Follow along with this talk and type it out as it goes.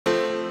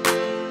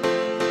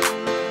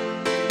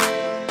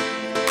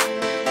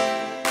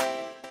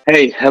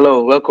Hey,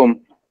 hello,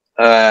 welcome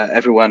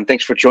everyone.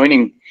 Thanks for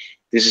joining.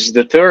 This is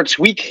the third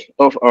week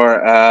of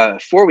our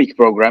 4-week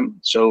program,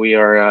 so we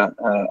are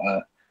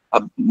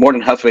more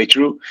than halfway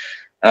through.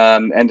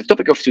 And the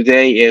topic of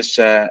today is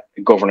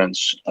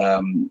governance.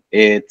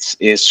 It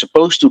is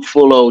supposed to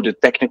follow the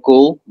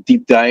technical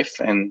deep dive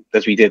and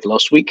that we did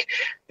last week.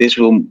 This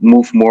will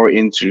move more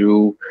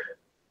into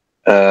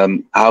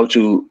how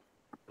to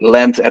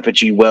land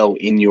Apigee well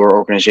in your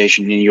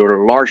organization, in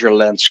your larger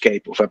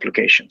landscape of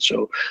applications.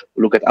 So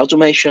we look at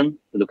automation,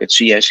 we look at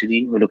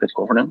CI/CD, we look at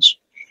governance.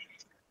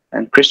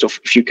 And Christoph,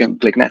 if you can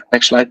click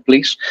next slide,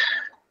 please.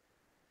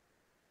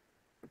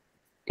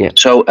 Yeah.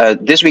 So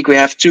this week we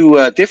have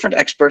two different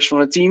experts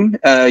from the team.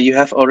 You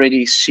have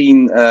already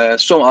seen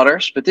some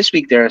others, but this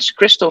week there's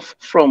Christoph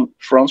from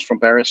France, from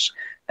Paris,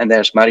 and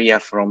there's Maria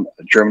from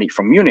Germany,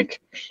 from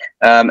Munich,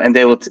 and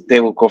they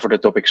will cover the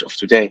topics of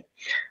today.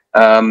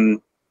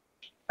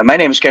 My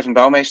name is Kevin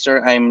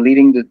Bouwmeester. I'm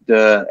leading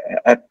the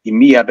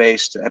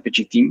EMEA-based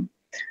Apigee team,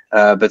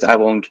 but I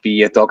won't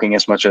be talking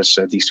as much as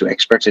these two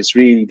experts. It's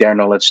really their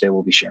knowledge they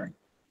will be sharing.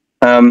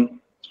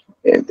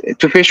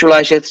 To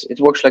visualize it,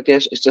 it works like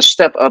this. It's a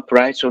step up,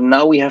 right? So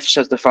now we have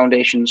set the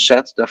foundation,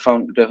 the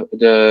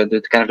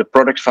kind of the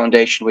product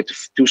foundation with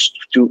the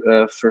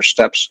two first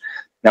steps.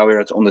 Now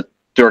we're on the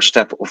third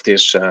step of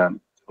this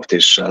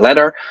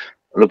ladder,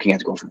 looking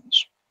at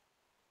governance.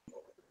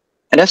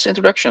 And that's the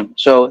introduction.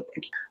 So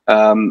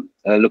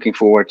looking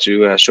forward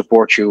to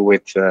support you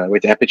with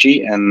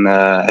Apigee, and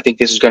I think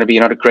this is going to be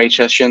another great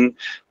session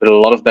with a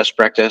lot of best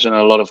practice and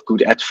a lot of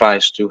good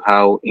advice to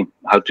how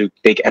to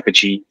take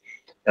Apigee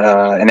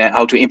and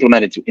how to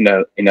implement it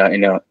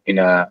in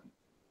a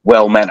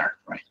well manner,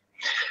 right?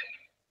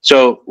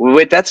 So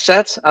with that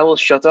said, I will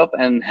shut up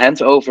and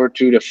hand over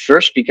to the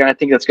first speaker. I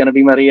think that's going to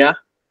be Maria.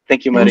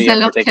 Thank you, Maria,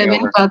 for taking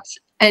over. But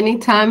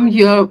anytime,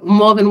 you're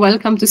more than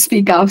welcome to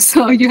speak up.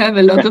 So you have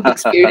a lot of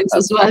experience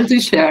as well to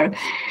share.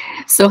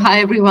 So hi,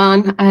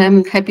 everyone.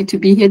 I'm happy to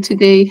be here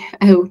today,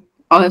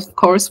 of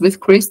course, with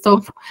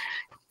Christoph.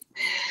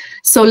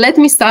 So let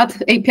me start.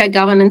 API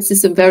governance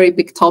is a very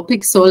big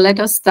topic. So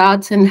let us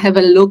start and have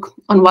a look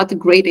on what a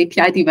great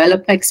API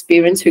developer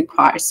experience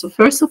requires. So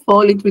first of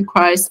all, it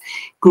requires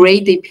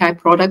great API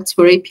products,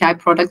 where API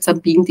products are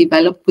being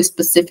developed with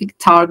specific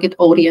target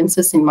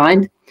audiences in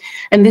mind.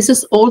 And this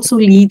is also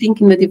leading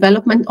in the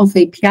development of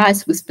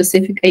APIs with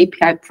specific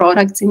API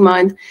products in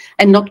mind,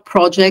 and not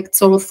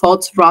projects or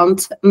thoughts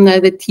around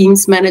the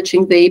teams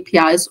managing the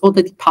APIs or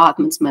the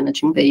departments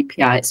managing the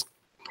APIs.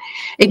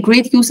 A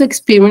great user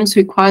experience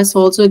requires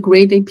also a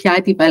great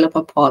API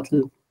developer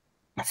portal.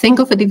 Think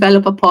of a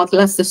developer portal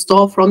as the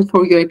storefront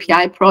for your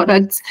API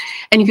products,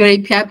 and your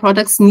API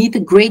products need a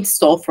great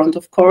storefront,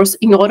 of course,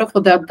 in order for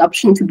the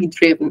adoption to be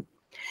driven.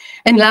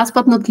 And last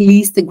but not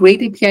least, a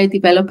great API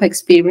developer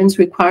experience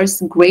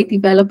requires great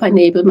developer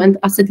enablement,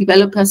 as the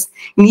developers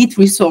need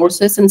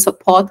resources and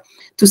support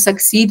to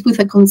succeed with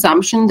the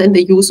consumption and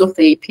the use of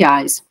the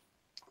APIs.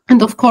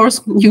 And of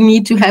course, you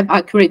need to have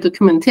accurate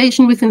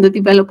documentation within the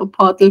developer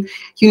portal.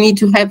 You need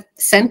to have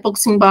a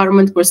sandbox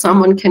environment where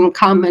someone can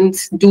come and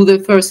do the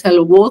first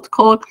hello world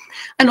code.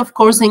 And of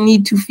course, they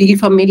need to feel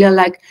familiar,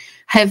 like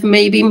have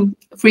maybe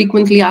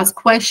frequently asked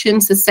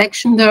questions, a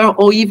section there,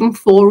 or even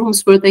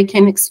forums where they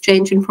can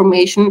exchange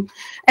information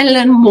and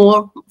learn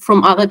more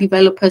from other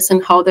developers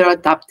and how they're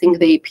adapting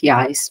the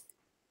APIs.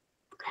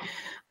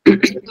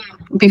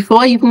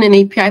 Before even an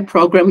API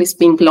program is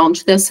being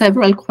launched, there are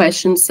several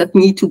questions that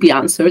need to be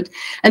answered,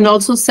 and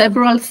also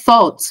several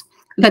thoughts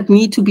that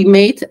need to be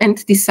made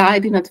and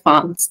decided in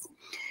advance.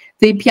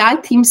 The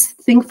API teams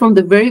think from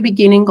the very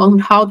beginning on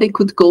how they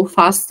could go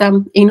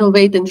faster,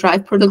 innovate, and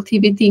drive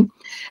productivity,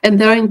 and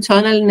their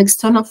internal and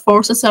external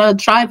forces are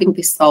driving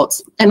these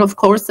thoughts, and of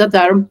course that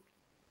are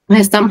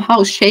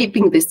somehow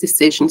shaping these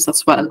decisions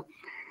as well.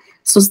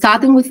 So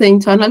starting with the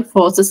internal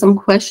forces, some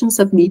questions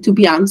that need to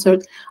be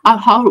answered are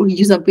how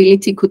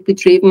usability could be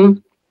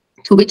driven,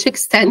 to which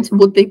extent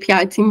would the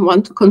API team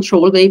want to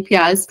control the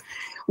APIs,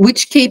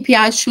 which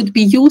KPIs should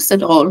be used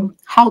at all,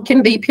 how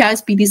can the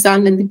APIs be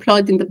designed and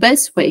deployed in the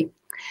best way.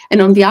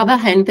 And on the other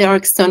hand, there are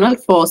external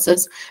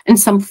forces and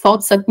some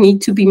thoughts that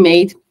need to be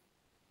made.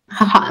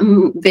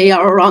 They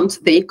are around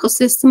the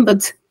ecosystem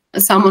that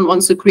someone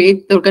wants to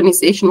create, the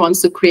organization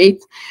wants to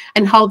create,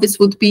 and how this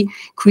would be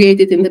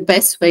created in the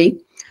best way.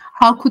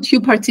 How could you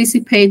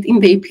participate in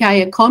the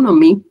API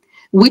economy?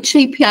 Which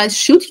APIs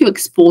should you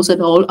expose at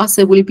all, as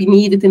they will be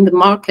needed in the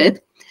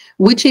market?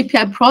 Which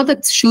API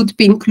products should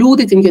be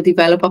included in your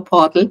developer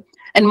portal?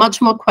 And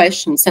much more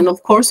questions. And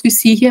of course, we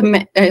see here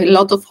a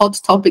lot of hot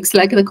topics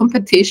like the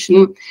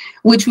competition,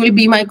 which will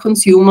be my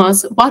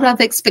consumers, what are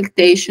the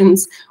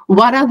expectations,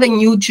 what are the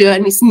new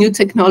journeys, new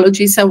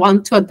technologies I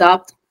want to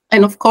adopt?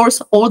 And of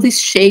course, all this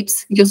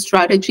shapes your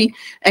strategy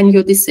and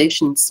your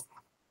decisions.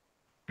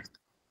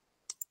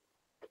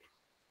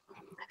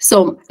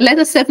 So let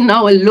us have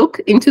now a look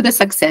into the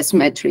success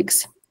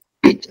metrics.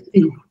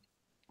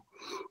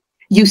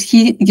 You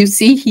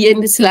see here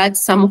in the slide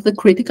some of the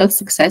critical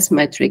success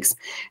metrics.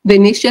 The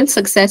initial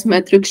success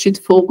metrics should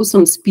focus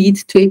on speed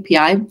to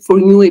API for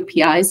new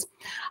APIs.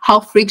 How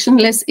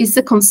frictionless is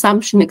the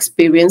consumption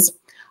experience?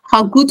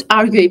 How good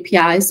are your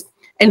APIs?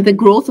 And the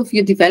growth of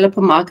your developer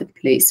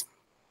marketplace.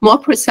 More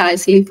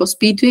precisely, for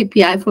speed to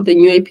API for the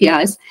new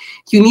APIs,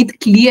 you need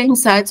clear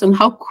insights on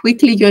how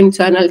quickly your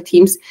internal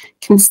teams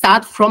can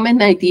start from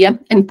an idea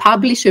and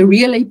publish a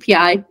real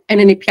API and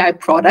an API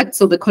product,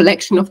 so the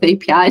collection of the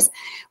APIs,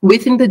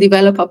 within the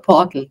developer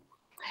portal.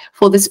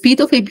 For the speed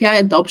of API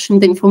adoption,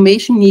 the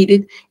information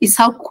needed is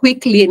how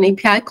quickly an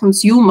API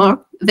consumer,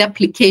 the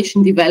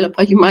application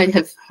developer, you might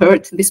have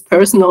heard this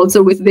person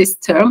also with this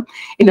term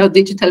in our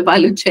digital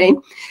value chain.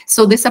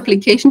 So this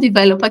application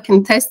developer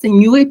can test a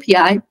new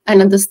API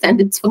and understand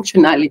its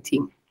functionality.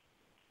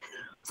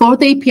 For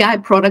the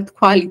API product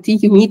quality,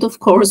 you need, of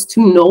course,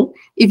 to know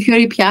if your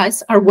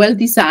APIs are well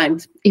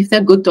designed, if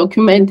they're good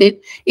documented,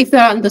 if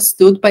they're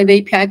understood by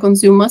the API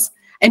consumers.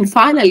 And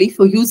finally,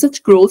 for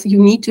usage growth, you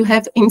need to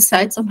have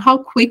insights on how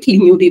quickly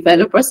new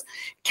developers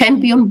can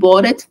be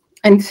onboarded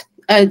and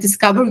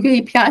discover your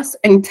APIs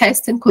and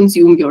test and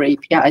consume your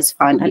APIs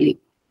finally.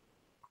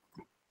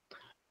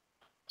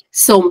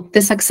 So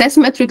the success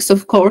metrics,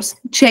 of course,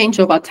 change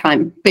over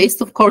time,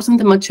 based, of course, on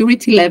the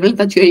maturity level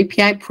that your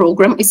API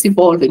program is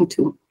evolving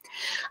to.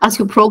 As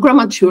your program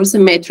matures, the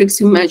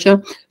metrics you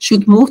measure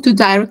should move to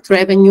direct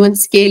revenue and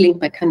scaling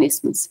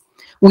mechanisms.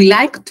 We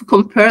like to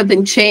compare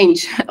the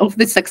change of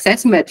the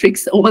success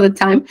metrics over the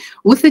time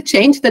with the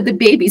change that the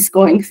baby is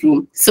going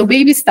through. So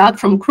babies start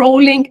from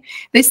crawling,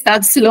 they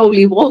start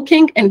slowly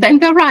walking, and then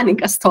they're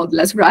running as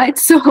toddlers, right?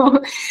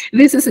 So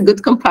this is a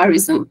good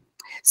comparison.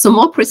 So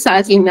more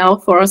precisely now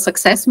for our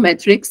success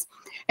metrics,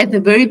 at the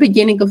very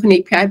beginning of an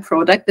API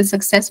product, the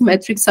success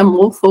metrics are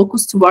more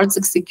focused towards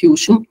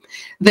execution.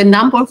 The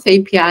number of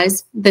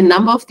APIs, the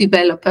number of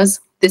developers,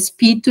 the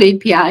speed to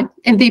API,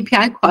 and the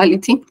API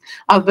quality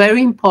are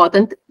very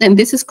important, and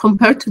this is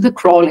compared to the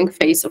crawling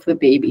phase of the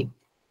baby.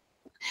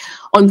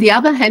 On the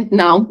other hand,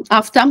 now,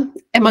 after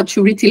a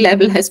maturity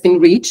level has been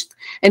reached,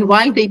 and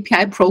while the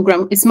API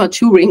program is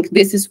maturing,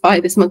 this is why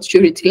this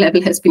maturity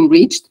level has been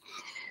reached,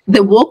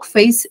 the walk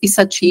phase is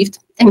achieved,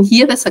 and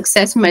here the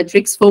success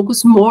metrics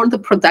focus more on the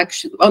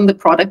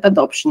product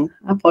adoption.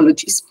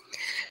 Apologies.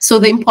 So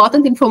the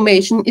important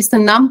information is the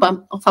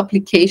number of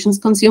applications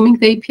consuming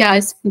the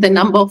APIs, the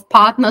number of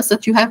partners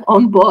that you have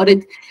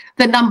onboarded,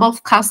 the number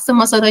of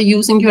customers that are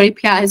using your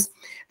APIs,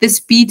 the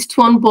speed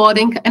to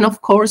onboarding, and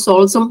of course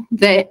also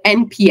the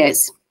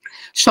NPS.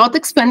 Short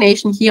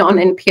explanation here on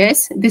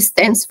NPS. This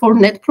stands for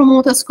Net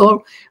Promoter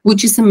Score,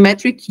 which is a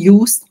metric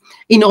used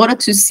in order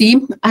to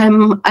see,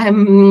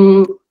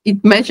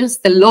 it measures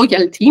the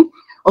loyalty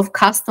of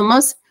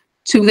customers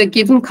to the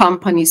given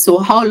company. So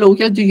how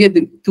loyal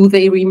do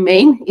they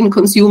remain in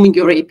consuming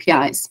your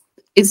APIs?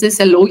 Is this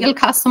a loyal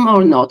customer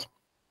or not?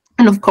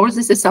 And of course,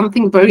 this is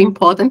something very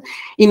important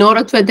in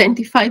order to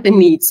identify the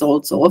needs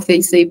also of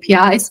these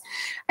APIs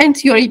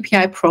and your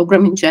API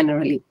program in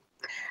generally.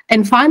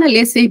 And finally,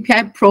 as the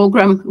API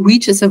program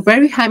reaches a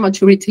very high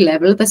maturity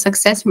level, the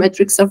success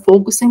metrics are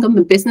focusing on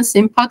the business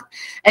impact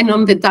and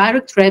on the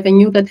direct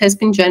revenue that has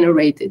been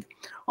generated,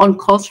 on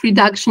cost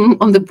reduction,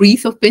 on the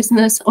breadth of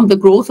business, on the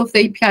growth of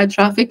the API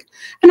traffic,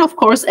 and of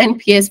course,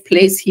 NPS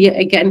plays here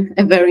again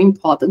a very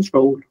important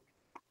role.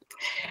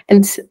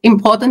 And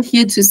important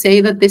here to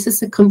say that this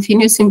is a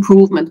continuous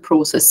improvement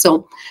process.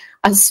 So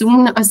as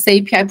soon as the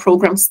API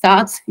program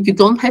starts, you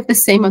don't have the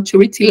same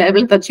maturity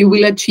level that you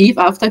will achieve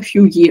after a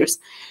few years.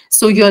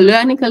 So you're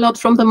learning a lot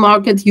from the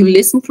market, you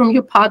listen from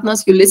your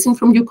partners, you listen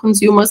from your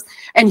consumers,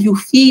 and you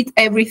feed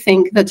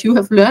everything that you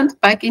have learned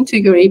back into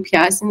your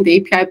APIs and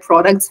the API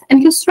products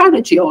and your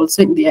strategy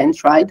also in the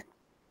end, right?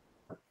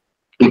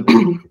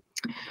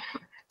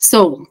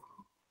 So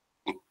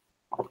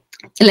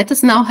let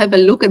us now have a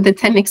look at the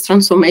 10x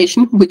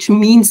transformation, which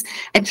means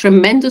a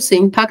tremendous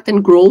impact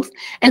and growth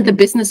and the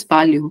business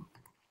value.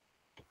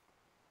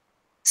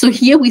 So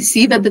here we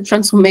see that the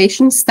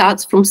transformation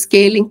starts from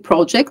scaling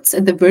projects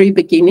at the very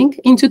beginning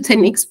into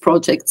 10x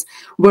projects,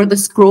 where the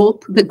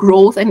scope, the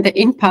growth, and the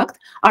impact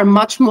are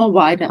much more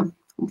wider.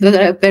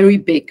 They're very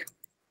big.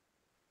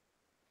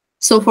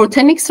 So for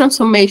 10x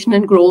transformation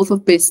and growth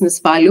of business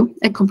value,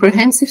 a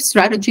comprehensive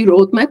strategy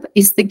roadmap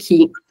is the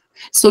key.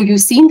 So you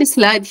see in the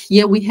slide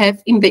here, we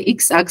have in the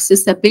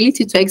x-axis the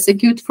ability to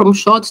execute from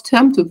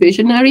short-term to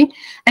visionary,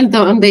 and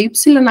on the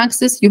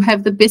y-axis, you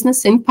have the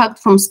business impact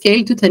from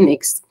scale to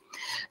 10x.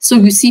 So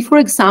you see, for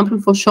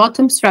example, for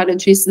short-term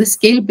strategies, the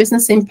scale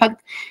business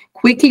impact,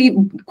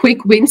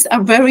 quick wins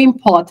are very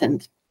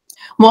important.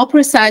 More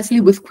precisely,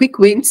 with quick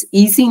wins,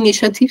 easy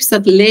initiatives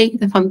that lay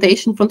the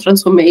foundation for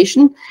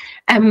transformation,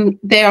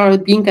 they are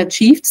being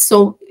achieved.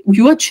 So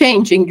you are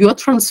changing, you are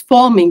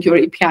transforming your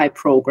API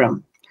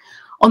program.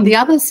 On the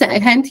other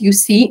hand, you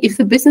see if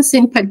the business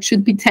impact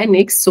should be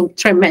 10x, so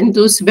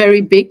tremendous,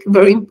 very big,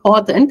 very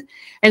important,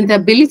 and the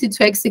ability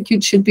to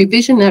execute should be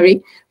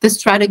visionary, the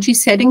strategy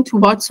setting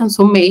towards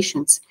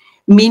transformations,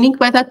 meaning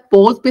by that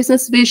bold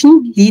business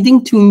vision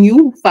leading to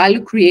new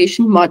value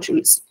creation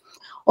modules.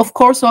 Of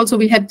course, also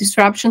we had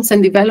disruptions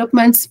and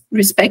developments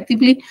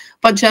respectively,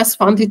 but just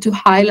wanted to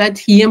highlight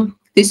here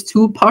these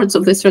two parts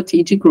of the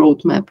strategic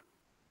roadmap.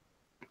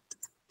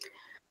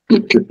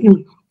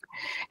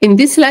 In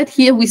this slide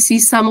here, we see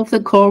some of the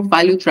core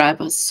value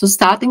drivers. So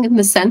starting in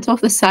the center of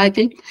the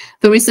cycle,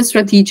 there is a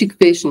strategic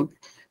vision.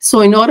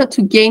 So in order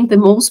to gain the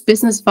most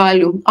business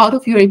value out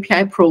of your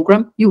API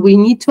program, you will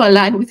need to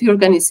align with your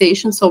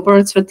organization's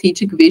overall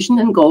strategic vision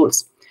and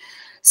goals,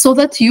 so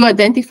that you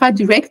identify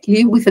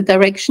directly with the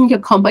direction your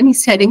company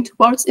is heading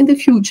towards in the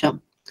future.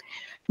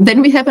 Then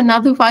we have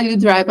another value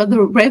driver,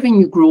 the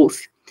revenue growth,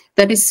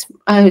 that is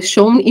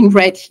shown in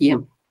red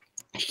here.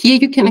 Here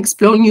you can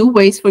explore new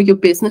ways for your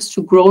business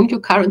to grow in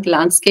your current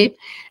landscape,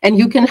 and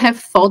you can have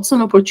thoughts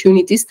on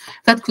opportunities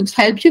that could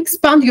help you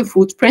expand your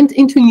footprint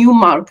into new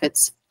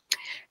markets.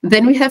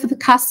 Then we have the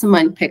customer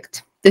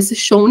impact. This is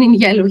shown in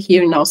yellow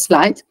here in our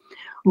slide,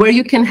 where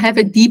you can have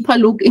a deeper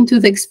look into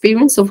the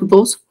experience of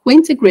those who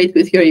integrate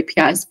with your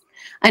APIs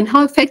and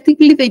how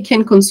effectively they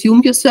can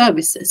consume your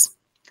services.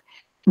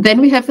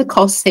 Then we have the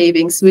cost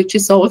savings, which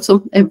is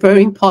also a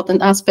very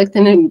important aspect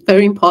and a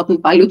very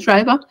important value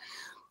driver,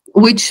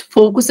 which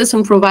focuses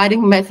on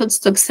providing methods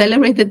to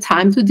accelerate the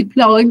time to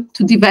deploy,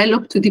 to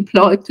develop, to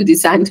deploy, to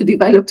design, to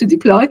develop, to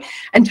deploy,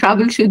 and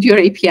troubleshoot your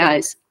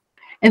APIs.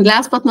 And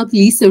last but not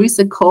least, there is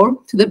a core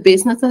to the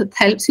business that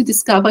helps you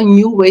discover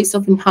new ways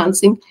of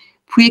enhancing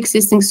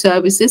pre-existing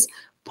services,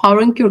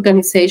 powering your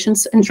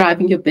organizations and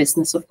driving your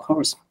business, of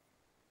course.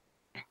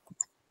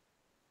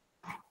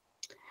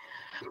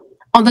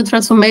 On the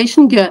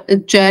transformation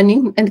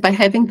journey, and by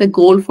having the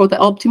goal for the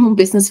optimum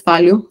business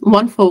value,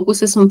 one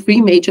focuses on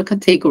three major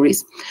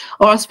categories,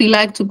 or as we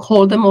like to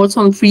call them,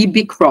 also on three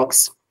big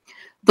rocks.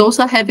 Those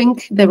are having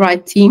the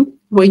right team,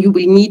 where you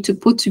will need to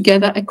put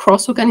together a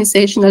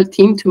cross-organizational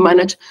team to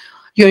manage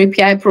your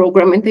API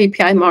program and the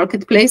API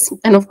marketplace.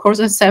 And of course,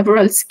 there are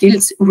several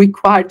skills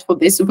required for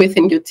this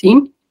within your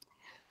team.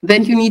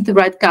 Then you need the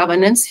right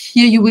governance.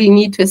 Here you will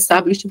need to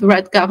establish the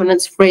right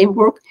governance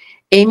framework,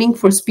 aiming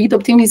for speed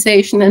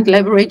optimization and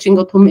leveraging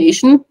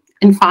automation.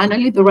 And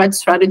finally, the right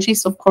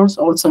strategies, of course,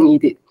 also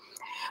needed,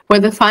 where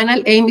the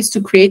final aim is to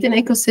create an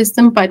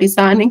ecosystem by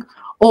designing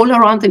all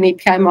around an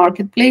API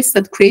marketplace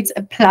that creates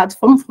a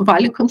platform for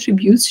value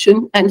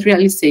contribution and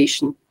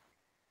realization.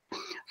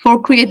 For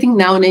creating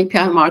now an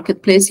API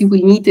marketplace, you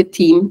will need a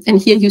team,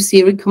 and here you see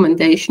a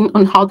recommendation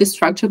on how the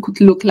structure could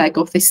look like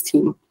of this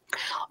team.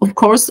 Of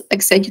course,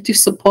 executive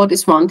support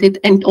is wanted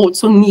and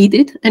also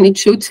needed, and it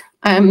should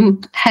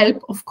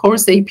help, of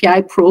course, the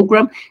API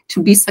program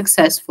to be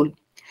successful.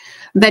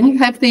 Then you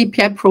have the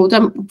API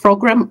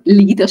program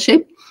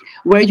leadership,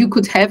 where you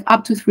could have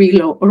up to three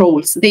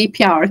roles: the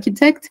API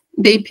architect,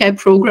 the API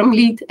program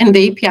lead, and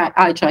the API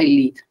agile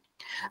lead.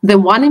 The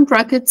one in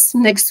brackets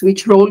next to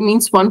each role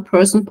means one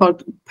person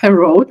per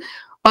role,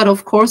 but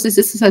of course this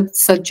is a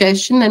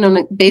suggestion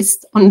and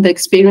based on the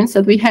experience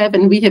that we have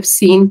and we have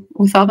seen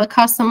with other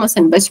customers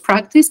and best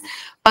practice,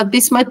 but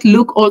this might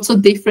look also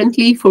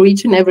differently for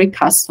each and every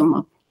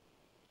customer.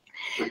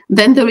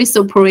 Then there is the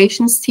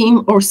operations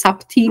team or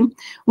sub-team,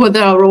 where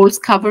there are roles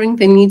covering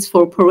the needs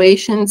for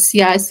operations,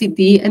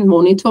 CI/CD, and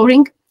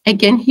monitoring.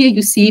 Again, here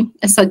you see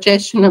a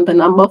suggestion on the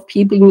number of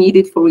people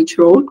needed for each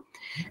role.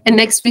 And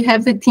next we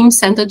have the team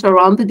centered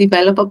around the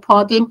developer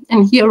portal,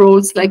 and here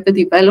roles like the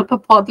developer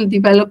portal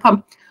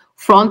developer,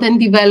 front-end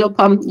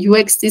developer,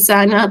 UX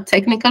designer,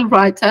 technical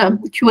writer,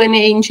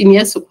 Q&A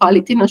engineer, so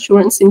quality and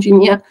assurance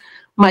engineer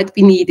might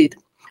be needed.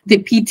 The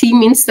PT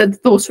means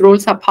that those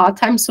roles are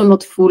part-time, so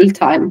not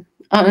full-time.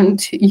 And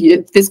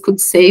this could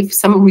save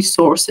some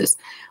resources,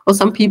 or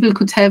some people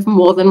could have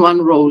more than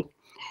one role.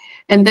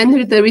 And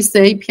then there is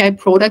the API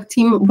product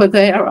team, where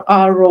there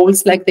are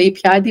roles like the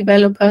API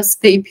developers,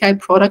 the API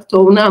product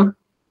owner,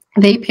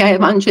 the API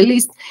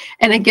evangelist.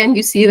 And again,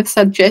 you see the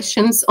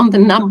suggestions on the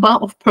number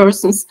of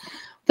persons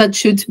that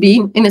should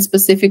be in a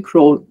specific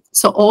role.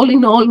 So all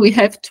in all, we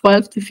have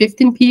 12 to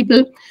 15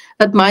 people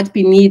that might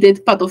be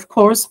needed. But of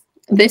course,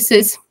 this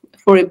is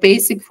for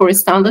a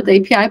standard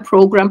API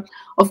program.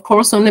 Of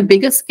course, on a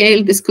bigger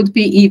scale, this could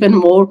be even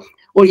more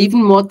or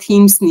even more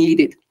teams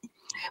needed.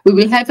 We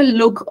will have a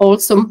look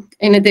also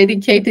in a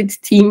dedicated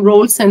team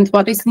roles and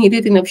what is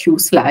needed in a few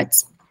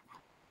slides.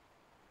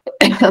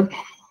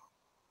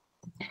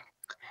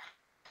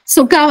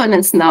 So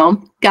governance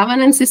now.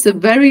 Governance is a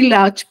very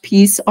large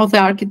piece of the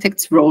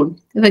architect's role.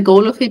 The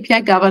goal of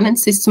API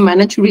governance is to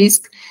manage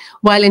risk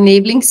while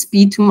enabling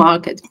speed to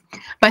market.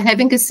 By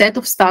having a set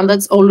of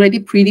standards already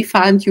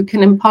predefined, you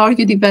can empower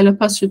your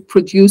developers to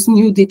produce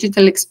new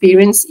digital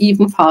experience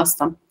even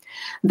faster.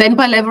 Then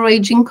by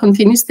leveraging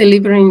continuous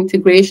delivery and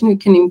integration, you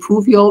can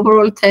improve your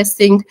overall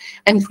testing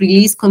and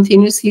release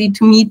continuously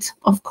to meet,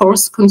 of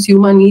course,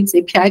 consumer needs,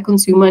 API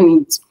consumer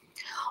needs.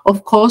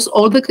 Of course,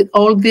 all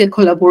the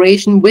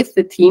collaboration with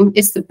the team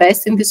is the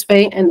best in this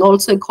way, and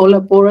also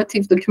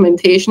collaborative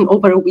documentation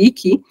over a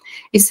wiki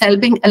is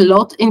helping a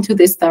lot into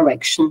this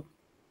direction.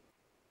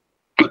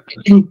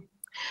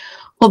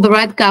 For the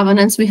right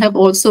governance, we have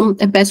also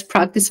a best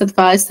practice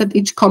advice that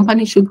each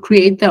company should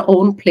create their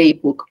own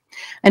playbook.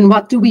 And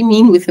what do we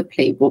mean with the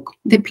playbook?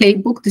 The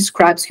playbook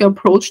describes your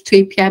approach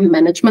to API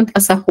management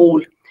as a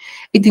whole.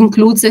 It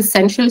includes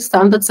essential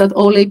standards that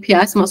all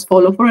APIs must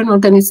follow for an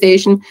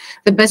organization,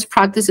 the best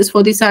practices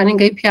for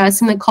designing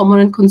APIs in a common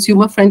and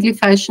consumer-friendly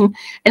fashion,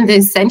 and the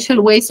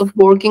essential ways of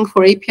working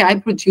for API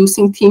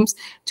producing teams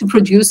to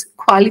produce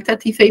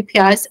qualitative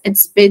APIs at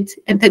speed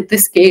and at the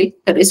scale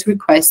that is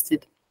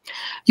requested.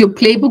 Your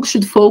playbook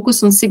should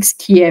focus on 6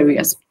 key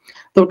areas: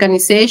 the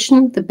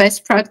organization, the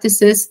best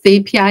practices, the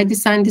API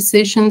design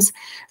decisions,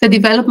 the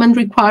development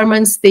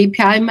requirements, the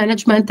API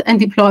management and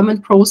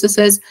deployment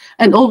processes,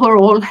 and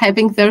overall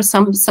having there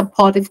some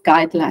supportive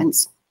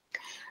guidelines.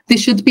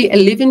 This should be a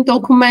living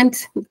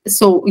document,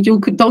 so you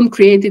don't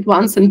create it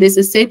once and this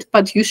is it,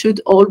 but you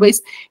should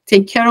always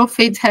take care of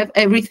it, have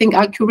everything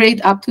accurate,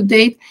 up to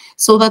date,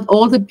 so that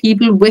all the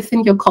people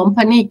within your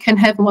company can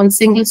have one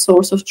single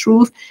source of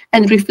truth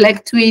and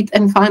reflect to it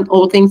and find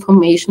all the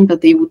information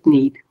that they would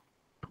need.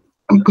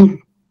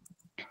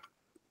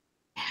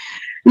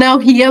 Now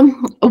here,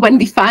 when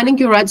defining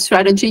your right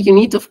strategy, you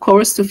need, of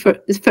course, to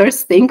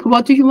first think,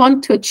 what do you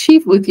want to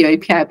achieve with your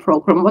API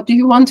program? What do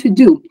you want to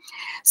do?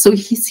 So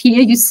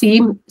here you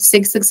see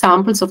 6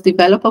 examples of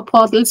developer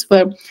portals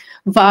where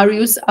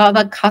various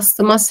other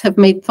customers have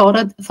made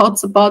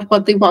thoughts about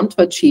what they want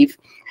to achieve.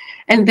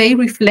 And they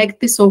reflect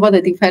this over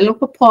the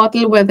developer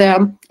portal where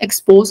they're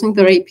exposing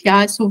their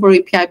APIs over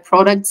API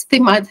products. They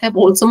might have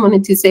also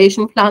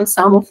monetization plans,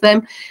 some of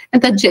them,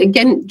 and they're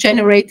again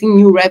generating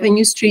new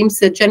revenue streams.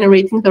 They're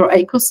generating their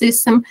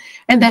ecosystem,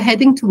 and they're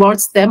heading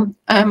towards their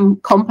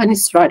company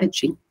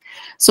strategy.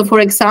 So, for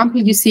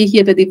example, you see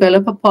here the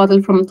developer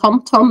portal from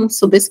TomTom.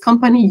 So this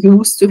company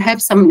used to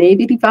have some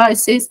Navy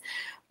devices,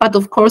 but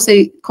of course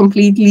they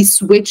completely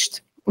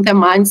switched their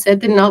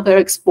mindset, and now they're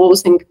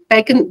exposing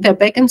their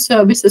backend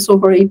services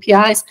over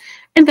APIs,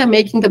 and they're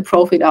making the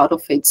profit out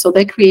of it. So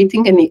they're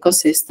creating an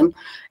ecosystem.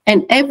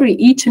 And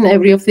each and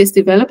every of these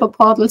developer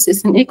portals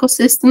is an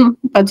ecosystem,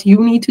 but you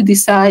need to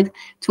decide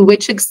to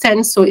which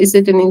extent. So is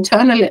it an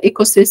internal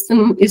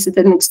ecosystem? Is it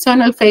an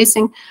external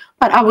facing?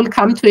 But I will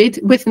come to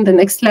it within the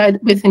next slide,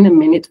 within a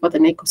minute, what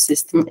an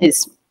ecosystem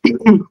is.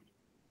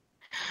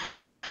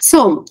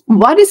 So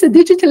what is a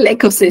digital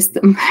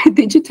ecosystem?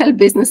 Digital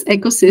business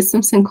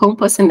ecosystems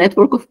encompass a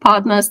network of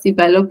partners,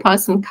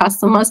 developers, and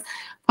customers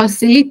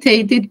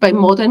facilitated by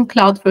modern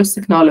cloud-first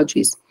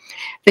technologies.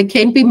 They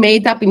can be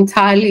made up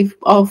entirely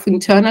of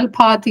internal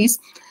parties,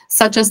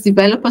 such as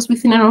developers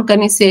within an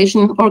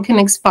organization, or can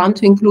expand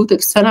to include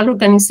external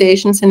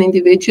organizations and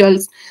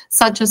individuals,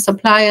 such as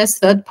suppliers,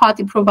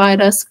 third-party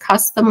providers,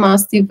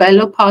 customers,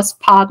 developers,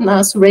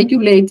 partners,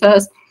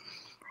 regulators,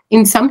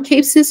 in some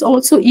cases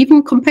also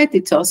even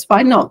competitors.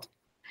 Why not?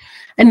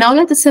 And now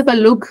let us have a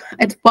look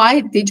at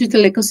why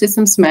digital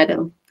ecosystems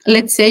matter.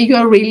 Let's say you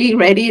are really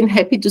ready and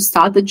happy to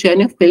start the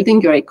journey of building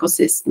your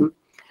ecosystem.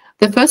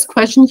 The first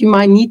question you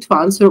might need to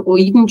answer or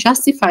even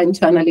justify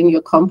internally in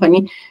your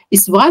company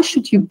is, why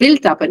should you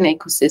build up an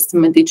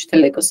ecosystem, a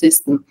digital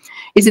ecosystem?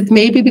 Is it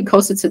maybe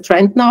because it's a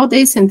trend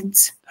nowadays and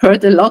it's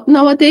heard a lot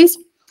nowadays?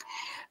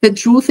 The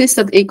truth is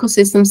that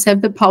ecosystems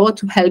have the power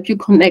to help you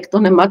connect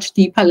on a much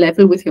deeper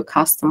level with your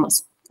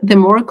customers. The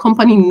more a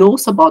company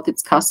knows about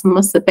its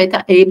customers, the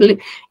better able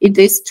it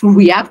is to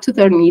react to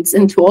their needs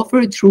and to offer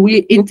a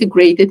truly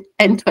integrated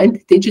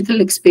end-to-end digital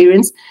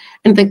experience.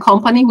 And the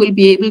company will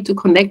be able to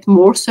connect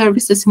more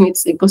services in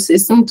its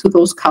ecosystem to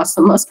those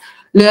customers,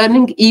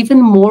 learning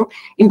even more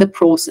in the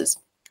process.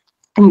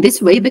 In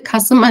this way, the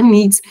customer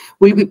needs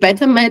will be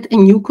better met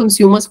and new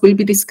consumers will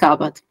be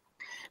discovered.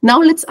 Now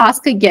let's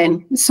ask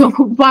again, so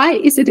why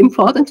is it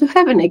important to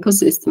have an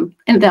ecosystem?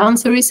 And the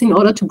answer is in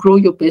order to grow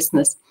your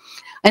business.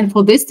 And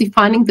for this,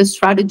 defining the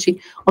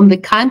strategy on the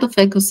kind of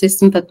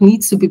ecosystem that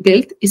needs to be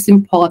built is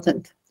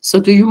important.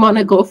 So do you want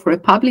to go for a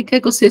public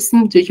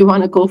ecosystem? Do you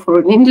want to go for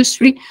an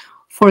industry,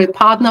 for a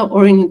partner,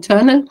 or an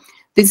internal?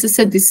 This is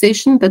a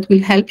decision that will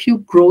help you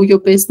grow your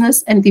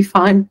business and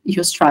define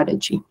your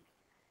strategy.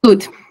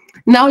 Good.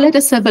 Now let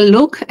us have a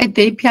look at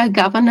the API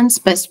governance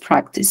best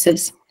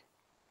practices.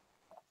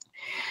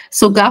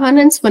 So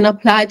governance, when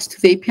applied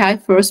to the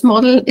API first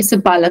model, is a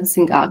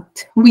balancing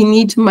act. We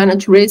need to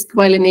manage risk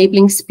while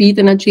enabling speed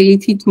and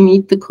agility to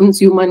meet the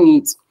consumer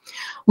needs.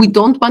 We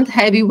don't want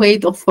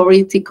heavyweight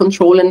authority,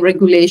 control, and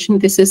regulation.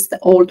 This is the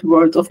old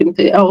world of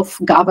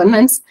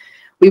governance.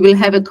 We will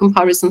have a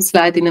comparison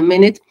slide in a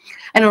minute.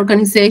 And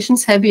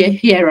organizations have a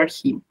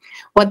hierarchy.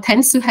 What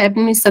tends to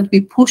happen is that we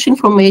push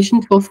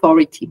information to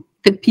authority.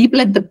 The people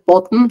at the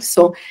bottom,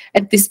 so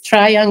at this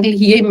triangle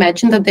here,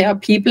 imagine that there are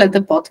people at the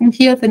bottom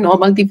here, the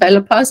normal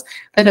developers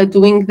that are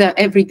doing their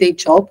everyday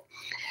job.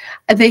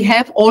 They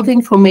have all the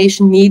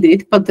information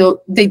needed, but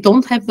they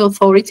don't have the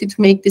authority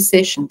to make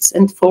decisions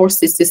and force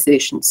these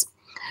decisions.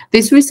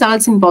 This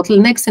results in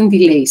bottlenecks and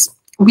delays.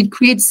 We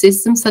create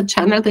systems that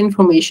channel the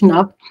information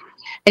up.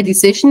 A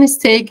decision is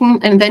taken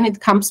and then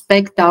it comes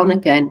back down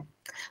again.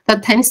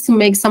 That tends to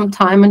make some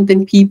time, and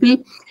then people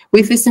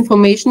with this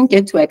information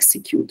get to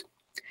execute.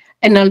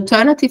 An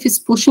alternative is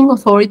pushing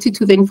authority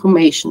to the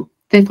information.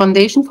 The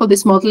foundation for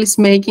this model is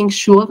making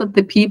sure that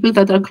the people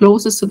that are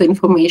closest to the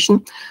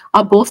information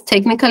are both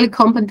technically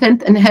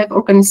competent and have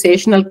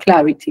organizational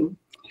clarity.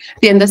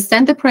 They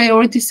understand the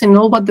priorities and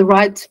know what the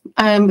right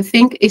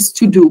thing is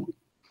to do.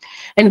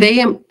 And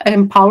they are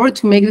empowered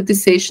to make the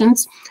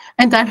decisions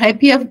and are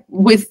happier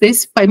with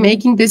this by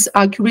making these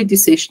accurate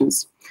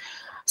decisions.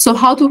 So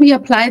how do we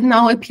apply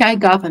now API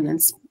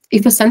governance?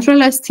 If a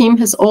centralized team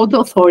has all the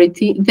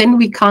authority, then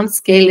we can't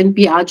scale and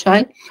be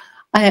agile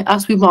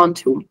as we want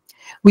to.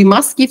 We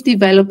must give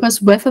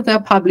developers, whether they're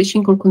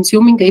publishing or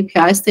consuming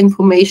APIs, the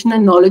information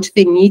and knowledge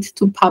they need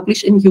to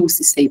publish and use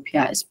these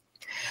APIs.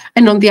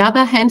 And on the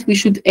other hand, we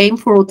should aim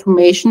for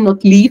automation,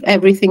 not leave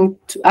everything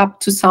up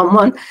to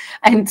someone.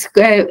 And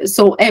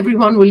so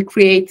everyone will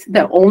create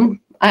their own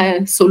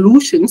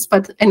solutions,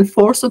 but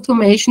enforce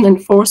automation,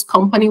 enforce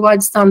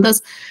company-wide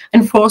standards,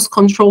 enforce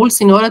controls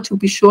in order to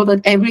be sure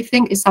that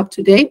everything is up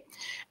to date.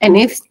 And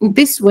if in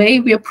this way,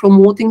 we are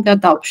promoting the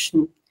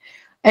adoption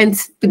and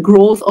the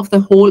growth of the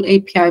whole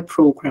API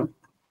program.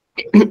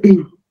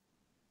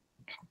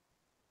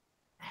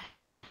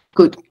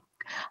 Good.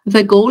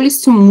 The goal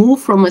is to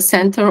move from a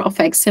center of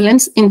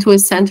excellence into a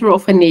center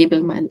of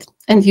enablement.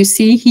 And you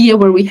see here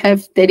where we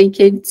have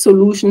dedicated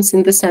solutions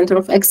in the center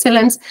of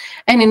excellence,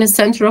 and in a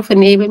center of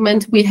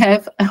enablement, we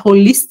have a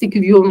holistic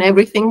view on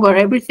everything, where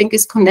everything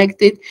is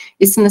connected,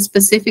 is in a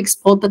specific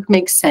spot that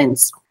makes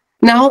sense.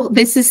 Now,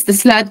 this is the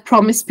slide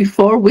promised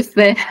before with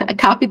the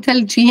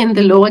capital G and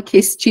the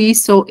lowercase g.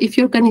 So if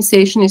your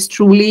organization is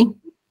truly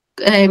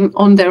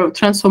on their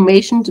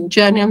transformation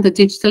journey, on the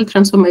digital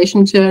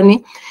transformation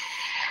journey,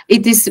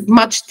 it is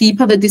much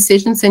deeper, the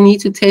decisions they need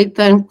to take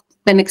than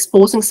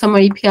exposing some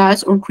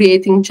APIs or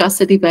creating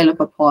just a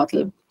developer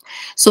portal.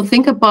 So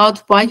think about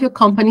why your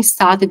company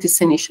started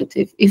this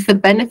initiative. If the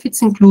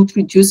benefits include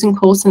reducing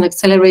costs and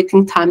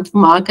accelerating time to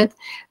market,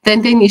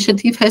 then the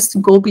initiative has to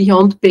go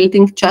beyond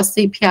building just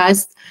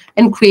APIs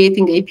and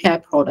creating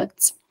API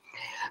products.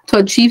 To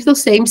achieve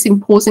those aims,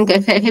 imposing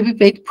a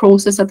heavyweight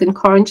process that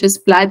encourages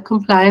blind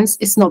compliance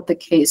is not the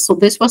case. So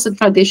this was a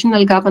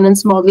traditional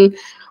governance model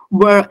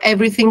where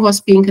everything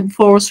was being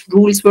enforced,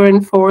 rules were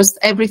enforced,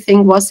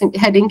 everything was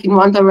heading in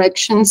one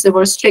direction. There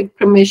were strict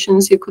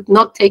permissions, you could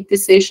not take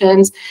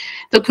decisions.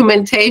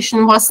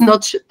 Documentation was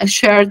not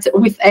shared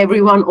with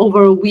everyone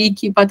over a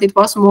wiki, but it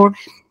was more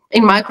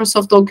in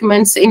Microsoft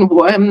documents, in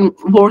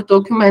Word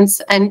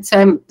documents, and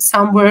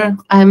some were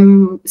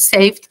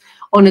saved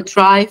on a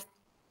drive.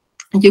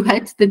 You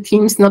had the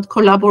teams not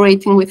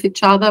collaborating with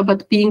each other,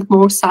 but being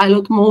more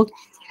siloed mode.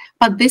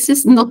 But this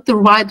is not the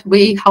right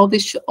way how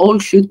this all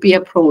should be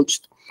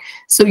approached.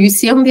 So you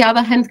see, on the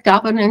other hand,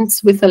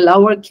 governance with a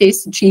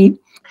lowercase g,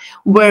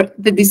 where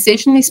the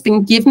decision is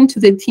being given to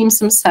the teams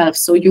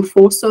themselves. So you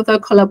foster their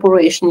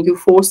collaboration, you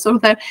foster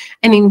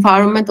an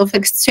environment of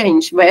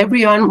exchange where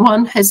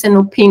everyone has an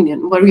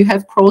opinion, where you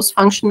have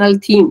cross-functional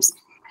teams,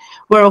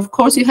 where of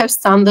course you have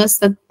standards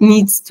that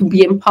needs to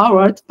be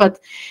empowered, but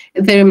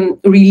the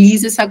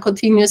releases are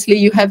continuously,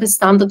 you have a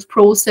standard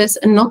process,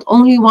 and not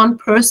only one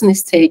person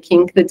is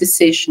taking the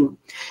decision.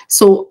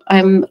 So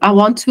I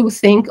want to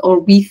think, or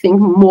we think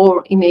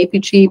more in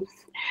Apigee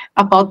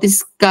about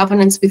this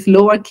governance with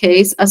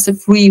lowercase as a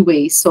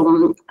freeway.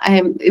 So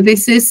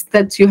this is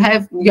that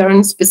you're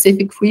in a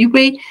specific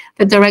freeway,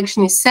 the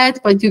direction is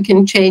set, but you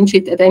can change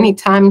it at any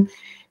time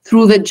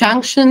through the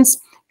junctions.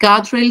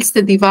 Guardrails,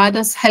 the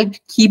dividers, help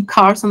keep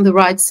cars on the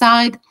right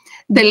side.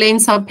 The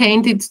lanes are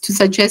painted to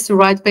suggest the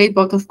right way,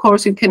 but of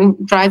course you can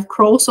drive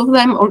cross of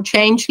them or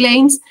change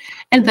lanes.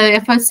 And the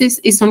emphasis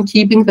is on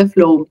keeping the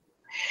flow.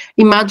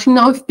 Imagine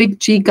now if big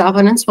G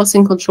governance was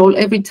in control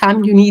every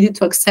time you needed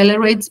to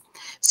accelerate,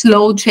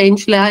 slow,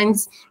 change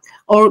lines,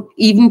 or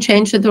even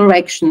change the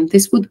direction.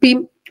 This would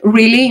be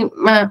really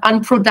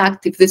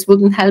unproductive. This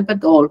wouldn't help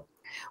at all.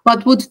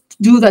 What would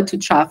do that to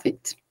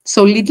traffic?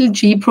 So little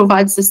g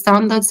provides the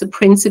standards, the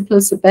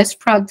principles, the best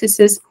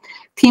practices.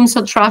 Teams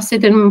are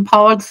trusted and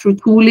empowered through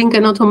tooling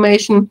and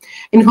automation.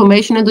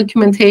 Information and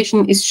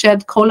documentation is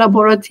shared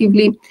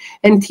collaboratively,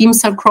 and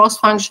teams are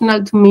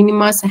cross-functional to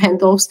minimize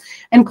handoffs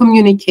and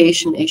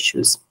communication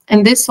issues.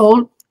 And this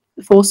all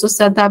forces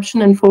the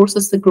adoption and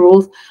forces the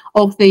growth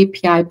of the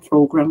API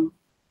program.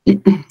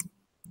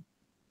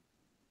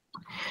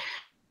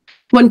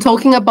 When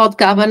talking about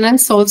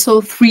governance,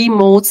 also 3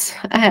 modes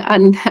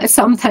are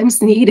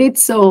sometimes needed.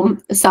 So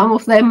some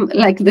of them,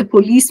 like the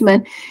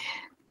policeman,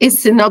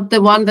 is not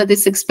the one that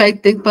is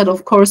expected, but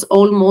of course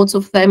all modes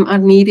of them are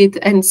needed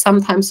and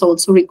sometimes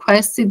also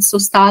requested. So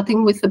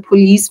starting with the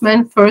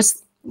policeman,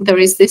 first there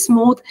is this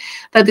mode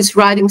that is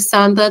writing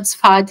standards,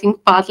 fighting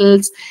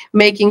battles,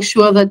 making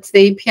sure that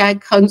the API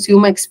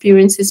consumer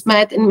experience is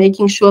met, and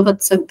making sure that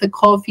the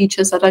core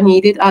features that are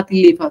needed are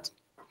delivered.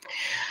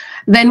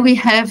 Then we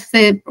have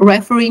the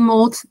referee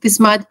mode. This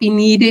might be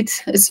needed.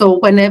 So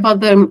whenever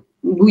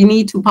we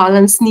need to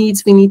balance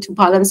needs, we need to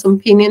balance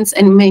opinions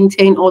and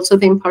maintain also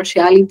the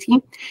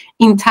impartiality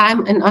in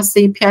time. And as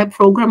the API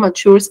program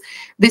matures,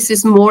 this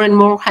is more and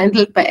more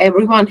handled by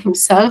everyone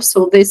himself.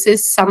 So this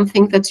is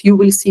something that you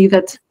will see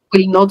that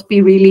will not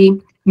be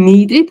really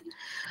needed.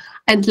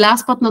 And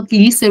last but not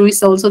least, there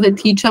is also the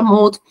teacher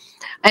mode.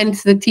 And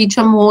the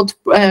teacher mode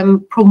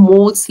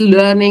promotes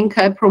learning,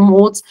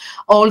 promotes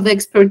all the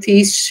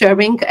expertise,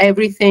 sharing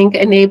everything,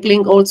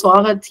 enabling also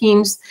other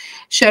teams,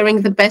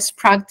 sharing the best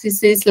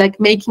practices, like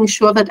making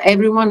sure that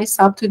everyone is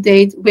up to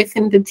date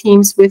within the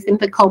teams, within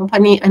the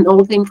company, and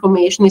all the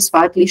information is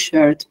widely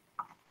shared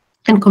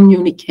and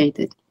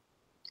communicated.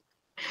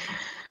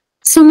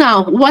 So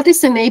now, what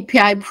is an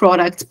API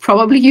product?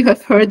 Probably you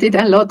have heard it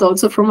a lot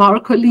also from our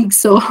colleagues,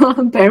 so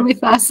bear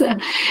with us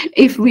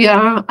if we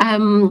are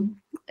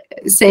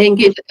saying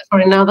it for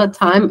another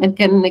time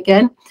again and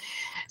again.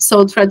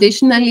 So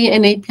traditionally,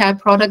 an API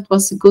product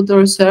was a good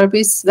or a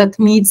service that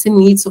meets the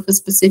needs of a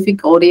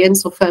specific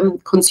audience, of a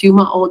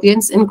consumer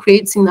audience, and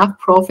creates enough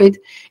profit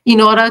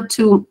in order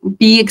to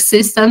be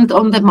existent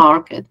on the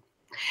market.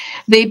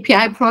 The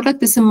API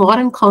product is a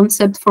modern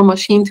concept for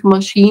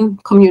machine-to-machine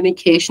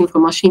communication, for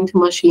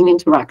machine-to-machine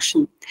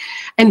interaction.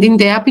 And in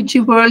the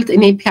Apigee world,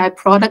 an API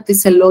product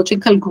is a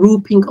logical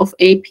grouping of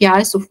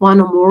APIs, of one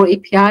or more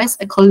APIs,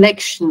 a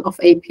collection of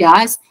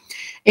APIs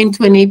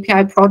into an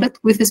API product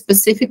with a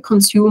specific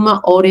consumer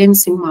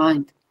audience in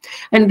mind.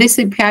 And this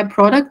API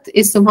product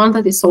is the one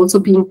that is also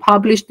being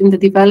published in the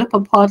developer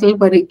portal,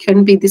 where it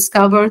can be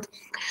discovered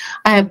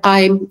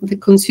by the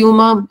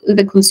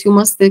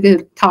consumers,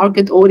 the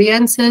target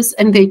audiences,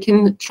 and they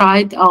can try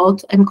it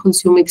out and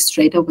consume it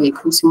straight away,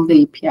 consume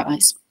the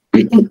APIs.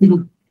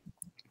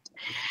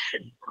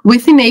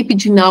 Within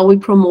Apigee now, we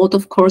promote,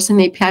 of course, an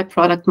API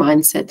product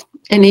mindset.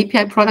 An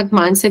API product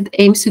mindset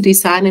aims to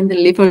design and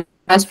deliver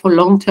for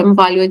long-term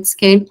value at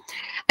scale,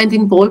 and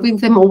involving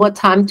them over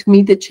time to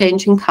meet the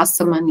changing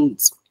customer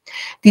needs.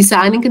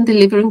 Designing and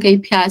delivering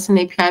APIs and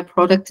API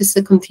product is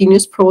a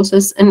continuous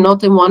process and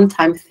not a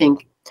one-time thing.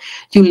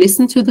 You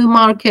listen to the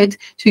market,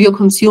 to your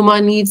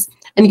consumer needs,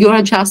 and you're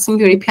adjusting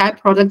your API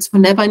products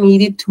whenever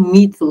needed to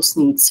meet those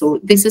needs. So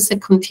this is a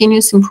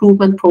continuous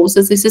improvement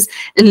process. This is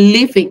a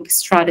living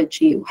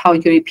strategy of how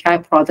your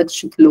API products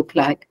should look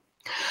like.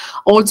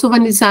 Also,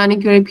 when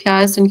designing your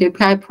APIs and your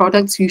API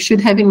products, you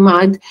should have in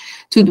mind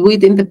to do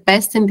it in the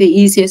best and the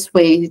easiest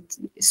way.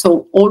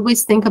 So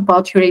always think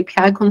about your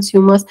API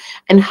consumers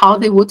and how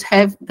they would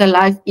have their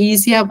life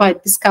easier by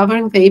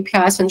discovering the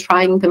APIs and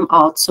trying them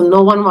out. So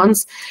no one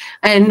wants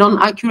a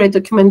non-accurate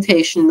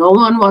documentation. No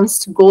one wants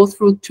to go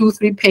through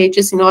 2-3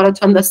 pages in order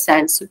to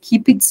understand. So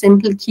keep it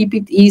simple, keep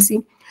it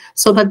easy,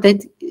 so that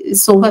the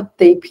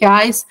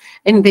APIs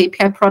and the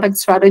API product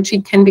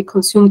strategy can be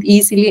consumed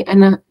easily,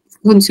 and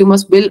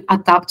consumers will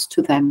adapt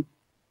to them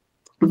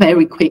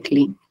very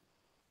quickly.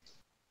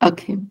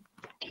 Okay.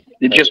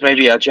 Just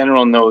maybe a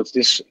general note: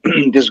 this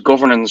this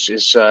governance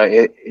is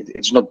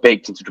it's not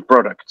baked into the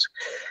product,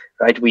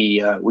 right?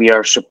 We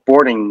are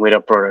supporting with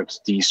our product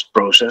these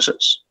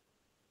processes,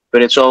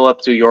 but it's all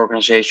up to your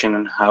organization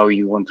and how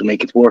you want to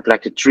make it work.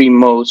 Like the 3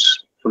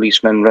 modes: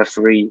 policeman,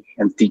 referee,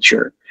 and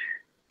teacher.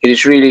 It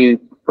is really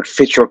what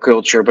fits your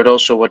culture, but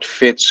also what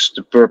fits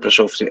the purpose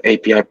of the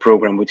API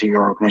program within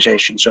your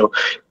organization. So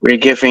we're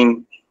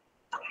giving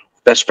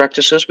best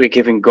practices, we're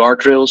giving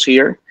guardrails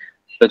here,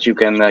 that you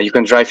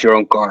can drive your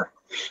own car.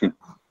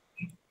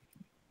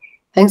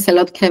 Thanks a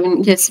lot,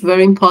 Kevin. Yes,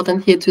 very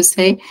important here to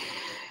say.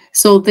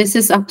 So this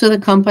is up to the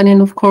company,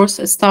 and of course,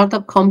 a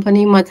startup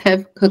company might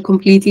have a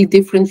completely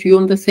different view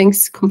on the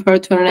things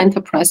compared to an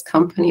enterprise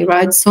company,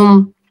 right?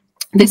 So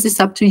this is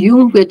up to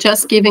you. We're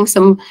just giving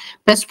some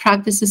best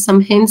practices, some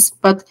hints,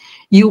 but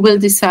you will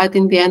decide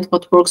in the end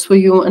what works for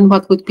you and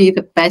what would be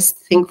the best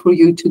thing for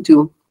you to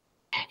do.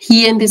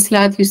 Here in this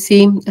slide, you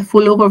see a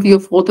full overview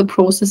of all the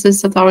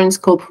processes that are in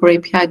scope for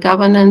API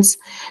governance.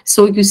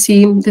 So you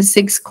see the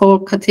 6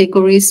 core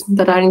categories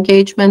that are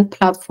engagement,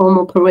 platform,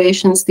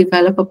 operations,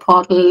 developer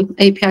portal,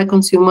 API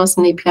consumers,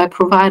 and API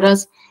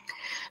providers.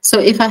 So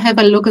if I have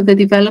a look at the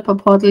developer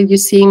portal, you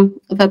see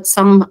that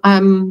some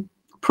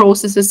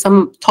processes,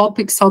 some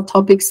topics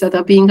that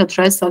are being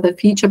addressed are the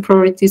feature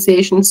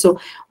prioritization. So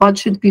what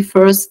should be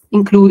first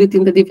included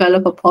in the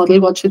developer portal?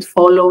 What should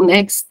follow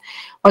next?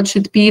 What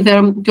should be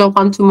there? Do I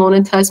want to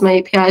monetize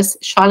my APIs?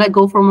 Shall I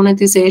go for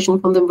monetization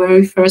from the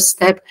very first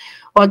step?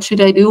 What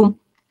should I do?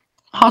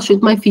 How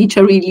should my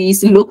feature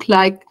release look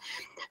like?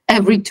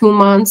 Every 2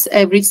 months,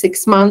 every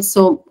 6 months?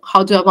 So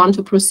how do I want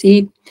to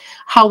proceed?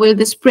 How will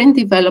the sprint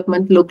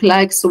development look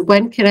like? So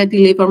when can I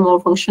deliver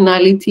more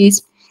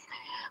functionalities?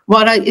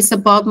 What is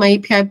about my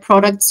API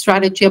product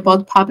strategy,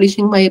 about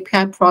publishing my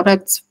API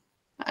products,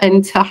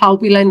 and how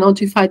will I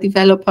notify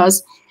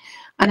developers?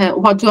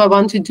 What do I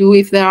want to do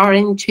if there are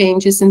any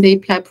changes in the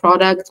API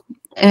product,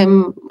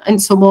 and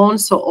so on.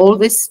 So all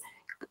these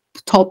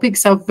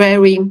topics are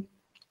very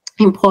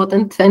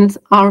important and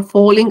are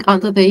falling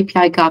under the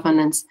API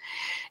governance.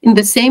 In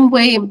the same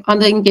way,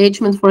 under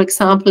engagement, for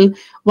example,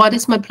 what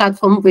is my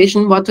platform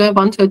vision? What do I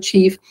want to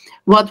achieve?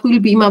 What will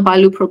be my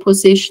value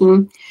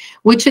proposition?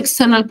 Which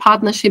external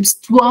partnerships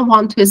do I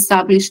want to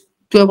establish?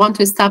 Do I want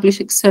to establish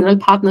external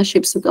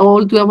partnerships at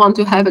all? Do I want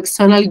to have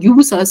external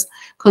users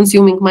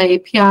consuming my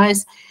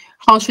APIs?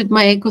 How should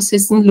my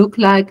ecosystem look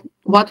like?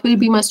 What will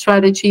be my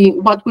strategy?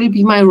 What will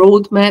be my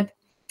roadmap?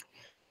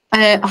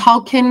 How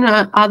can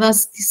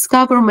others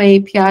discover my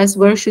APIs?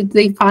 Where should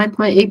they find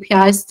my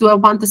APIs? Do I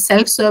want the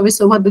self-service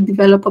over the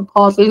developer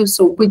portal,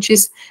 so which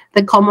is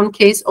the common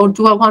case, or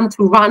do I want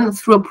to run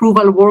through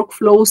approval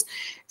workflows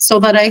so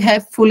that I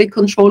have fully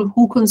control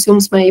who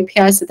consumes my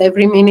APIs at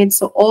every minute?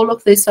 So all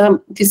of these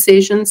are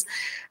decisions.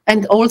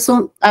 And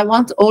also, I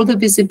want all the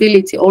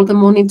visibility, all the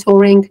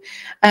monitoring,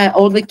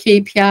 all the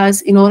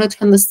KPIs in order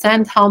to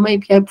understand how my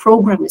API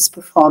program is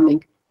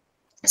performing.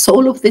 So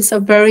all of these are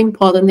very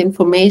important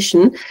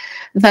information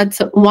that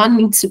one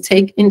needs to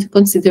take into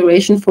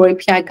consideration for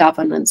API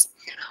governance.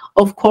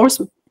 Of course,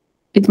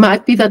 it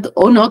might be that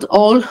not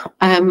all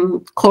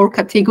core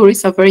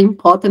categories are very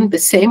important, the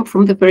same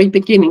from the very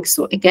beginning.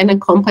 So again, a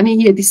company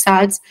here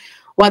decides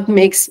what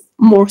makes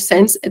more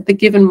sense at the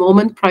given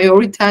moment,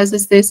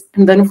 prioritizes this,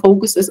 and then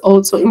focuses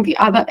also in the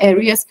other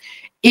areas,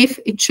 if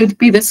it should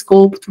be the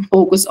scope to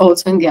focus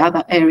also in the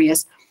other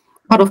areas.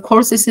 But of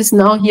course, this is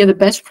now here the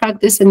best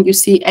practice, and you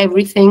see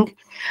everything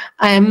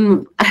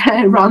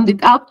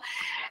rounded up.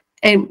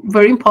 And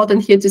very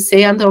important here to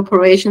say, under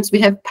operations, we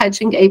have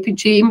patching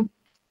Apigee.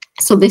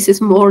 So this is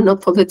more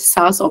not for the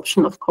SaaS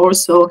option, of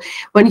course. So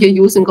when you're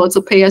using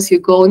also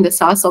pay-as-you-go in the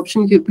SaaS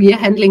option, we are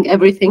handling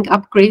everything,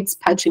 upgrades,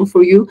 patching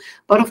for you.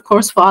 But of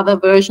course, for other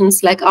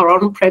versions, like our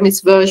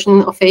on-premise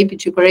version of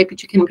Apigee, where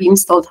Apigee can be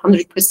installed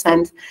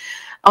 100%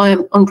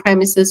 on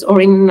premises or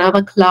in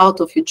another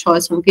cloud of your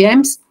choice on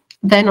VMs,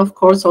 then of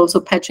course also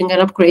patching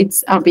and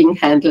upgrades are being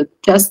handled.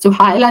 Just to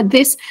highlight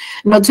this,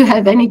 not to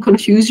have any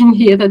confusion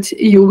here that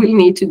you will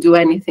need to do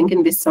anything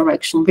in this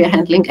direction. We are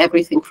handling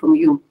everything from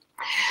you.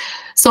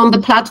 So on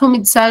the platform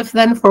itself,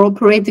 then, for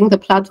operating the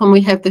platform,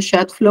 we have the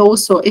shared flow.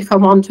 So if I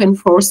want to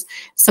enforce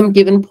some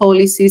given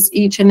policies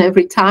each and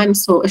every time,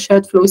 so a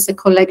shared flow is a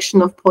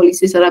collection of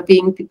policies that are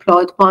being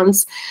deployed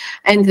once,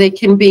 and they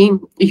can be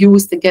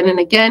used again and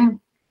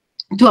again.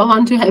 Do I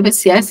want to have a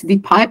CI/CD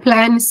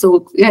pipeline? So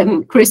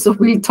Christoph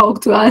will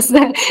talk to us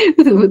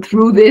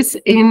through this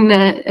in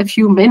a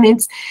few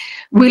minutes.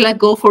 Will I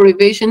go for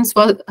revisions?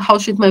 Well, how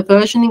should my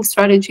versioning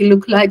strategy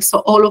look like? So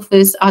all of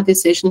these are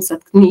decisions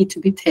that need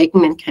to be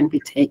taken and can be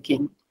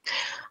taken.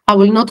 I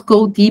will not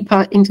go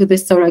deeper into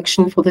this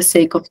direction for the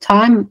sake of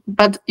time,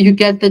 but you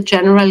get the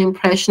general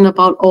impression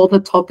about all the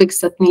topics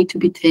that need to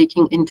be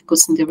taken into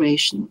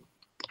consideration.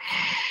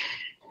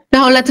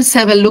 Now let us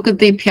have a look at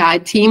the API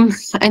team.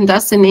 And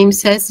as the name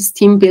says, this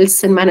team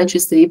builds and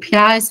manages the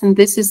APIs. And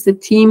this is the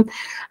team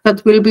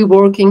that will be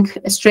working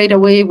straight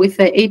away with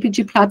the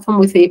Apigee platform,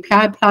 with the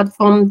API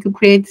platform, to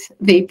create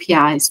the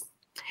APIs.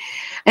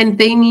 And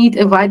they need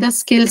a wider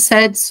skill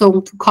set, so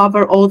to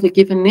cover all the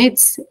given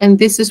needs. And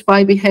this is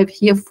why we have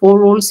here 4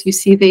 roles. You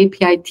see the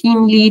API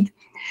team lead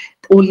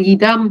or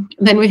leader.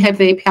 Then we have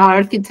the API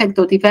architect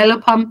or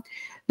developer,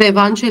 the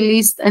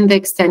evangelist, and the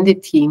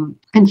extended team.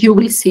 And you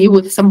will see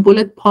with some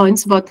bullet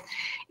points what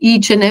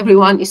each and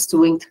everyone is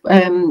doing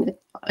in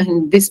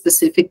this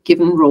specific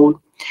given role.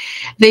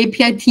 The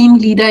API team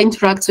leader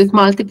interacts with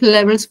multiple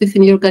levels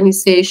within the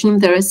organization.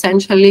 They're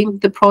essentially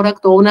the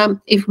product owner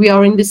if we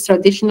are in this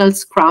traditional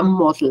Scrum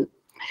model.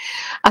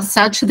 As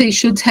such, they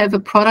should have a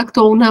product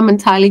owner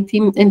mentality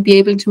and be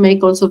able to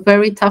make also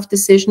very tough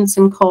decisions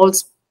and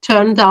calls,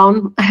 turn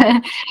down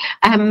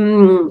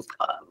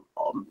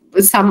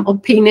some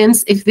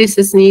opinions if this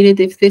is needed,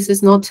 if this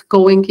is not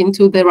going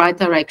into the right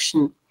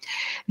direction.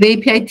 The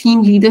API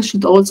team leader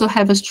should also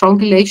have a strong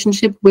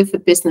relationship with the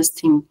business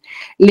team.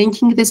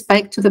 Linking this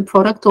back to the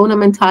product owner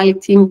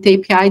mentality, the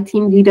API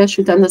team leader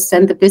should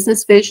understand the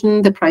business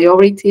vision, the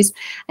priorities,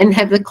 and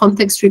have the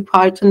context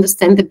required to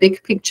understand the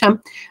big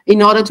picture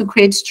in order to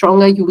create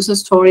stronger user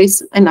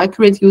stories and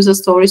accurate user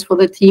stories for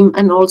the team,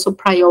 and also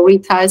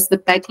prioritize the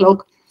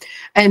backlog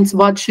and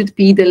what should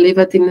be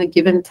delivered in a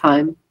given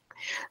time.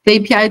 The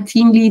API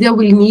team leader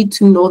will need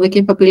to know the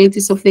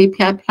capabilities of the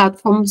API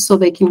platform so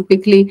they can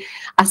quickly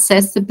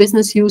assess the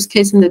business use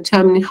case and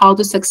determine how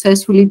to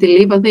successfully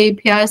deliver the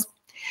APIs.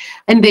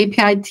 And the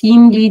API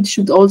team lead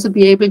should also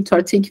be able to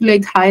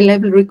articulate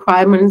high-level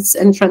requirements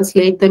and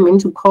translate them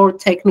into core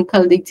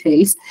technical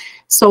details.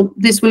 So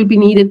this will be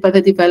needed by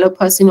the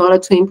developers in order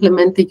to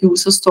implement the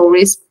user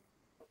stories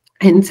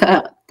and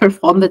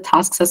perform the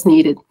tasks as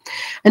needed.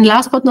 And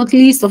last but not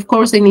least, of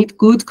course, they need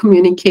good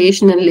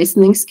communication and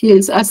listening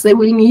skills, as they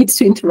will need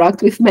to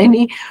interact with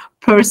many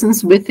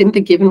persons within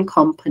the given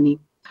company.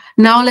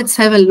 Now let's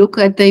have a look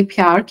at the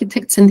API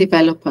architects and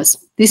developers.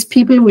 These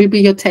people will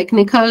be your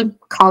technical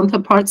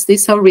counterparts.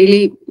 These are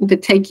really the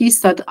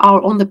techies that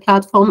are on the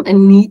platform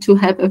and need to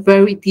have a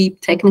very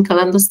deep technical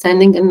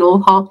understanding and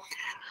know-how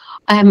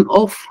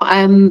of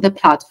the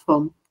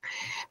platform.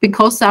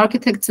 Because the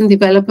architects and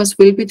developers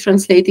will be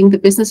translating the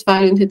business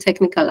value into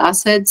technical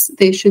assets,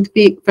 they should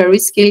be very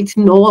skilled,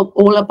 know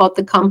all about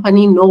the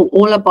company, know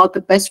all about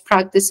the best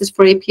practices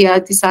for API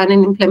design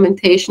and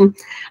implementation,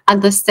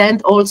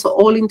 understand also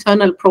all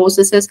internal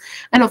processes,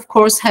 and of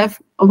course have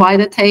a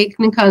wider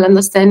technical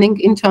understanding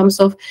in terms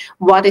of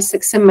what is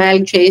XML,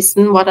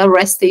 JSON, what are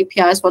REST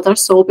APIs, what are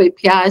SOAP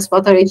APIs,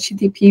 what are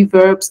HTTP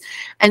verbs,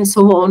 and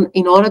so on,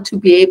 in order to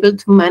be able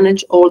to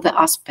manage all the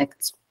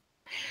aspects.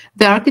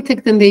 The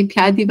architect and the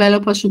API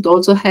developer should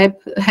also have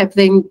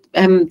the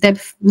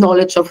depth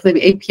knowledge of the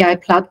API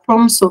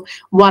platform. So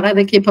what are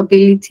the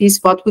capabilities,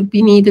 what would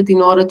be needed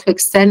in order to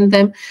extend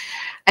them,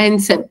 and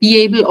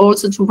be able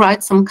also to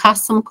write some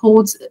custom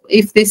codes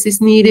if this is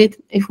needed.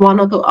 If one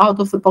of the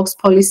out-of-the-box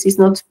policy is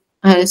not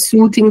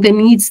suiting the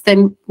needs,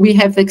 then we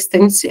have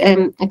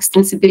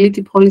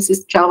extensibility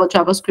policies, Java,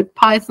 JavaScript,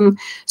 Python.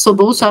 So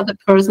those are the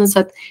persons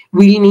that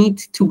we need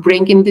to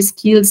bring in the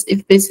skills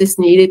if this is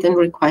needed and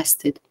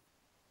requested.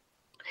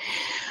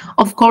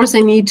 Of course,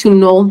 I need to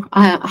know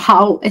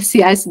how a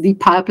CI/CD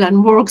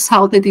pipeline works,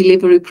 how the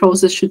delivery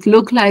process should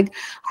look like,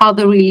 how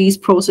the release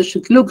process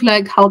should look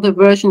like, how the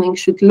versioning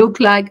should look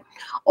like.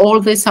 All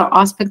these are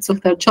aspects of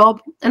their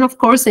job. And of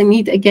course, I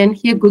need, again,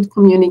 here good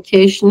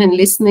communication and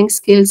listening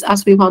skills,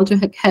 as we want to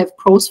have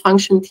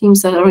cross-function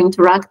teams that are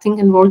interacting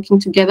and working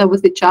together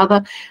with each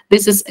other.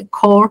 This is a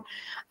core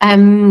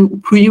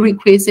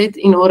prerequisite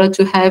in order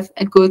to have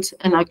a good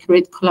and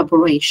accurate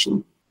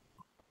collaboration.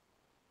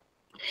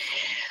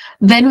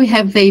 Then we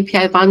have the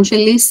API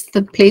evangelist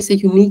that plays a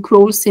unique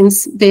role,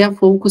 since they are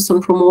focused on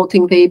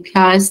promoting the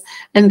APIs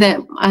and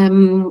the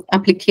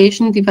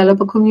application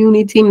developer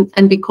community.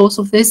 And because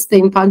of this,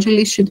 the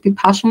evangelist should be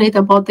passionate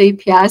about the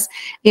APIs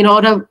in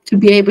order to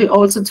be able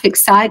also to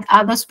excite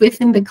others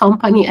within the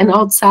company and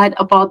outside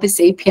about these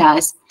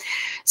APIs.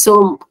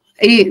 So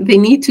they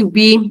need to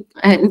be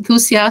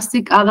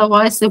enthusiastic,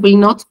 otherwise they will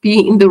not be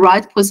in the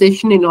right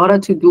position in order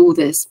to do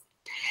this.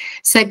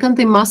 Second,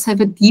 they must have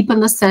a deep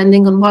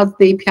understanding on what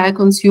the API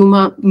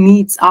consumer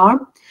needs are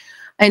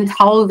and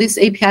how these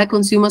API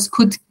consumers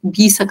could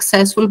be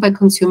successful by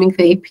consuming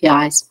the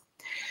APIs.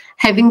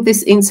 Having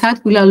this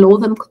insight will allow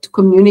them to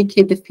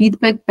communicate the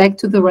feedback back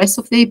to the rest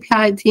of the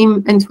API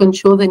team and to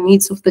ensure the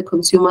needs of the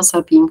consumers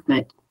are being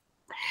met.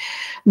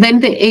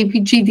 Then the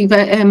Apigee,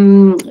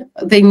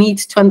 they need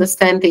to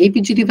understand the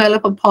Apigee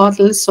developer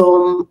portal,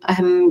 so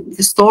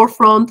the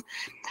storefront,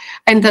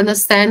 and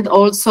understand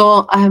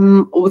also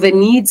the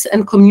needs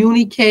and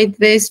communicate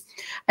this,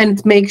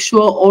 and make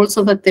sure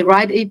also that the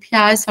right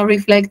APIs are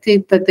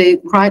reflected, that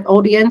the right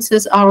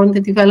audiences are on the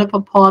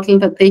developer portal,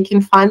 that they can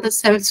find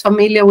themselves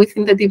familiar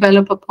within the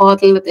developer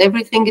portal, that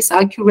everything is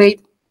accurate.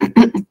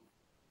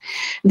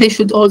 They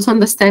should also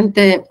understand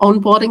the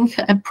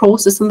onboarding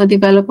process on the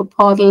developer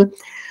portal,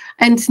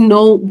 and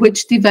know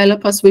which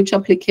developers, which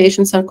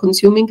applications are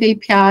consuming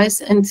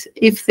APIs, and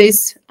if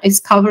this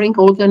is covering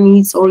all their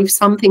needs or if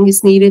something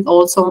is needed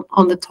also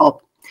on the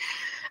top.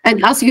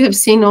 And as you have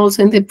seen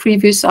also in the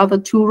previous other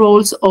two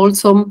roles,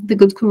 also the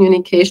good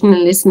communication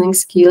and listening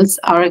skills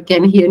are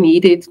again here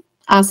needed,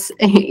 as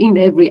in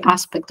every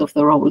aspect of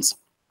the roles.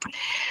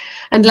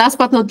 And last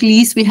but not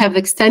least, we have the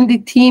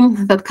extended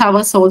team that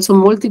covers also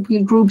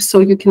multiple groups. So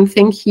you can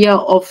think here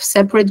of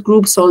separate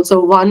groups, also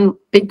one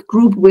big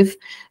group with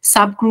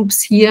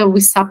subgroups here,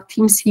 with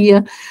sub-teams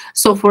here.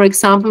 So for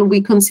example,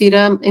 we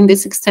consider in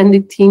this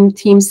extended team,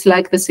 teams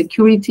like the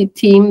security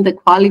team, the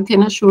quality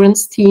and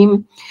assurance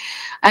team,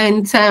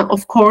 and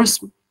of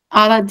course,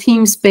 other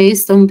teams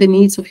based on the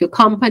needs of your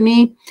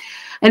company.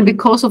 And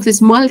because of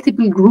these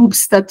multiple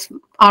groups that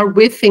are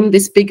within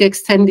this big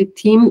extended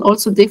team,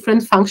 also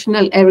different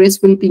functional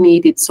areas will be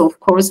needed. So of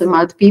course, there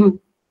might be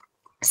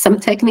some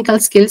technical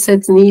skill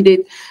sets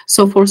needed.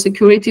 So for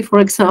security, for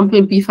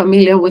example, be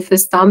familiar with the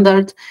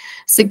standard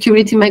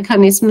security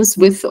mechanisms,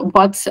 with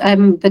what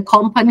the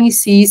company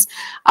sees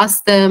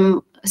as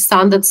the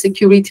standard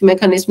security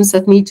mechanisms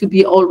that need to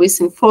be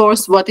always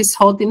enforced, what is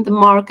hot in the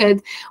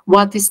market,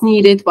 what is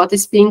needed, what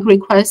is being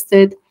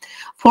requested.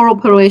 For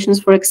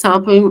operations, for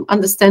example,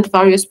 understand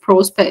various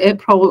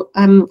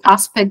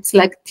aspects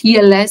like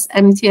TLS,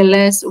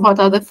 MTLS, what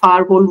are the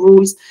firewall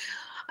rules,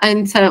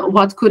 and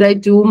what could I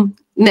do?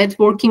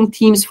 Networking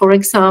teams, for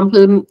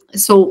example.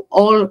 So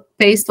all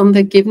based on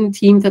the given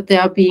team that they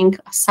are being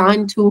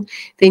assigned to,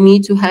 they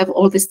need to have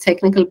all this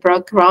technical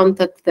background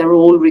that their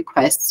role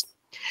requests.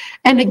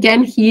 And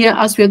again, here,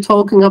 as we're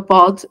talking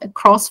about a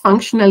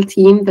cross-functional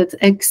team, that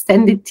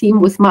extended team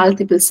with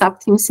multiple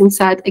sub-teams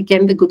inside,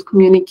 again, the good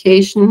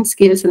communication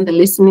skills and the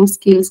listening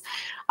skills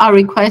are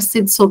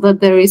requested so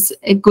that there is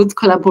a good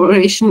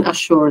collaboration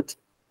assured.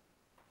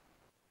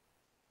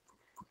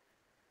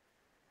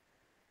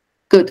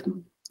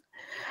 Good.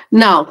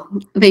 Now,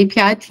 the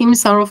API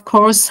teams are, of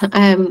course,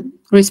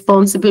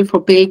 responsible for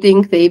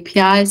building the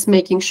APIs,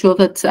 making sure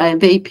that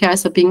the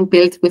APIs are being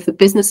built with the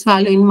business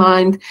value in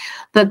mind,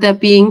 that they're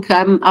being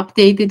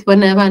updated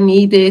whenever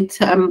needed,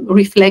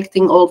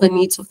 reflecting all the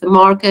needs of the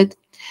market.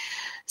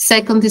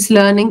 Second is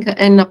learning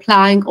and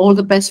applying all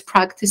the best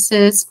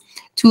practices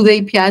to the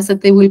APIs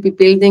that they will be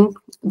building.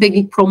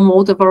 They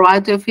promote a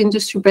variety of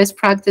industry best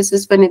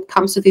practices when it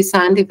comes to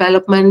design,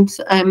 development,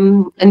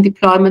 and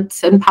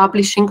deployment and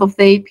publishing of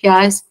the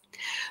APIs.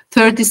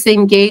 Third is the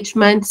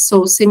engagement.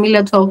 So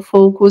similar to our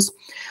focus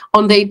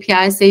on the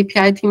APIs, the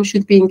API team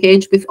should be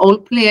engaged with all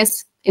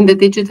players in the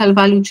digital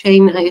value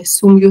chain. I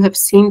assume you have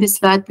seen this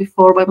slide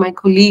before by my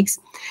colleagues.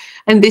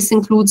 And this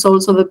includes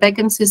also the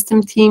backend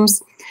system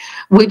teams,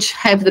 which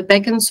have the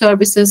backend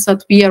services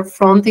that we are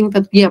fronting,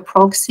 that we are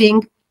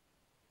proxying.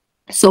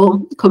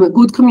 So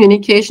good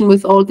communication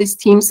with all these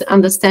teams,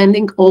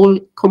 understanding all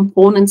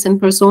components and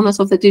personas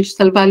of the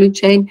digital value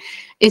chain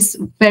is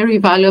very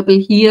valuable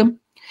here.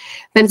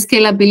 Then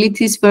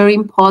scalability is very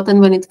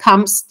important when it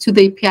comes to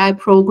the API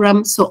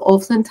program. So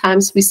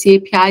oftentimes we see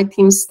API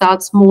teams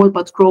start small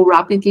but grow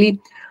rapidly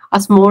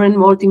as more and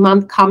more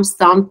demand comes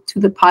down to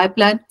the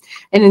pipeline.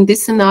 And in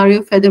this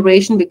scenario,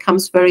 federation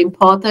becomes very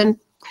important.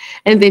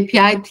 And the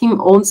API team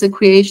owns the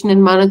creation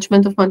and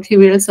management of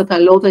materials that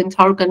allow the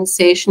entire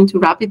organization to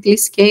rapidly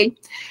scale.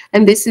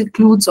 And this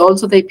includes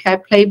also the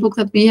API playbook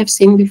that we have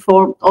seen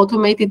before,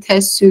 automated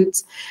test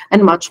suites,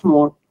 and much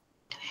more.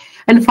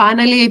 And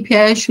finally,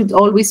 API should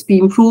always be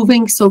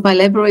improving. So by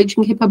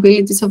leveraging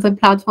capabilities of the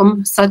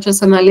platform, such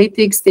as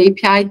analytics, the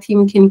API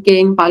team can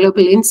gain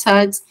valuable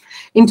insights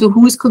into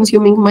who's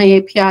consuming my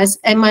APIs.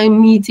 Am I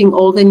meeting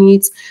all the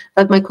needs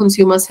that my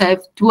consumers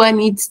have? Do I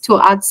need to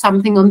add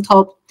something on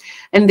top?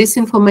 And this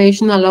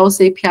information allows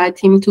the API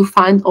team to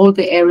find all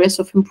the areas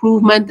of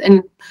improvement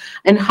and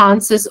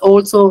enhances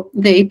also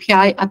the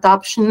API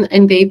adoption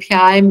and the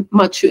API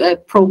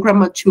program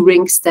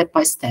maturing step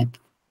by step.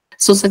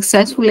 So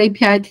successful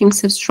API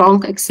teams have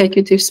strong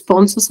executive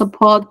sponsor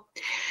support.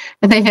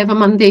 They have a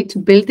mandate to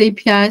build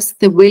APIs,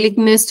 the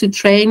willingness to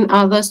train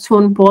others, to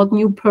onboard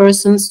new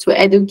persons, to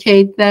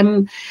educate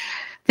them.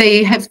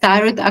 They have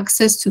direct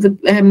access to the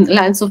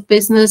lines of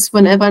business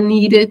whenever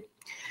needed,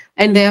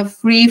 and they are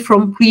free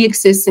from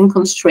pre-existing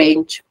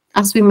constraints.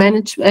 As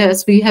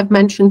we have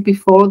mentioned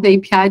before, the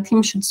API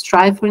team should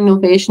strive for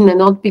innovation and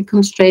not be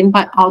constrained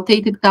by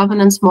outdated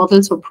governance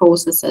models or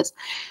processes.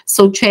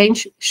 So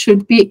change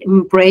should be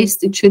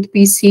embraced. It should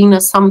be seen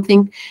as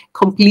something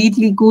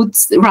completely good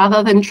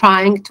rather than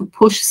trying to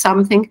push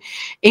something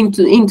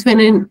into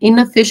an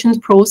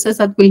inefficient process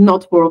that will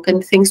not work,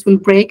 and things will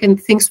break and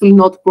things will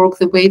not work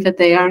the way that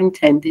they are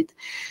intended.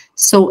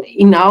 So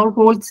in our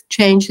world,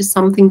 change is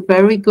something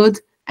very good.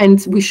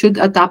 And we should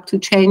adapt to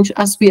change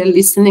as we are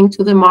listening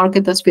to the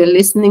market, as we are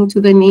listening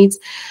to the needs,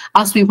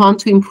 as we want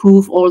to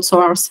improve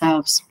also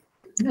ourselves.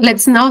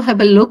 Let's now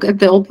have a look at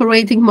the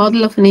operating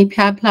model of an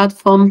API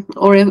platform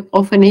or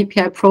of an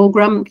API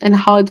program and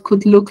how it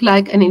could look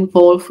like and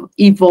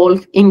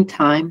evolve in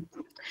time.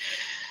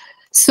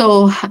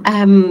 So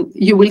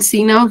you will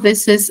see now,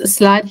 this is a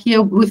slide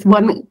here with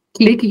one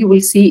click, you will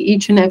see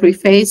each and every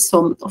phase.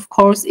 So of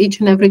course,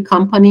 each and every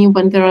company,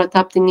 when they're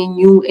adopting a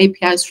new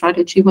API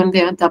strategy, when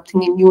they're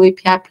adopting a new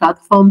API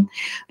platform,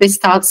 they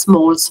start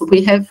small. So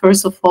we have,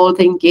 first of all,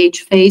 the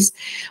engage phase,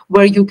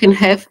 where you can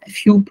have a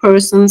few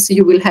persons.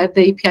 You will have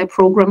the API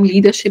program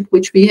leadership,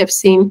 which we have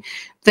seen.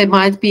 There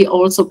might be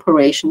also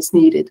operations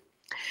needed.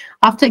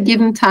 After a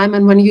given time,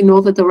 and when you know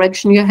the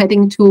direction you're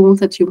heading to,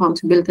 that you want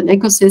to build an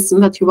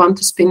ecosystem, that you want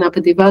to spin up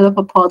a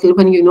developer portal,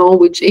 when you know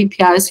which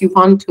APIs you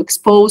want to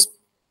expose,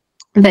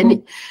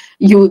 then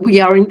we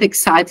are in the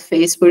excite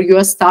phase, where you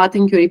are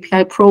starting your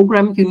API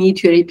program. You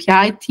need your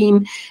API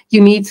team.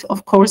 You need,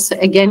 of course,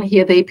 again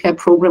here, the API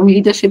program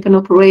leadership and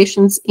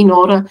operations in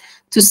order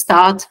to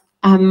start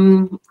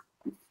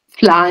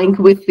flying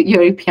with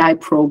your API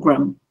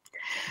program.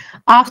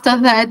 After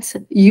that,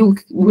 you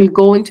will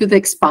go into the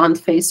expand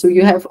phase. So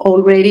you have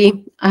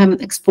already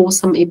exposed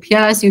some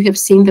APIs. You have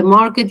seen the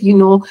market. You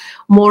know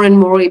more and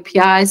more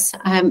APIs.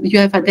 You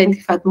have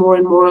identified more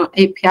and more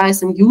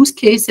APIs and use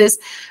cases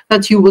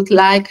that you would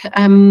like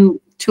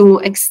to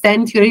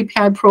extend your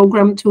API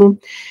program to.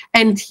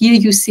 And here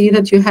you see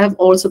that you have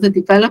also the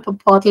developer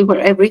portal where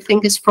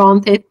everything is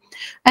fronted.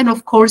 And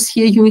of course,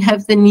 here you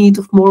have the need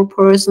of more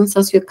persons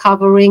as you're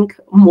covering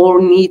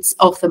more needs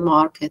of the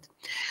market.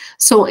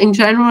 So in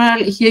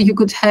general, here you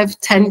could have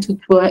 10 to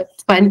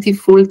 20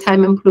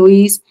 full-time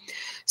employees.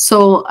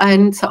 So,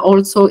 and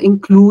also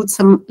include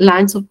some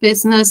lines of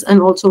business and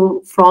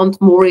also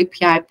front more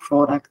API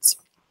products.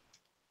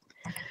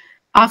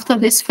 After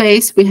this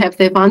phase, we have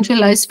the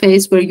evangelize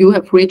phase, where you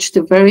have reached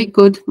a very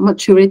good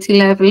maturity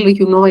level.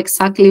 You know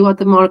exactly what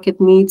the market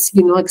needs.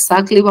 You know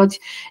exactly what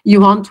you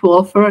want to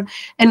offer,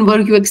 and where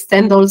you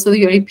extend also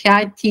your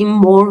API team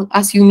more,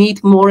 as you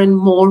need more and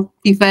more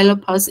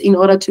developers in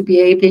order to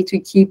be able to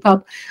keep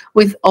up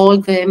with all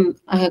the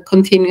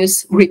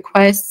continuous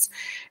requests,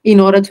 in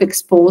order to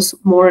expose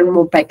more and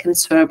more backend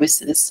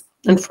services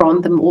and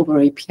front them over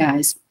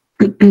APIs.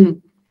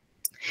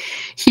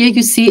 Here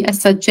you see a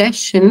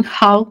suggestion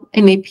how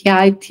an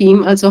API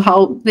team, also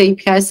how the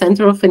API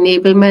Center of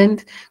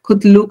Enablement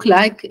could look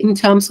like in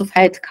terms of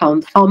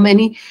headcount, how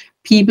many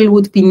people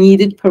would be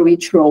needed per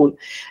each role.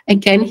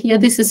 Again, here,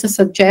 this is a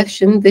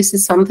suggestion. This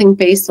is something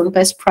based on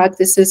best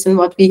practices and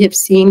what we have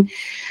seen.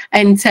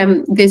 And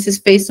this is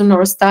based on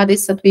our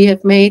studies that we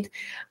have made.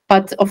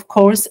 But of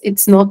course,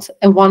 it's not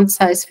a one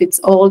size fits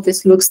all.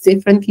 This looks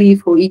differently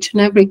for each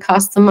and every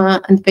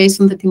customer and based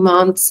on the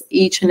demands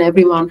each and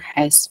everyone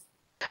has.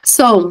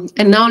 So,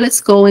 and now let's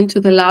go into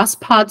the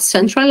last part,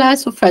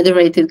 centralized or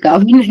federated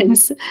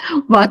governance.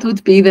 What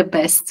would be the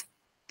best?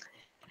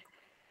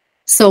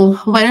 So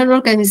when an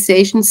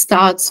organization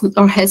starts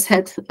or has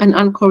had an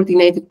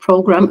uncoordinated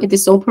program, it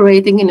is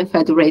operating in a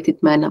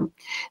federated manner.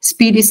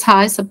 Speed is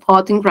high,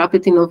 supporting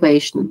rapid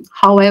innovation.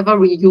 However,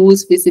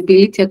 reuse,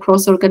 visibility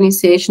across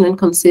organization and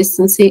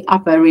consistency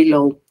are very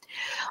low.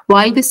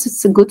 While this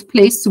is a good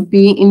place to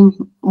be in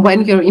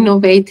when you're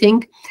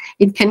innovating,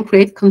 it can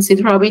create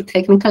considerable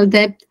technical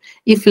debt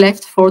if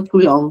left for too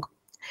long.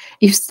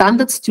 If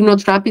standards do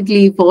not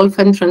rapidly evolve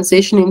and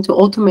transition into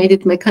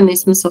automated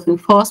mechanisms of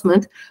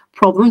enforcement,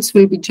 problems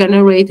will be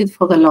generated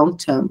for the long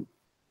term.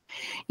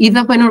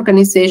 Either when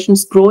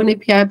organizations grow an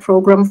API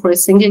program for a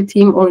single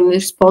team or in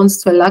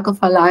response to a lack of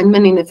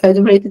alignment in a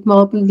federated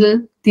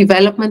model,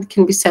 development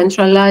can be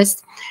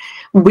centralized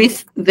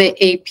with the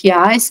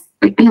APIs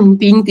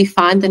being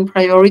defined and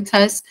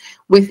prioritized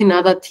within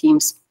other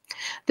teams.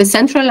 The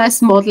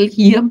centralized model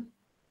here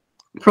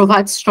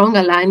provides strong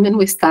alignment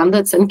with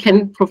standards and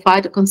can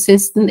provide a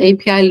consistent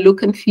API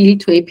look and feel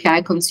to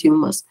API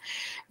consumers.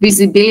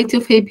 Visibility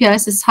of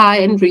APIs is high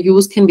and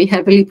reuse can be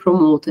heavily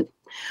promoted.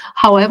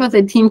 However,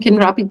 the team can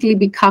rapidly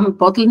become a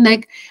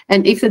bottleneck,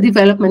 and if the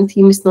development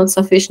team is not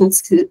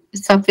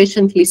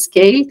sufficiently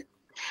scaled,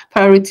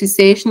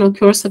 prioritization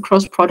occurs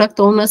across product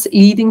owners,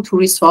 leading to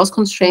resource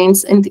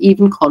constraints and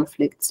even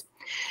conflicts.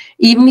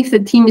 Even if the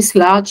team is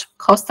large,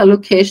 cost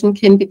allocation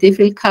can be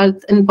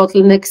difficult and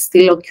bottlenecks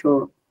still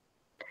occur.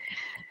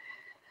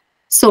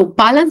 So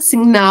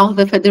balancing now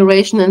the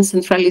federation and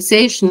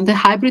centralization, the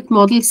hybrid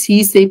model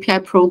sees the API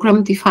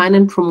program define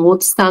and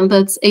promote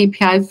standards,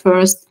 API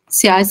first,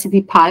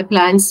 CI/CD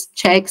pipelines,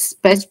 checks,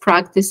 best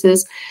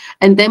practices,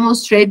 and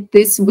demonstrate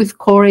this with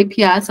core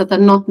APIs that are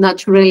not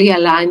naturally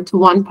aligned to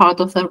one part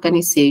of the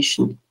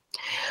organization.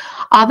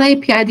 Other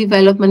API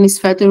development is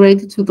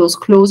federated to those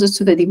closest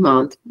to the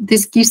demand.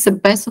 This gives the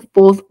best of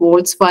both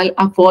worlds while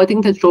avoiding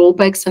the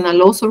drawbacks and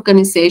allows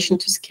organization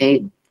to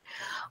scale.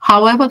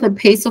 However, the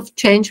pace of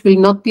change will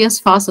not be as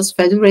fast as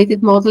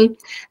federated model,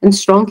 and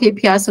strong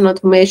KPIs and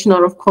automation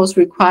are of course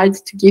required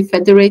to give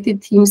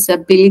federated teams the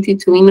ability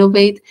to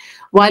innovate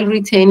while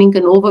retaining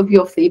an overview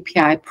of the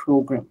API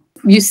program.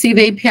 You see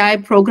the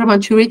API program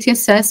maturity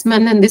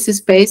assessment, and this is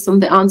based on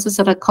the answers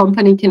that a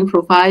company can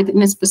provide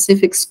in a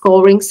specific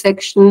scoring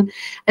section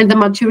and the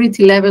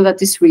maturity level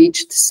that is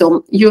reached.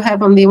 So you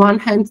have on the one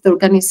hand the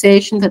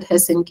organization that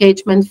has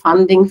engagement,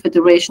 funding,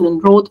 federation,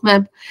 and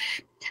roadmap.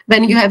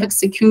 Then you have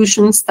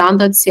execution,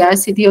 standard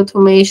CI/CD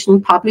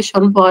automation, publish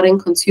onboarding,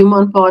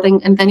 consumer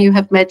onboarding, and then you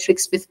have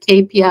metrics with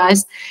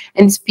KPIs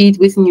and speed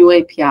with new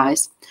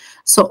APIs.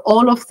 So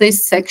all of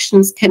these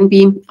sections can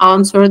be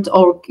answered,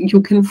 or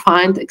you can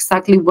find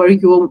exactly where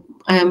you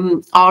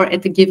are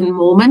at a given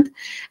moment.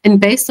 And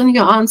based on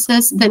your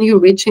answers, then you're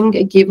reaching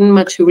a given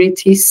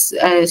maturity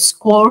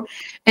score,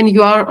 and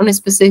you are on a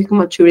specific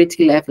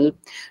maturity level.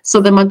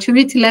 So the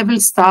maturity level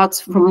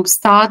starts from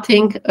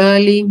starting,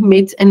 early,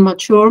 mid, and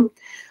mature.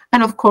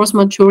 And of course,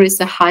 mature is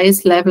the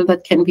highest level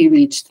that can be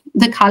reached.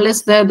 The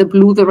colors there, the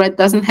blue, the red,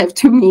 doesn't have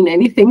to mean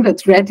anything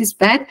that red is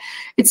bad.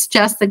 It's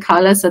just the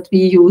colors that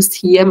we used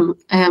here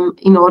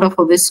in order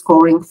for this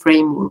scoring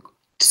framework.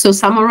 So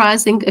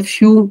summarizing a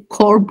few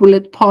core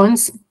bullet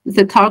points,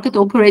 the target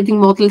operating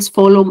models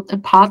follow a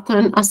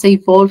pattern as they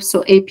evolve.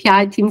 So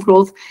API team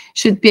growth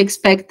should be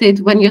expected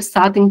when you're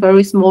starting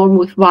very small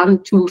with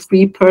 1, 2,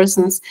 3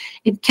 persons.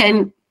 It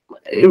can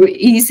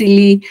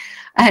easily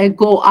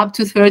go up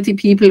to 30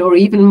 people or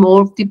even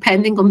more,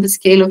 depending on the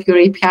scale of your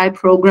API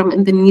program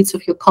and the needs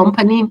of your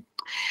company.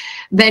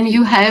 Then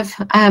you have,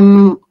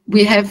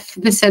 we have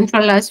the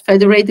centralized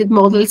federated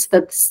models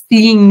that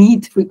still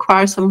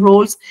require some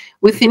roles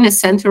within a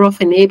center of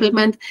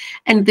enablement.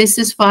 And this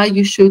is why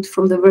you should,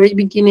 from the very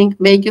beginning,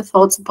 make your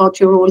thoughts about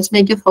your roles,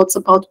 make your thoughts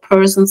about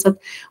persons that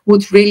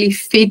would really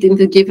fit in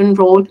the given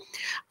role,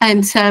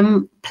 and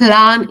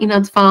plan in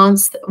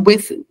advance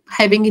with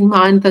having in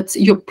mind that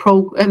your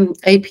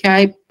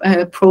API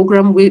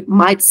program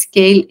might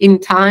scale in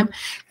time,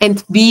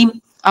 and be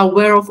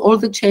aware of all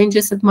the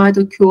changes that might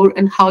occur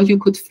and how you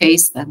could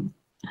face them.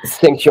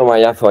 Thank you,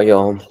 Maya, for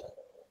your.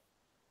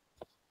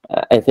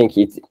 I think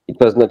it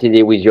was not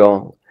easy with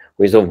your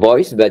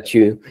voice, but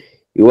you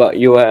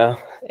are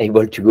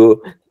able to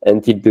go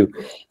until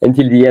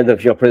the end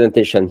of your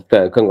presentation.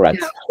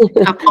 Congrats.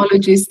 Yeah.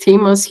 Apologies,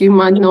 team. As you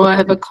might know, I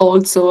have a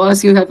cold, so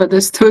as you have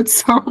understood,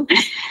 so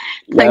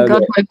thank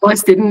God my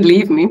voice didn't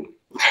leave me.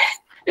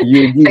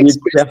 You did it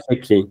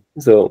perfectly.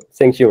 So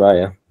thank you,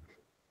 Maya.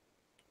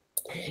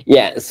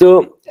 Yeah,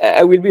 so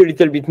I will be a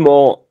little bit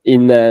more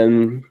in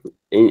the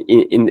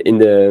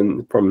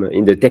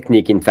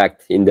technique. In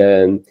fact, in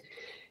the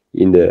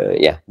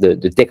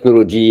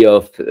technology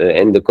of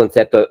and the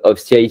concept of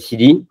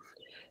CI/CD,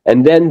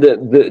 and then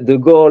the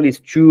goal is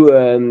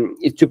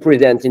to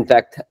present, in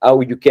fact,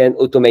 how you can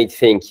automate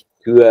things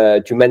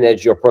to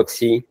manage your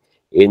proxy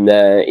in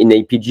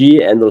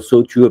Apigee, and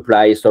also to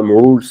apply some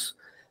rules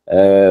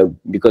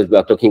because we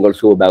are talking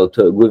also about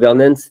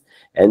governance,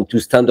 and to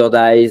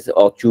standardize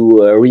or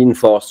to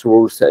reinforce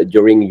rules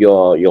during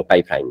your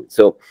pipeline.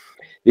 So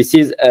this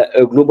is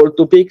a global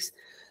topic.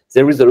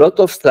 There is a lot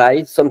of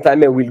slides.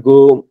 Sometimes I will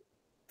go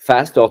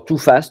fast or too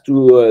fast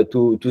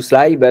to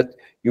slide, but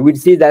you will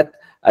see that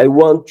I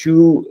want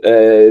to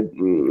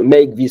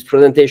make this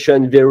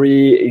presentation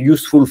very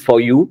useful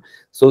for you.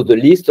 So the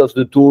list of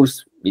the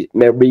tools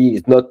maybe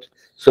is not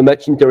so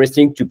much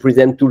interesting to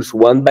present tools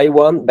one by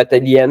one, but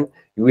at the end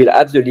you will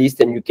have the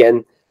list and you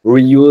can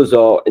reuse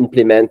or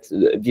implement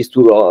this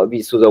tool or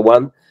this other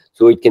one.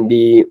 So it can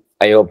be,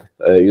 I hope,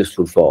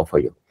 useful for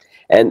you.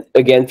 And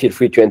again, feel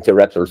free to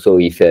interrupt also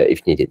if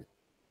needed.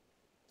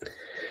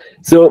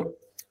 So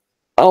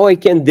how I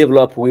can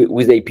develop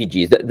with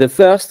Apigee? The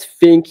first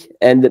thing,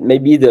 and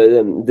maybe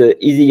the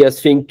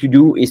easiest thing to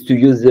do, is to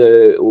use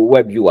the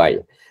web UI.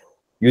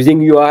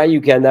 Using UI, you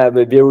can have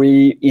a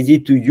very easy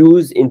to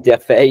use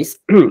interface.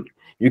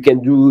 You can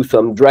do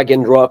some drag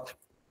and drop.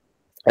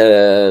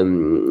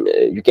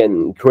 You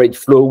can create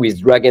flow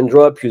with drag and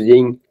drop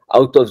using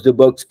out of the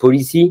box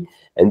policy,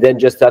 and then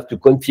just have to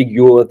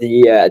configure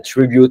the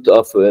attribute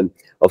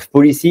of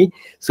policy.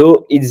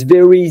 So it's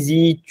very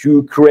easy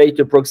to create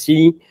a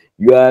proxy.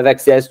 You have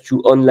access to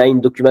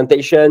online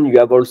documentation. You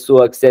have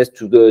also access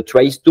to the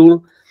trace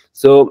tool.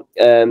 So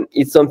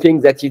it's something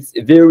that it's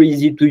very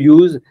easy to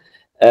use.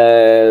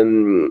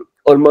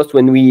 Almost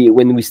when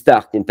we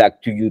start, in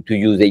fact, to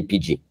use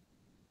Apigee.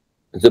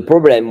 The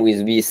problem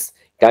with this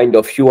kind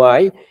of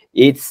UI,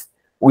 it's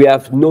we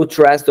have no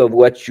trace of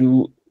what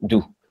you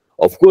do.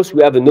 Of course,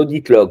 we have an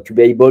audit log to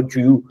be able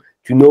to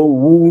know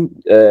who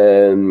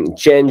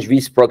changed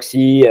this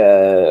proxy,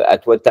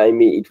 at what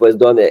time it was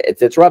done,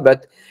 etc.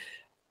 But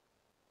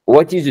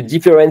what is the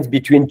difference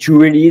between two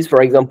releases,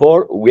 for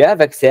example? We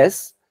have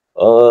access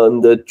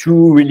on the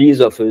two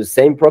releases of the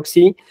same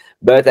proxy,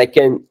 but I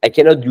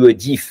cannot do a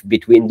diff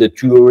between the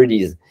two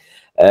releases.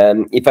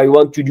 If I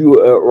want to do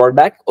a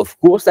rollback, of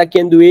course I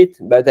can do it,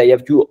 but I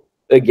have to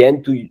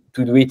again to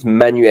do it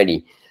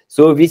manually.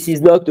 So this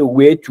is not a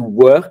way to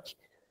work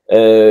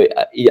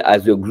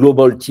as a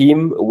global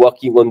team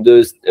working on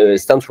the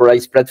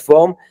centralized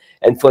platform.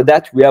 And for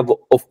that, we have,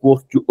 of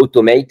course, to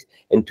automate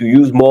and to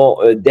use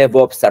more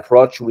DevOps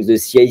approach with the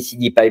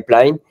CI/CD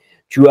pipeline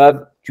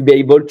to be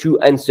able to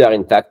answer,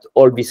 in fact,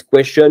 all these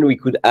questions we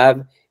could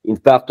have in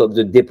part of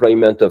the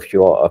deployment of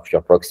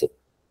your proxy.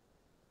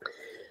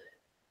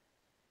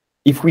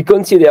 If we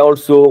consider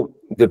also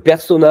the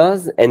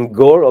personas and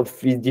goal of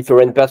these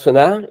different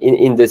personas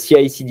in the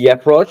CI/CD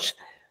approach,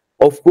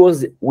 of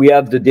course, we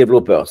have the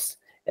developers.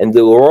 And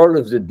the role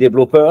of the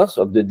developers,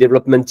 of the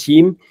development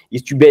team,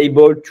 is to be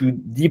able to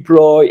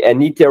deploy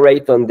and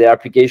iterate on the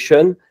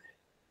application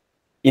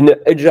in an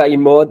agile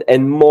mode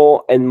and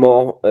more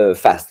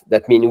fast.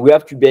 That means we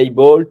have to be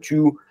able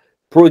to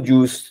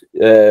produce,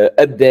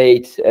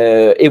 update,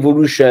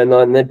 evolution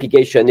on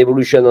application,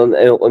 evolution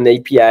on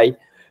API,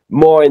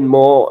 more and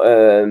more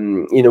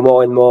in a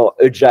more and more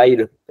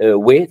agile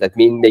way. That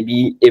means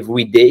maybe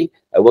every day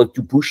I want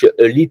to push a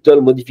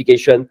little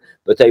modification,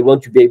 but I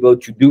want to be able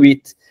to do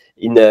it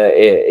in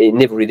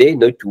every day,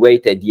 not to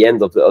wait at the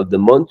end of the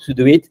month to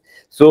do it.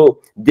 So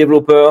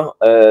developer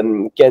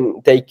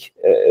can take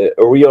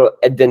a real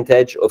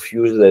advantage of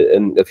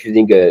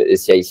using a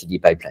CI/CD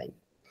pipeline.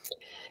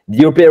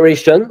 The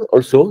operation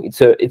also,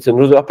 it's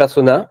another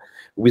persona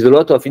with a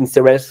lot of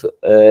interest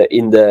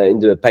in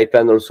the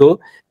pipeline also,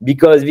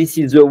 because this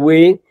is a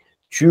way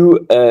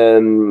to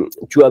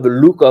have a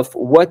look of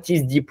what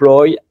is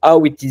deployed,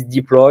 how it is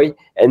deployed,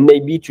 and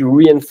maybe to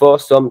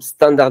reinforce some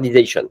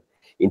standardization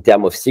in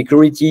terms of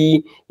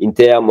security, in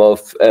terms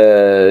of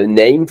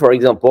name, for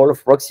example,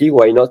 of proxy,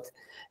 why not,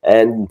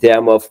 and in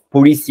terms of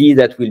policy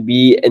that will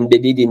be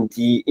embedded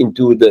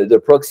into the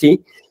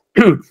proxy.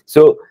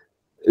 So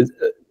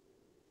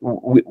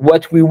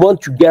what we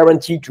want to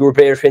guarantee to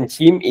operation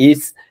team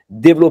is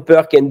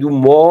developer can do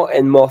more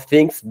and more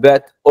things,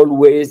 but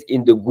always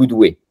in the good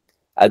way,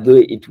 although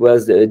it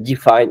was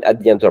defined at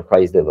the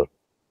enterprise level.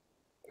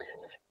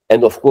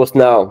 And of course,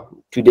 now,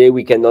 today,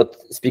 we cannot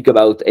speak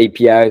about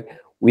API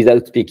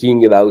without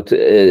speaking about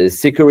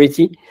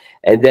security.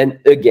 And then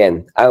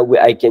again,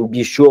 I can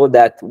be sure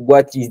that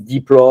what is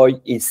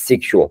deployed is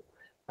secure.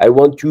 I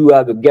want to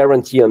have a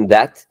guarantee on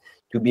that,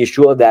 to be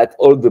sure that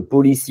all the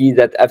policies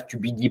that have to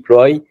be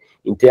deployed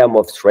in terms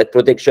of threat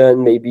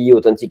protection, maybe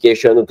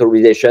authentication,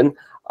 authorization,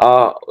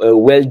 are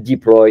well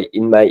deployed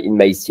in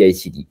my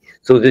CI/CD.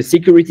 So the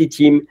security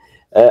team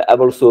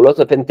have also a lot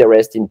of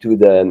interest into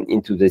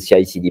the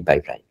CI/CD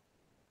pipeline.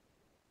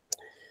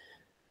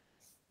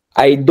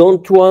 I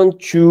don't want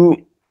to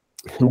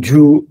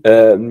do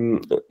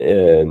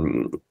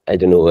I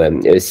don't know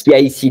a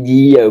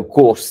CI/CD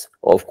course,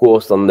 of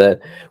course, on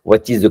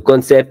what is the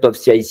concept of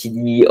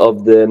CI/CD,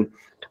 of the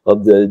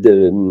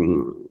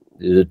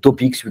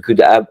topics we could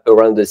have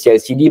around the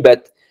CI/CD,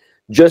 but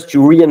just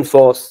to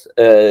reinforce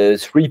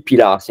three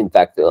pillars, in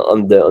fact,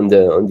 on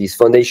this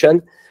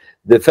foundation.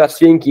 The first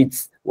thing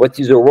is what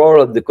is the role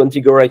of the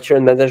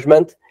configuration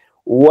management,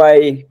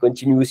 why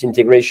continuous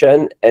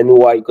integration, and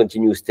why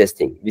continuous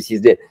testing. This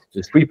is the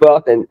three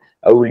part, and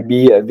I will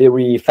be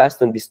very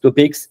fast on these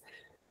topics.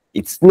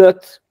 It's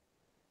not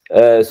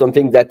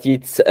something that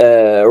it's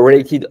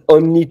related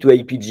only to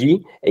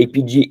Apigee.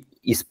 Apigee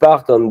is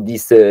part on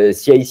this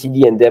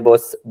CI/CD and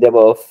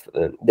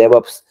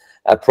DevOps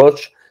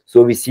approach.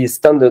 So this is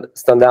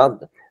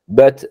standard,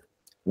 but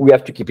we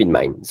have to keep in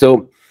mind.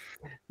 So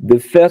the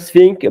first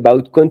thing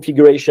about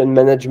configuration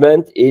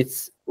management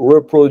is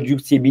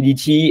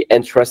reproducibility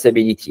and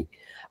traceability.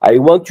 I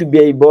want to be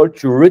able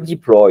to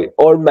redeploy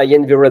all my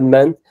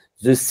environment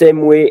the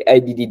same way I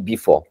did it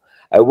before.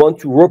 I want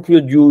to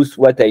reproduce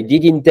what I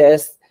did in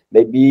test,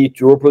 maybe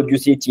to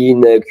reproduce it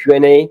in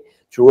Q&A,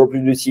 to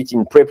reproduce it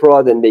in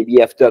pre-prod, and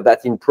maybe after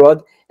that in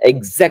prod,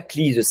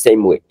 exactly the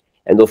same way.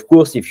 And of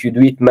course, if you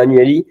do it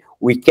manually,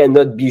 we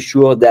cannot be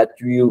sure that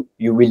you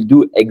will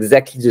do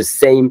exactly the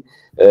same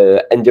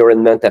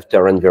environment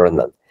after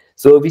environment.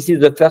 So this is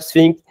the first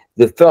thing,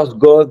 the first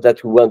goal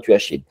that we want to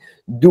achieve.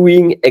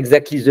 Doing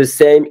exactly the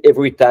same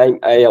every time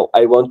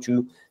I want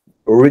to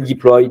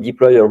deploy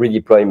or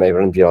redeploy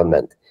my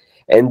environment.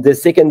 And the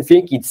second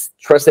thing, it's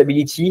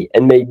traceability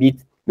and maybe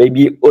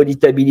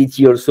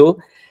auditability also.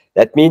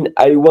 That means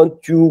I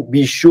want to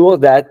be sure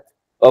that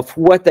of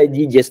what I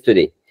did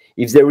yesterday.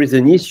 If there is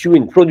an issue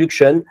in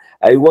production,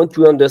 I want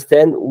to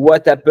understand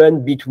what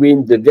happened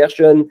between the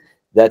version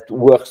that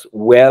works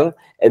well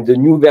and the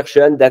new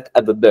version that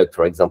have a bug,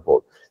 for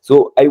example.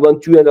 So I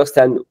want to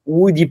understand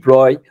who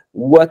deployed,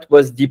 what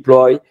was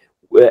deployed,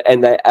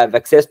 and I have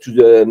access to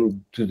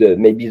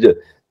the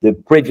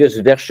previous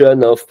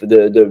version of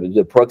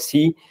the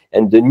proxy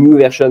and the new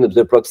version of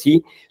the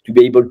proxy to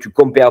be able to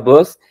compare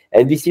both.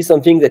 And this is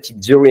something that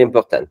is very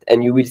important.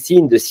 And you will see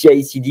in the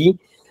CI/CD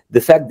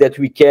the fact that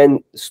we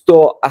can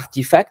store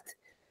artifacts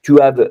to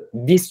have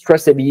this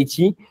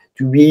traceability,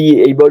 to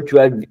be able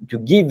to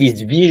give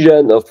this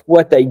vision of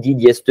what I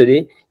did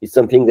yesterday is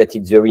something that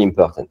is very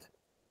important.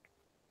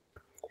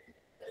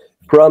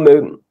 From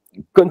a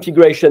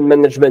configuration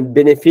management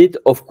benefit,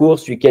 of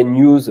course, you can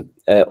use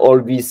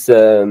all this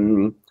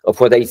of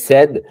what I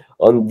said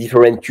on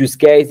different use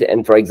cases.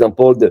 And for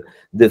example,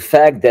 the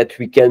fact that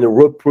we can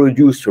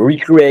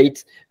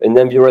recreate an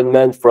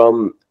environment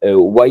from a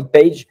white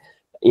page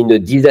in a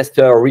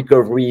disaster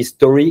recovery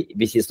story.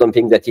 This is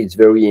something that is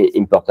very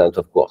important,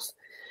 of course.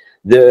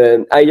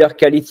 The higher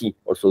quality,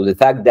 also the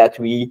fact that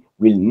we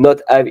will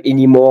not have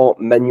any more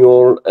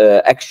manual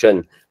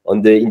action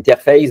on the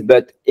interface,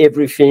 but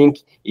everything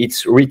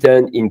it's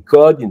written in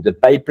code in the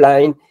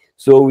pipeline,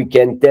 so we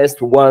can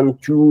test 1,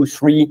 2,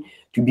 3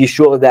 to be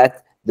sure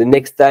that the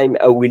next time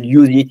I will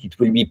use it, it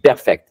will be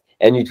perfect,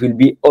 and it will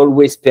be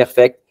always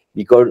perfect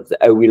because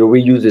I will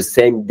reuse the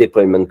same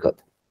deployment code.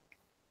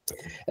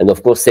 And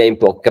of course, same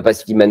for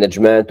capacity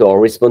management or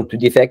response to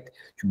defect,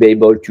 to be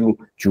able to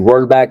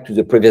roll back to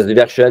the previous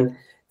version.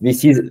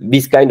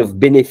 This kind of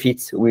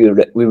benefits we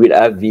will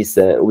have this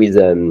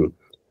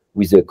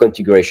with the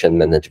configuration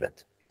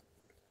management.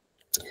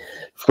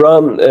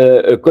 From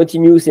a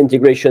continuous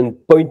integration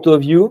point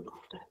of view,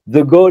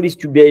 the goal is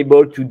to be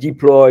able to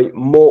deploy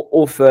more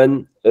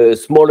often a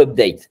small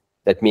update.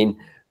 That means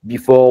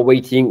before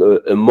waiting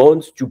a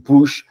month to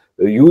push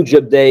a huge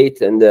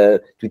update and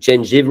to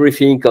change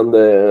everything on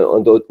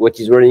what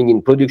is running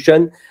in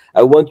production,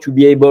 I want to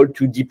be able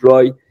to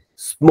deploy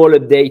small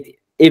update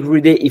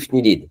every day if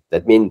needed.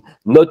 That means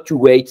not to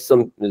wait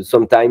some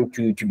time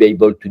to be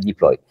able to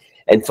deploy.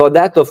 And for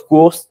that, of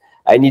course,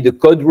 I need a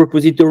code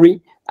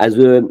repository as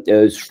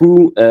a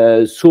true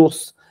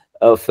source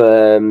of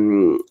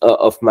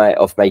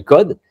my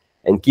code.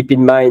 And keep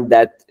in mind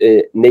that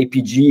an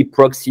Apigee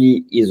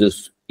proxy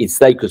it's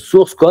like a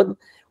source code.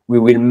 We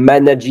will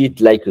manage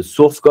it like a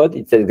source code.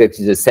 It's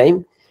exactly the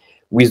same.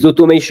 With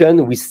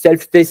automation, with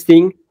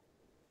self-testing,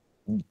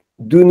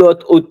 do not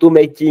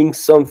automating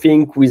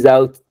something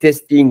without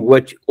testing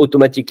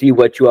automatically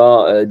what you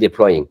are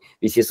deploying.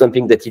 This is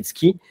something that is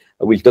key.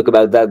 I will talk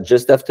about that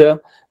just after.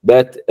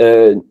 But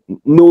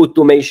no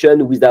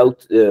automation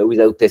without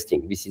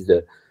testing. This is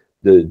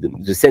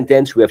the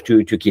sentence we have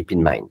to keep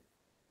in mind.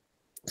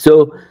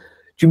 So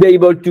to be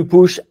able to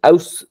push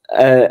as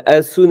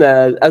often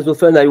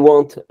I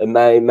want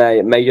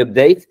my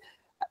update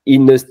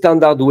in a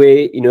standard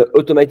way, in an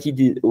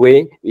automated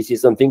way, this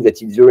is something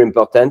that is very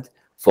important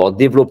for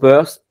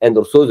developers, and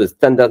also the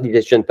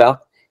standardization part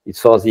is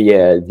for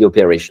the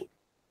operation.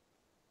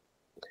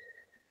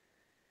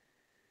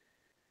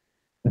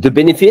 The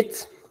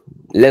benefit,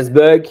 less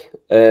bug,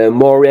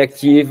 more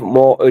reactive,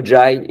 more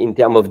agile in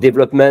terms of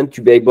development,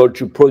 to be able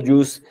to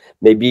produce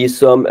maybe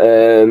some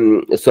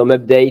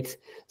updates,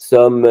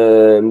 some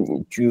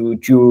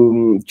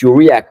to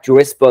react, to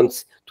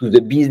respond to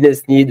the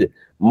business need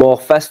more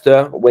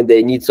faster when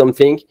they need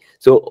something.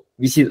 So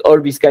this is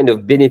all this kind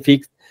of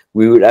benefits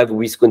we will have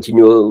with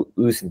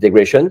continuous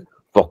integration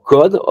for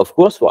code, of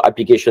course, for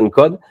application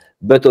code,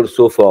 but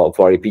also for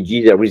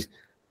Apigee. There is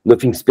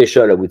nothing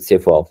special, I would say,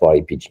 for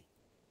Apigee.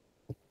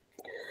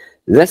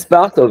 Last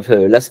part of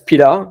last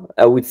pillar,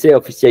 I would say,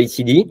 of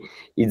CI/CD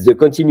is the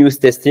continuous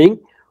testing.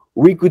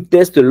 We could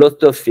test a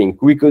lot of things.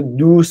 We could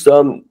do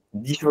some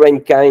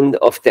different kind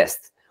of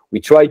tests. We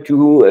try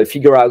to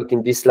figure out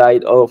in this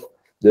slide of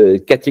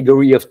the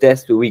category of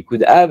tests we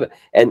could have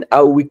and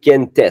how we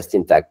can test,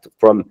 in fact,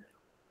 from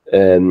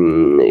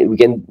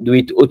do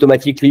it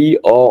automatically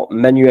or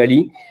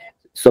manually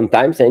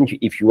sometimes. And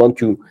if you want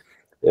to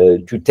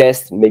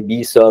test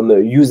maybe some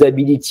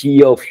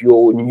usability of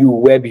your new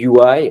web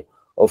UI,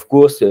 of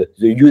course, the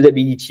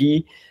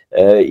usability,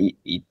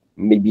 it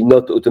may be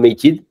not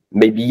automated,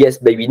 maybe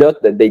yes, maybe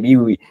not, but maybe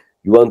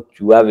you want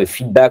to have a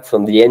feedback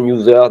from the end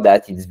user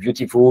that it's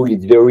beautiful,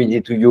 it's very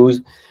easy to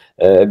use,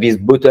 this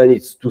button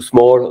is too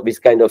small, this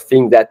kind of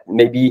thing that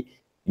maybe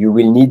you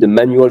will need a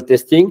manual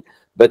testing.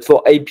 But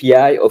for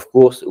API, of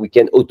course, we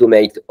can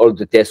automate all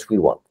the tests we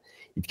want.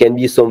 It can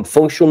be some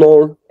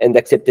functional and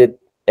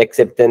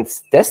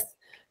acceptance test,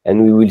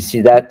 and we will see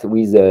that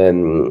with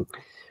the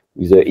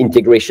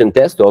integration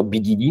test, or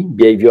BDD,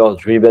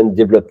 behavior-driven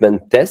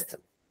development test.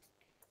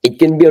 It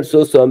can be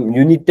also some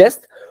unit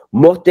test,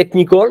 more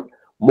technical,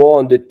 more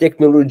on the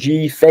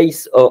technology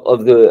phase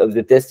of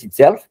the test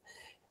itself.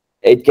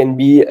 It can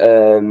be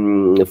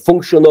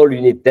functional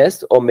unit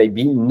test, or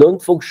maybe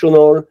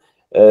non-functional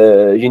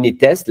unit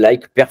test,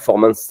 like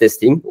performance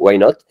testing. Why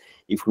not?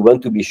 If we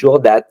want to be sure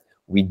that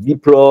we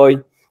deploy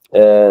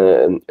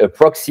a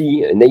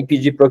proxy, an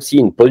Apigee proxy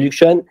in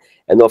production,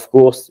 and of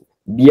course,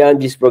 behind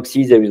this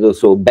proxy, there is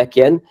also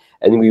backend,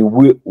 and we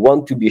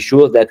want to be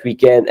sure that we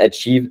can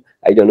achieve,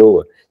 I don't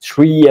know,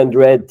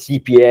 300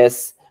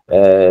 TPS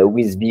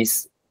with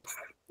this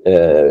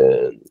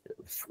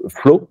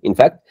flow, in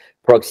fact,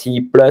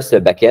 proxy plus a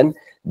backend.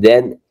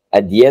 Then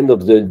at the end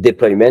of the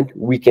deployment,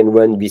 we can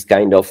run this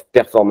kind of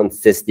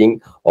performance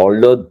testing or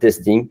load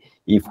testing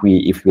if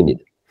we need.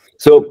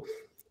 So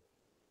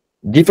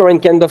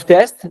different kind of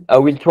tests. I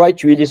will try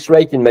to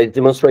illustrate in my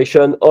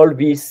demonstration all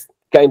these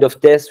kind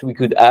of tests we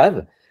could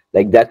have.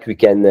 Like that, we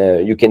can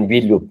you can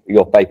build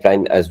your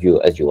pipeline as you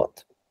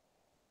want.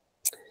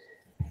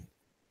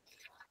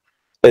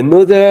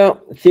 Another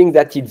thing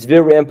that is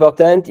very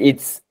important,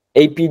 it's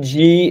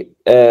Apigee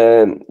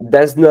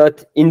does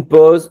not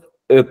impose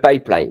a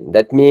pipeline.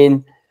 That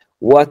means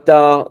what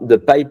are the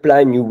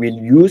pipeline you will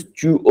use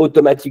to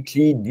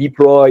automatically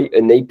deploy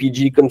an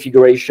Apigee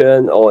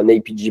configuration or an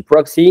Apigee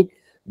proxy,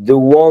 the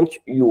one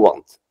you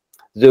want.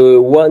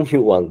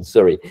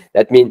 Sorry.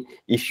 That means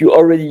if you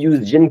already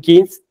use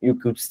Jenkins, you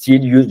could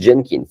still use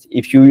Jenkins.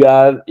 If you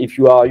are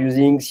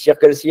using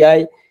Circle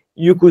CI,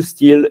 you could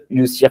still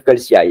use Circle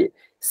CI.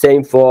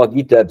 Same for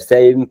GitHub,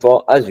 same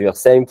for Azure,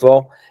 same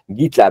for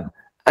GitLab,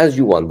 as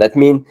you want. That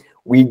means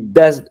we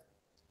don't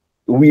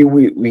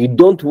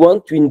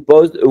want to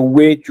impose a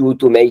way to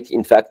automate,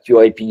 in fact,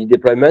 your Apigee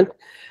deployment.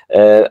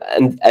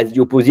 And as the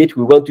opposite,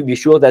 we want to be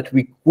sure that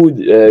we could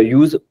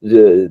use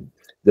the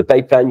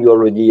pipeline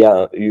you're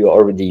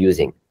already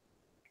using.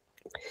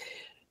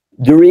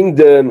 During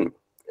the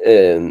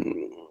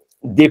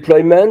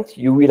deployment,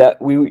 you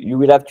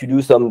will have to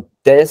do some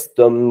tests,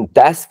 some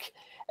tasks,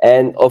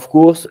 and of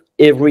course,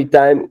 every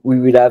time we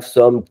will have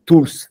some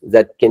tools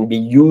that can be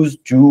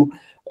used to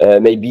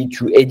maybe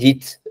to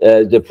edit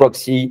the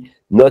proxy,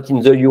 not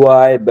in the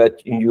UI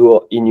but in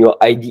your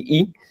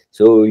IDE.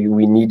 So you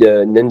will need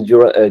a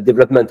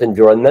development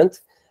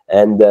environment,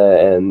 and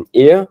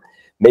here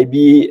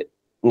you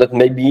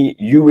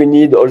will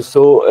need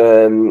also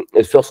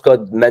a source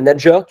code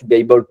manager to be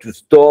able to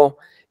store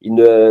in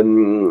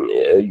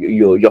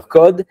your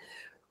code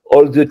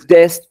all the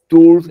test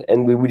tools,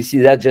 and we will see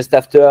that just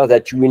after,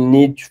 that you will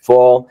need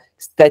for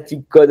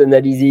static code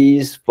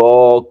analysis,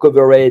 for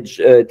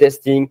coverage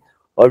testing.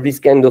 All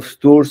these kind of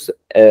tools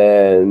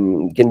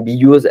can be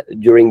used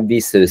during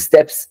these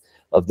steps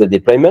of the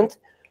deployment.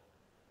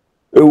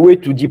 A way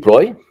to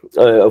deploy,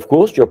 of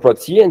course, your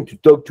proxy, and to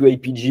talk to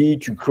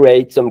Apigee to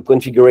create some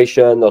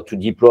configuration or to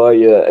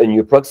deploy a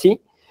new proxy,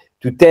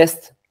 to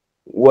test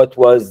what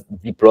was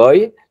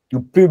deployed, to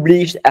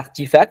publish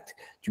artifact,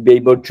 to be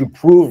able to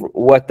prove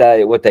what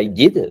I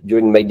did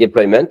during my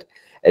deployment.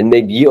 And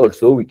maybe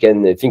also we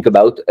can think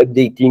about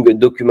updating a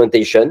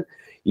documentation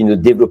in a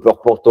developer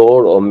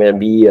portal or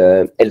maybe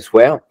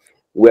elsewhere,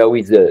 where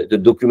with the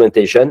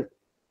documentation,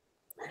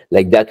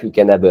 like that, we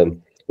can have a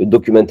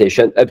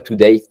documentation up to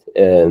date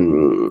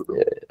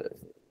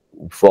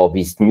for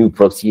this new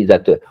proxy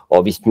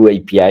or this new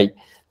API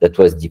that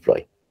was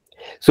deployed.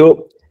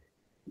 So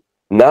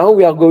now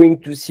we are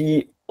going to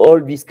see all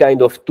these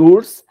kind of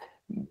tools.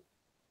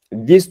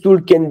 This tool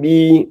can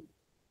be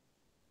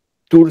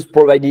tools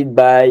provided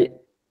by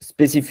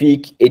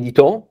specific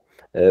editor.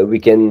 We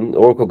can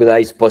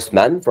recognize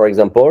Postman, for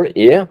example,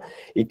 here.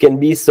 It can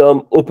be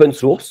some open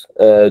source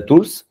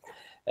tools,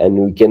 and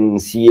we can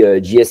see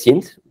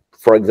GSint,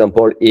 for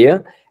example,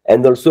 here.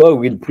 And also I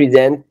will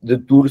present the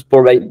tools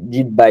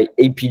provided by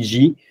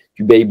Apigee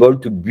to be able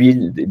to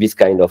build this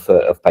kind of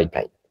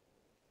pipeline.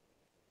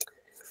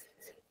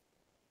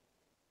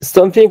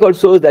 Something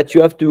also that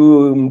you have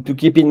to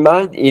keep in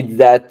mind is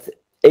that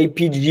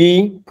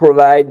Apigee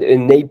provides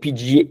an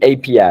Apigee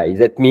API.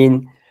 That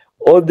means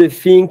all the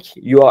things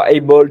you are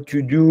able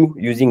to do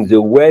using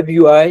the web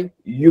UI,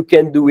 you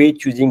can do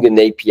it using an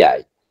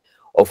API.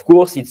 Of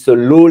course, it's a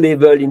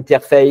low-level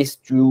interface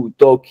to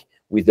talk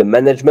with the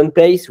management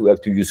place. We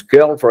have to use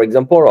curl, for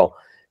example,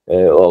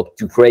 or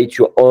to create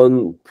your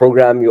own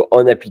program, your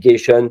own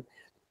application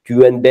to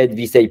embed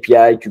this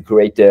API to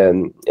create a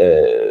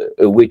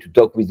way to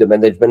talk with the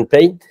management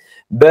plane.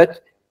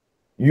 But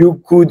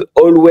you could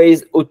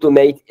always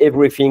automate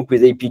everything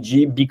with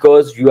Apigee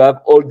because you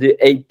have all the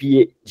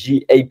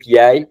Apigee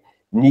API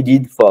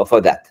needed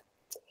for that.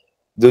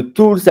 The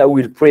tools I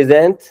will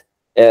present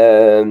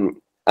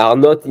are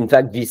not, in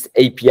fact, this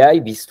API,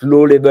 this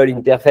low-level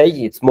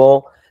interface. It's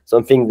more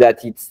something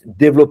that it's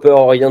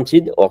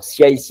developer-oriented or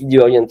CI/CD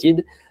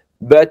oriented.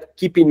 But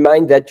keep in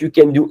mind that you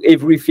can do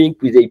everything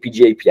with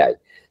Apigee API.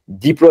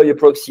 Deploy a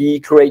proxy,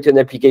 create an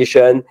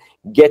application,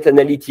 get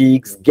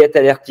analytics, get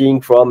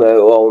alerting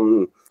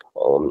from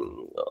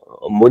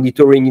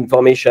monitoring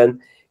information.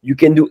 You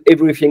can do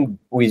everything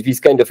with this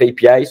kind of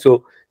API.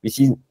 So this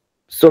is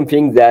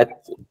something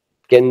that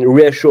can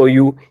reassure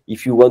you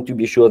if you want to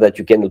be sure that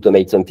you can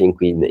automate something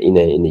in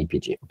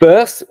Apigee.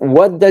 First,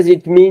 what does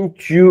it mean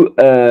to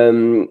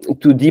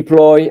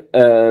deploy?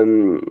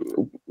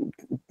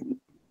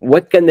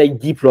 What can I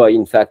deploy,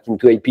 in fact,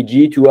 into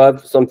Apigee to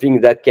have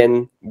something that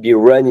can be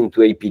run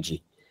into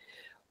Apigee?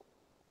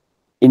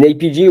 In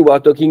Apigee, we are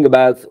talking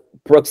about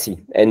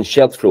proxy and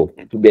shared flow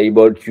to be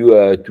able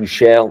to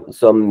share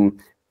some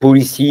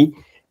policy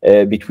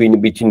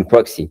between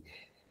proxy.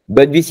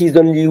 But this is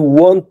only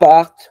one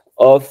part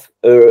of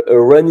a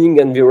running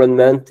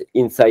environment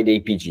inside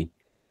Apigee.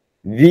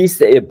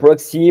 This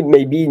proxy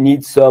maybe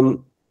needs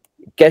some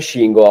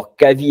caching or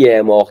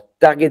KVM or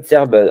target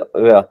server.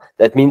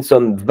 That means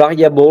some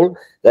variable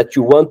that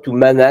you want to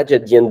manage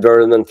at the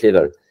environment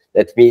level.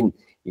 That means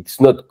it's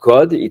not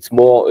code, it's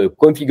more a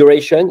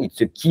configuration,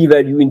 it's a key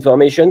value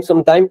information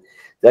sometimes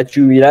that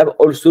you will have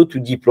also to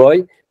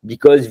deploy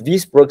because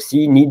this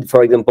proxy needs,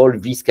 for example,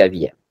 this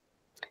KVM.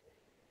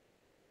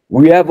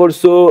 We have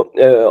also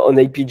on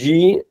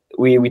Apigee,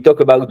 we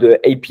talk about the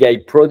API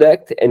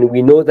product, and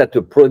we know that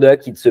the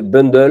product, it's a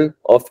bundle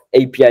of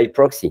API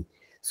proxy.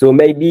 So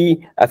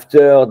maybe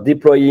after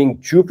deploying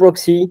 2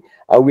 proxy,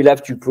 I will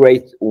have to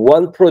create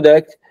 1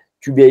 product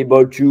to be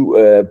able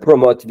to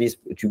promote this,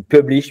 to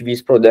publish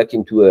this product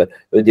into a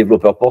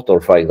developer portal,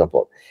 for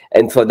example.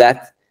 And for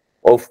that,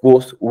 of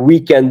course, we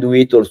can do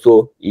it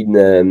also in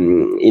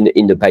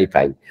the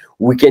pipeline.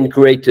 We can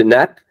create an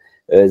app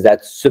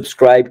that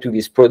subscribes to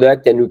this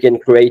product, and we can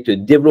create a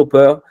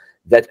developer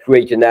that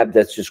create an app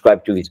that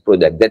subscribes to this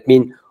product. That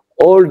means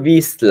all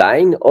this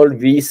line, all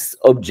this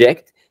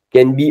object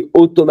can be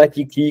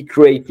automatically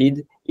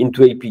created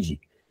into Apigee.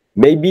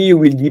 Maybe you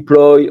will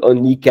deploy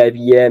only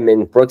KVM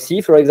and proxy,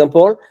 for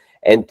example,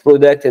 and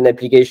product and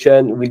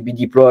application will be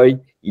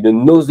deployed in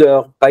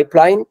another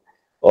pipeline,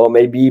 or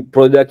maybe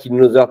product in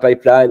another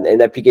pipeline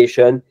and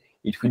application,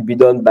 it will be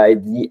done by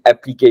the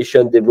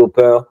application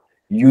developer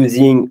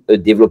using a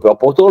developer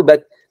portal.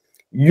 But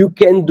you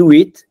can do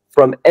it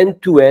from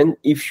end to end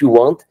if you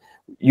want,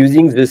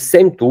 using the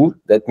same tool.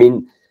 That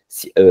means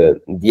the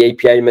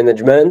API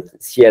management,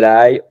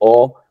 CLI,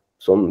 or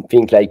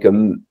something like a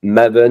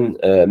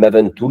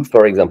Maven tool,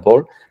 for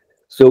example.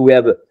 So we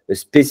have a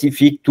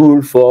specific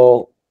tool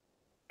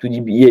to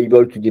be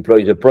able to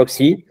deploy the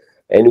proxy,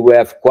 and we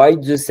have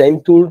quite the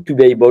same tool to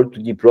be able to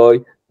deploy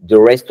the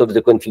rest of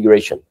the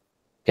configuration,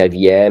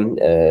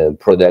 KVM,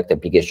 product,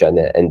 application,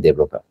 and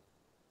developer.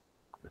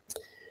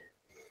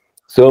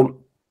 So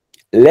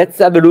let's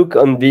have a look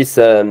on this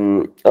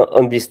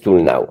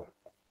tool now.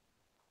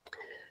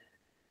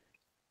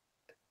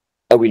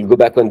 I will go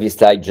back on this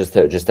slide just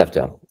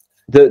after.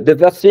 The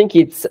first thing,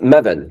 it's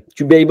Maven.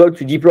 To be able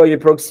to deploy a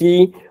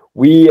proxy,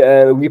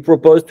 we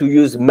propose to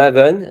use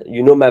Maven.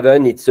 You know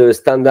Maven, it's a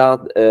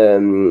standard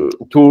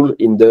tool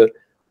in the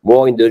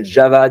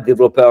Java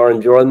developer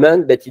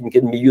environment, but it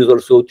can be used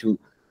also to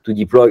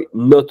deploy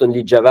not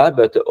only Java,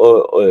 but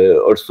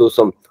also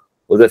some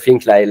other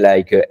things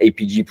like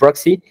Apigee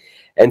proxy.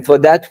 And for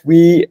that,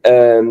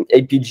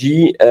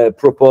 Apigee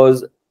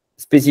propose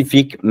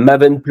specific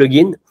Maven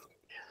plugin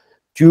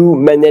to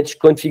manage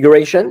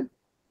configuration,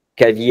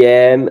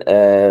 KVM,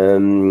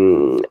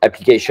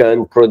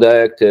 application,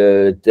 product,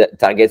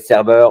 target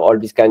server, all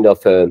this kind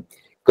of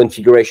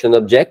configuration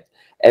object,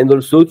 and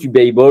also to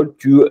be able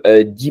to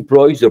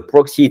deploy the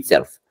proxy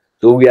itself.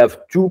 So we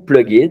have 2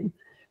 plugins.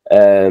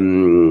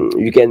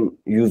 You can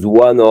use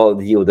one or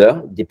the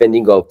other,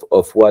 depending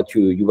of what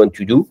you want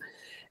to do.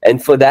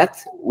 And for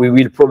that, we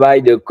will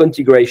provide a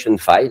configuration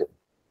file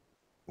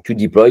to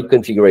deploy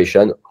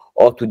configuration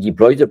or to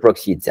deploy the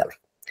proxy itself.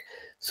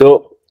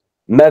 So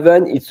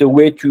Maven, it's a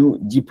way to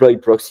deploy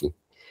proxy.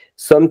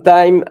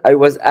 Sometime I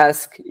was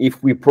asked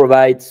if we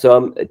provide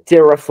some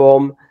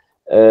Terraform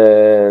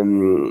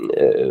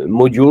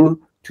module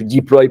to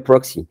deploy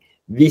proxy.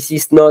 This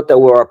is not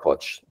our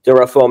approach.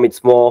 Terraform,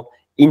 it's more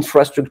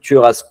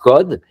infrastructure as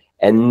code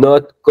and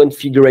not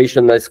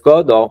configuration as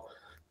code or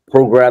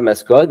program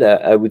as code,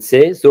 I would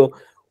say. So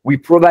we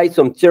provide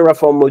some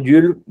Terraform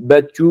module,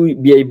 but to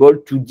be able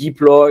to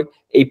deploy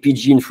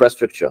Apigee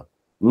infrastructure,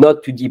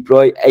 not to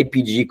deploy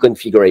Apigee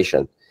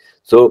configuration.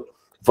 So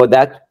for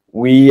that,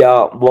 we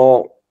are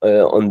more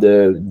on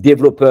the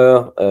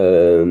developer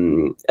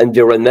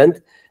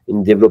environment.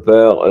 in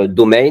developer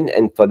domain,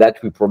 and for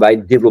that we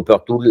provide developer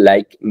tool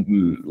like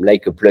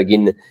a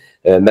plugin,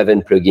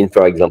 Maven plugin,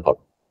 for example.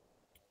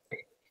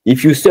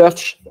 If you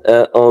search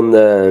on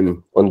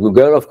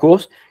Google, of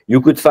course, you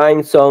could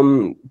find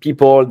some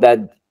people that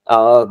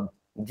are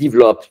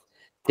developed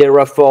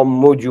Terraform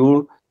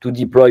module to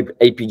deploy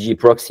Apigee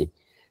proxy.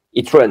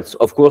 It runs.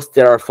 Of course,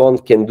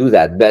 Terraform can do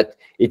that, but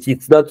it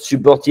is not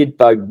supported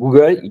by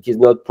Google. It is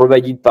not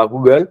provided by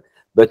Google.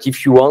 But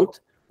if you want,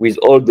 with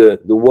all the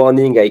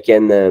warning I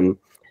can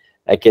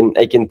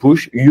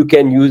push, you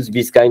can use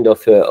this kind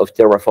of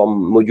Terraform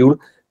module.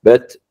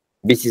 But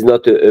this is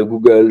not a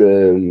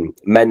Google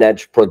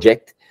managed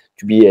project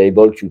to be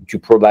able to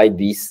provide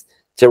this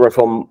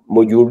Terraform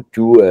module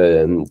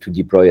to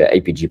deploy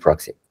Apigee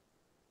proxy.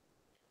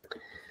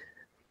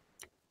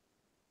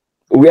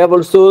 We have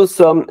also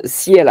some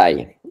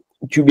CLI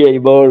to be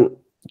able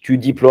to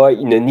deploy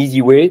in an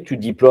easy way, to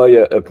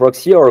deploy a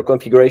proxy or a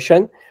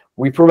configuration.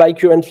 We provide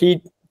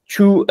currently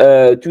two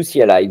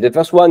CLI. The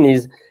first one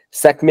is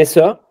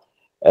StackMesser,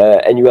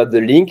 and you have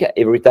the link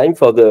every time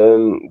for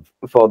the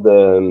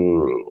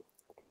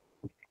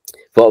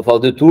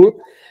tool.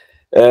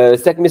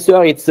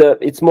 StackMesser,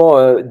 it's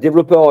more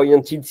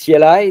developer-oriented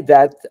CLI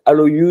that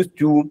allow you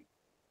to,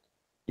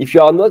 if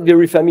you are not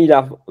very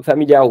familiar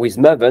with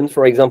Maven,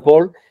 for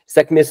example,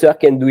 StackMesser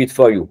can do it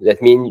for you.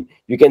 That means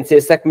you can say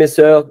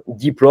StackMesser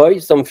deploy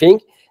something,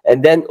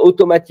 and then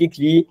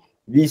automatically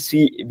this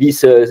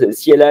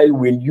CLI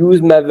will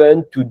use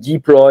Maven to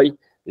deploy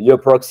your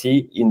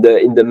proxy in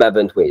the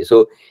Maven way.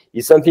 So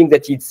it's something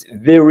that it's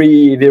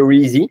very, very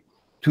easy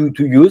to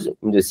use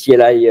in the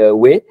CLI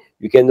way.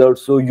 You can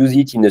also use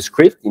it in a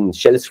script, in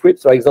shell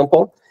script, for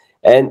example,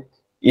 and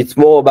it's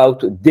more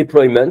about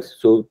deployment.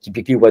 So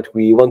typically, what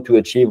we want to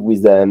achieve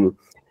with a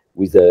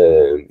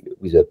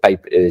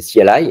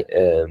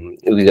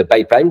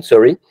pipeline.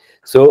 Sorry.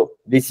 So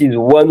this is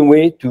one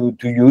way to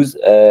use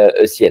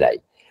a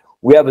CLI.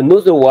 We have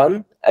another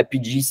one,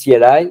 Apigee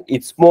CLI.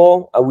 It's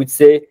more, I would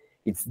say,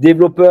 it's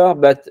developer,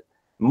 but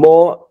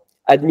more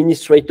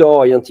administrator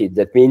oriented.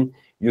 That means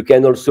you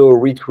can also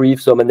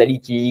retrieve some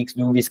analytics,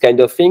 do this kind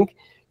of thing.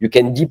 You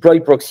can deploy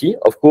proxy,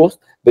 of course,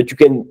 but you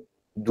can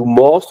do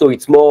more. So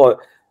it's more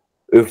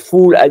a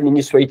full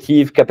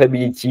administrative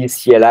capability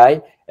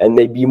CLI and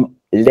maybe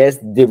less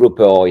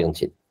developer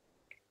oriented.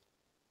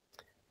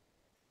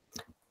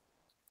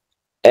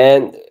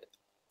 And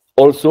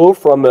also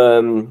from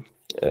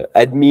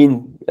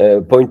admin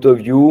point of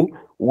view,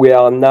 we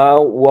are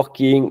now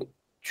working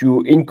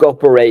to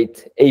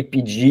incorporate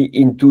Apigee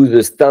into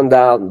the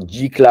standard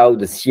G-Cloud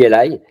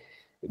CLI,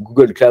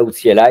 Google Cloud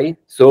CLI.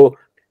 So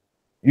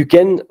you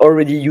can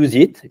already use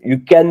it. You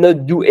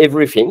cannot do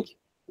everything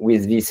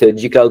with this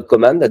G-Cloud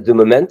command at the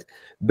moment,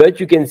 but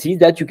you can see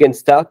that you can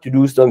start to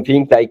do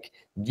something like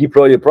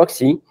deploy a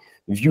proxy,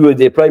 view a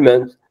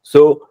deployment.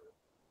 So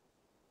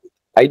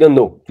I don't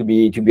know, to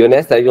be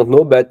honest, I don't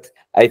know, but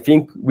I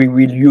think we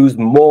will use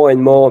more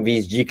and more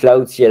this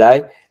G-Cloud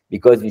CLI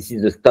because this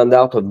is the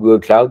standard of Google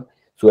Cloud.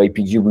 So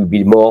Apigee will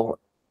be more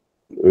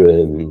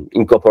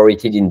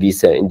incorporated in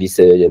this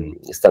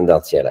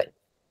standard CLI.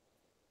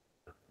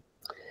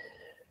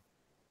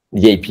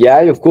 The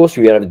API, of course,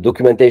 we have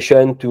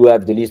documentation to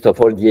have the list of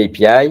all the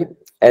API,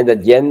 and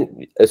at the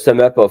end, a sum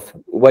up of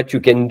what you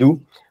can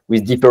do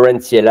with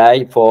different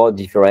CLI for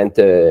different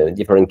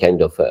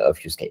kind of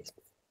use case.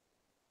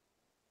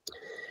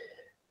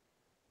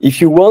 If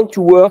you want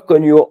to work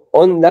on your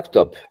own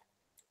laptop,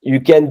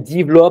 you can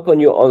develop on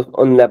your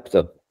own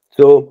laptop.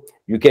 So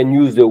you can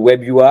use the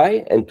web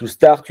UI, and to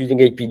start using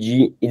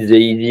Apigee is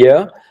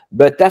easier.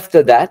 But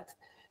after that,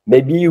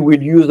 maybe you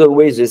will use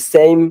always the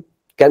same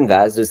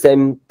canvas, the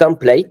same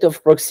template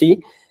of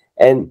proxy,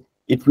 and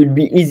it will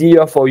be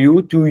easier for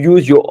you to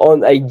use your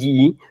own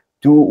IDE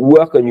to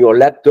work on your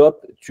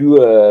laptop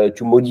to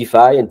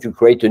modify and to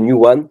create a new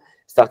one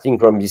starting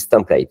from this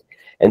template.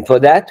 And for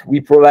that, we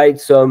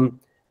provide some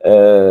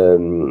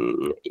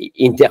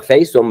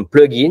interface, some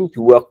plugin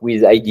to work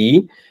with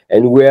IDE,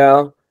 and we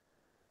are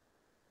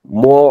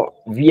more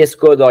VS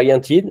Code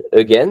oriented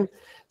again.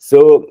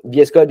 So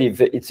VS Code,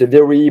 it's a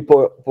very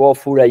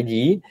powerful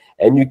IDE,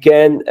 and you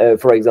can,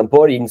 for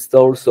example,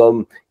 install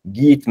some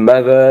Git,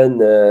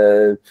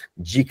 Maven,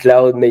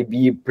 G-Cloud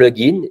maybe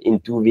plugin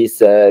into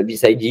this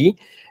IDE.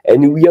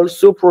 And we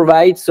also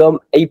provide some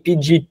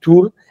Apigee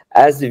tool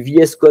as a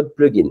VS Code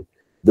plugin.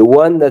 The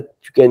one that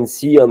you can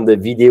see on the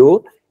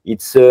video,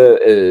 it's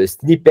a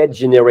snippet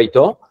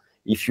generator.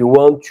 If you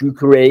want to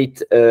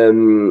create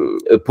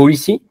a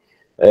policy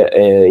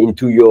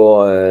into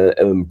your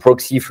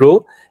proxy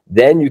flow,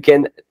 then you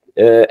can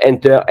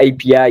enter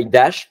API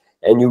dash,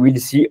 and you will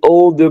see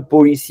all the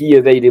policy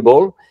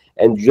available,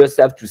 and you just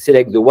have to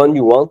select the one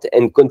you want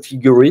and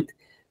configure it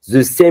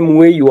the same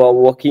way you are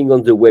working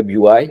on the web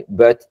UI,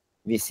 but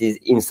this is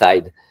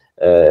inside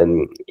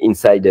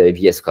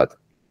VS Code.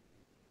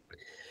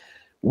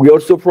 We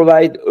also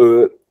provide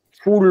a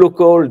full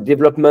local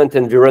development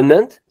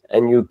environment,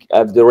 and you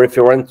have the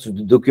reference to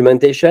the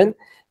documentation.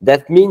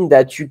 That means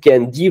that you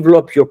can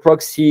develop your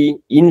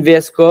proxy in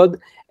VS Code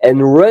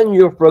and run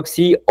your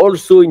proxy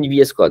also in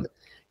VS Code.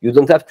 You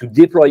don't have to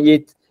deploy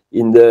it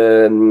in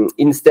the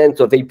instance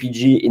of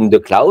Apigee in the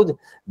cloud,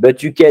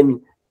 but you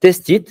can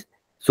test it.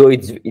 So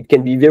it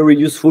can be very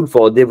useful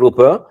for a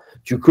developer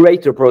to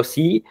create a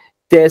proxy,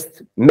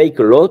 test, make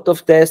a lot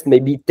of tests,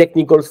 maybe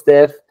technical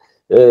steps,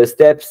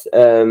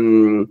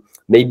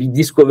 maybe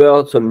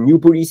discover some new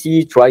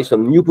policy, try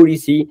some new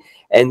policy,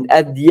 and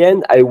at the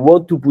end, I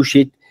want to push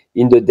it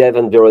in the dev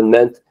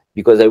environment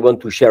because I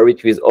want to share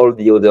it with all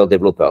the other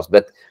developers.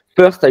 But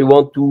first, I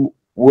want to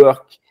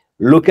work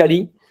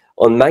locally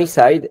on my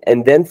side,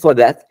 and then for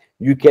that,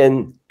 you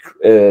can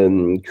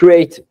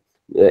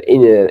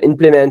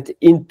implement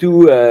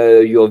into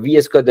your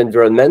VS Code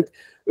environment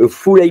a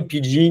full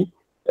Apigee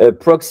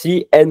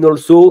proxy and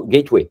also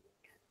gateway.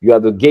 You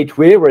have a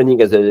gateway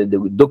running as a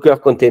Docker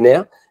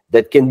container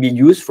that can be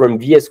used from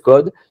VS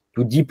Code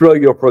to deploy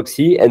your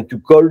proxy and to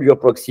call your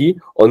proxy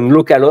on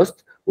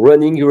localhost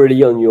running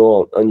really on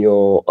your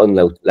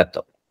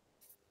laptop.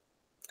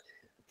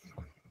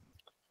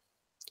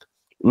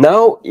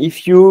 Now,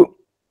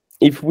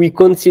 if we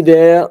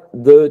consider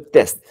the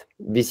test,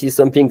 this is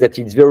something that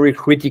is very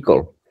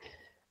critical.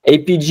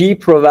 Apigee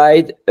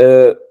provide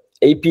a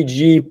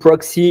Apigee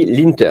proxy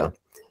linter,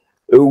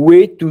 a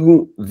way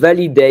to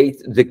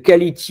validate the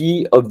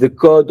quality of the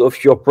code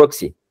of your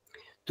proxy,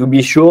 to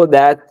be sure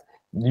that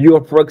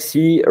your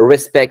proxy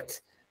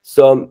respects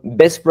some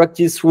best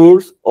practice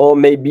rules or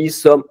maybe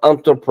some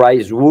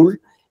enterprise rule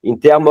in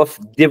terms of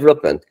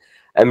development.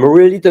 I'm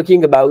really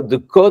talking about the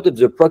code of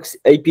the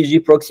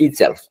Apigee proxy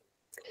itself.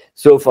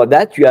 So for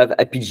that, you have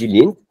Apigee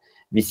Lint.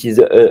 This is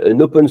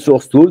an open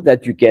source tool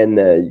that you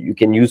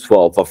can use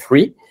for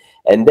free.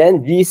 And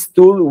then this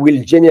tool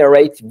will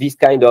generate this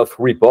kind of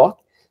report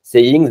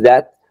saying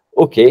that,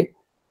 okay,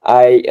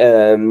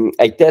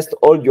 I test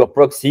all your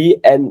proxy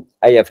and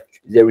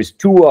there is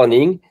 2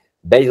 warnings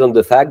based on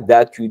the fact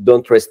that you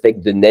don't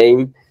respect the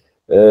naming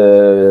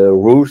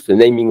rules,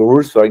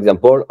 for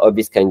example, of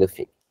this kind of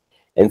thing.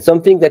 And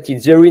something that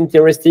is very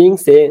interesting,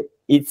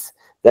 it's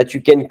that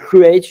you can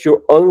create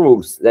your own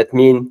rules. That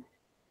means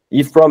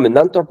if from an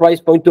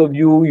enterprise point of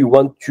view, you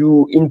want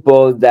to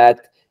impose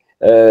that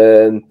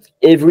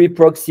every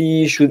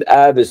proxy should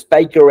have a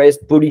spike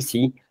arrest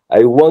policy,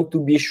 I want to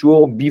be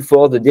sure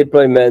before the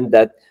deployment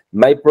that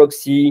my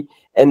proxy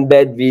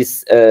embed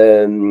this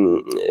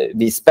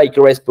spike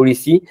arrest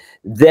policy,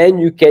 then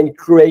you can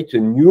create a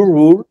new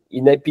rule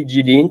in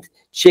Apigee Lint,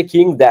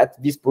 checking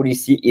that this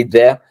policy is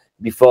there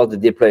before the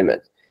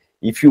deployment.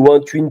 If you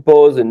want to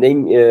impose a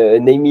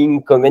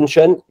naming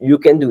convention, you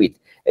can do it.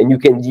 And you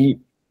can do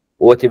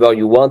whatever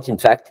you want, in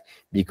fact,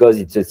 because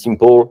it's a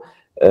simple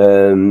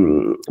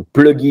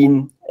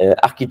plugin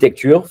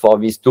architecture for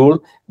this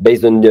tool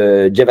based on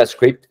the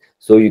JavaScript.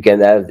 So you can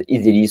have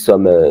easily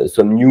some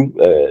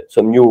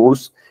new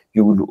rules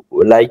you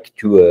would like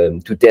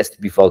to test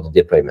before the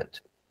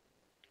deployment.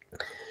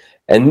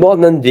 And more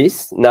than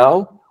this,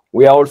 now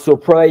we are also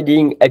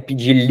providing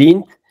Apigee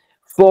Lint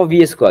for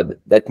VS Code.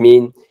 That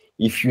means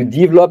if you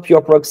develop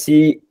your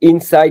proxy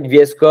inside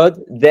VS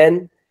Code,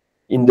 then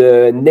in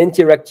an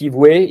interactive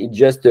way, it's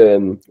just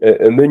a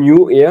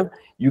menu here.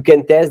 You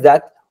can test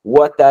that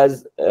what I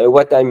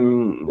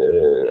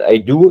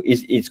do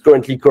is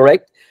currently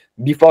correct.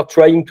 Before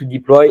trying to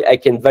deploy, I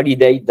can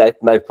validate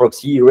that my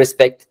proxy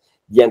respects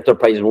the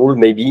enterprise rule,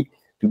 maybe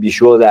to be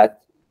sure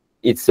that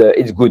it's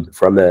good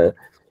from a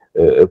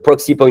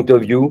proxy point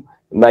of view.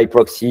 My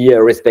proxy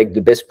respect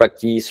the best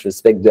practice,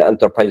 respect the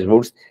enterprise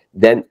rules.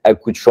 Then I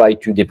could try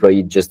to deploy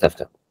it just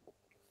after.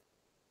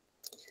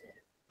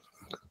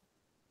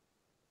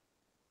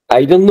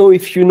 I don't know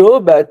if you know,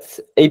 but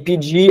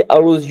Apigee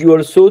allows you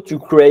also to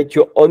create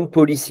your own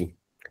policy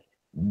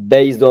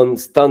based on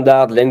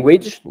standard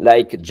language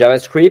like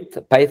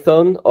JavaScript,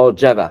 Python, or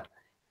Java.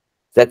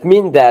 That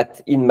means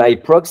that in my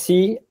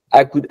proxy,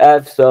 I could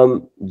have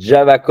some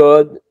Java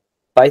code,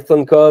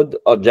 Python code,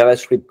 or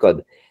JavaScript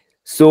code.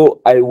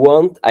 So I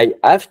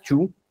have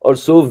to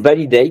also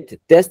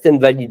test and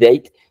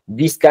validate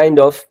this kind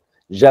of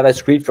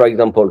JavaScript, for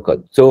example,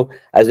 code. So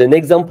as an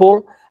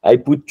example, I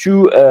put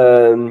two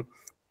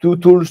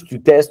tools to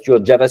test your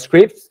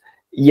JavaScript.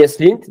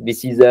 ESLint,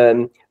 this is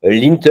a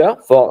linter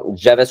for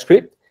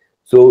JavaScript.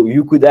 So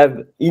you could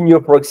have in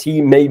your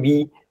proxy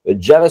maybe a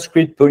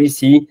JavaScript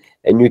policy,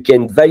 and you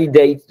can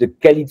validate the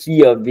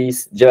quality of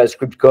this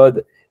JavaScript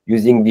code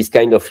using this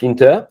kind of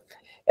linter.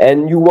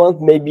 And you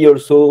want maybe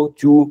also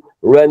to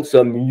run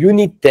some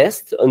unit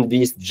tests on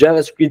this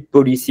JavaScript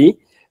policy,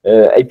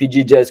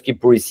 Apigee JavaScript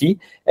policy.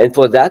 And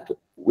for that,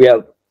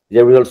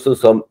 there is also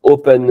some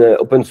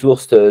open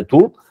source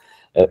tool.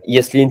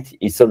 ESLint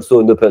is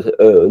also an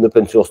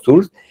open source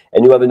tool,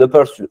 and you have an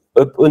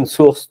open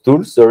source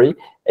tool,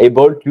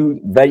 able to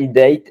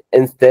validate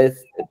and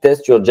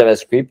test your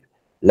JavaScript,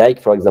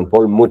 like for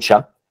example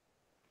Mocha,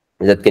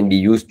 that can be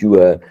used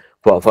for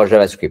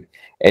JavaScript.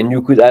 And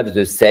you could have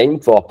the same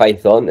for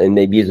Python, and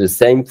maybe the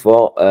same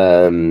for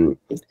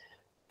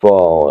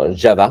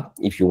Java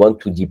if you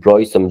want to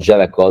deploy some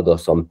Java code or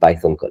some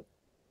Python code.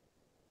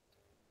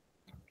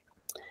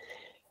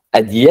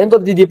 At the end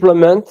of the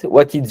deployment,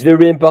 what is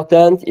very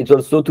important is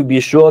also to be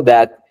sure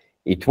that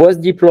it was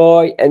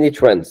deployed and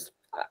it runs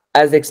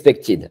as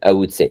expected, I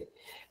would say.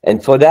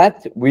 And for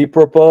that, we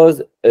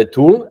propose a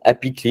tool,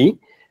 Apigee,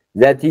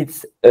 that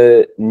it's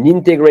an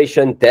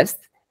integration test,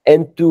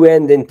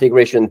 end-to-end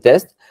integration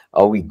test.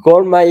 We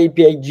call my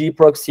Apigee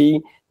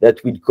proxy,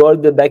 that will call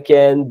the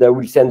backend, that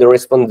will send a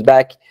response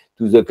back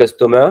to the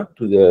customer,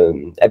 to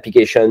the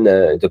application,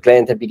 the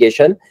client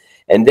application,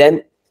 and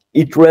then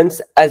it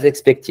runs as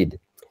expected.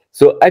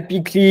 So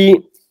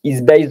Apigee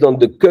is based on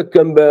the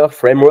Cucumber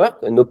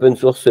framework, an open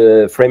source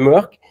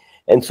framework.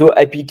 And so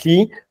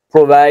Apigee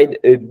provide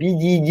a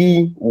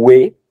BDD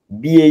way,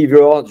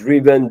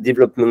 behavior-driven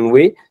development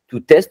way, to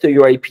test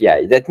your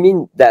API. That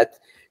means that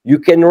you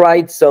can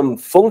write some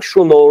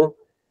functional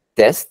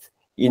test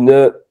in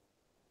a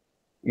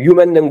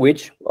human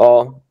language,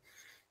 or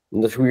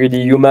not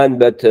really human,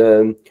 but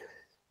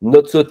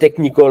not so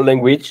technical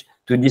language,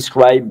 to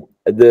describe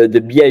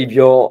the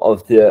behavior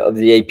of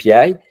the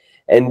API.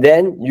 And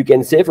then you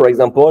can say, for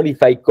example,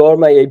 if I call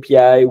my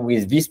API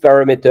with this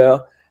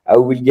parameter, I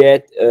will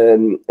get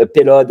a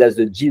payload as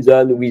a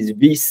JSON with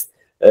this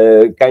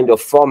kind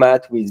of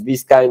format, with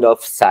this kind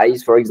of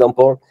size, for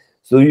example.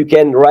 So you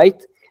can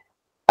write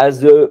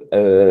as a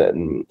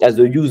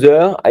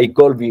user, I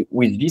call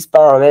with this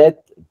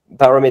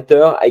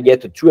parameter, I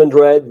get a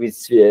 200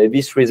 with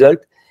this result.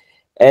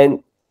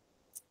 And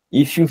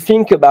if you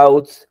think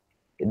about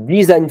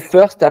design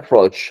first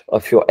approach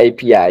of your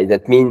API,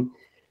 that means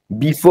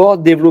before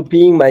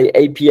developing my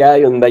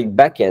API on my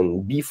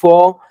backend,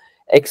 before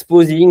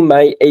exposing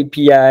my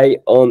API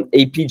on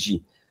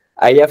Apigee,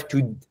 I have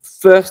to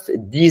first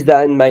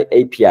design my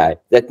API.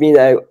 That means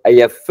I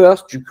have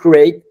first to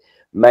create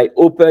my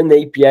open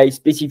API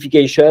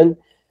specification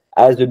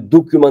as a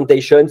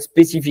documentation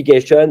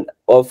specification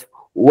of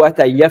what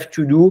I have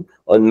to do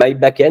on my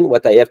backend,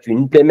 what I have to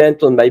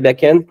implement on my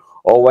backend,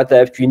 or what I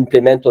have to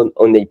implement on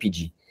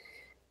Apigee.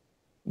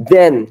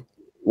 Then,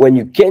 when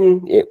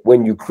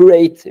you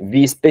create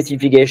this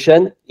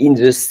specification, in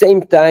the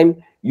same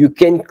time, you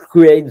can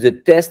create the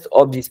test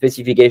of the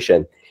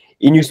specification.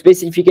 In your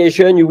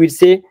specification, you will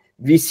say,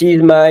 this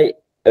is my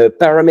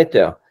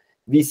parameter.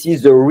 This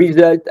is the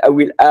result I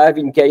will have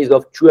in case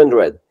of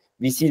 200.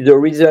 This is the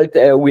result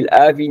I will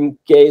have in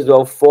case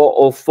of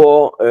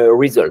 404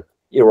 result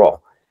error.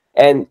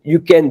 And you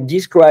can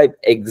describe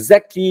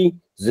exactly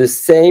the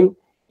same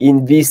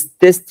in this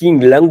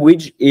testing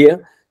language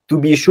here to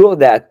be sure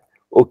that,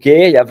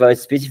 okay, I have a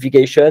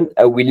specification,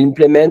 I will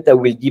implement, I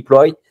will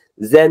deploy,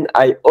 then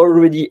I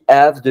already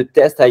have the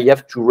test I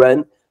have to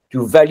run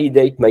to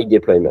validate my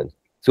deployment.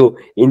 So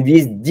in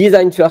this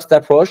design first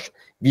approach,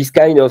 this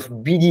kind of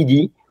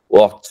BDD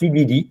or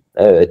TDD,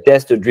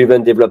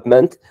 test-driven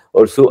development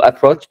also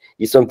approach,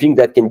 is something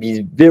that can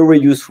be very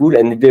useful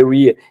and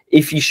very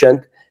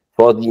efficient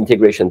for the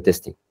integration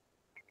testing.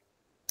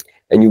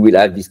 And you will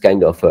have this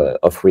kind of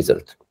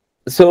result.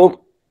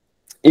 So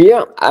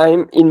here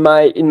I'm in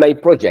my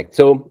project.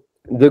 So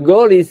the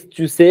goal is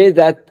to say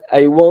that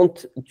I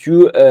want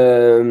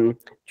to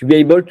be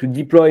able to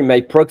deploy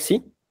my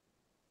proxy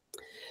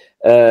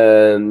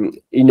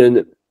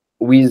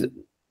with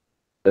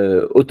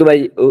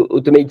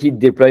automated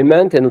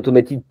deployment and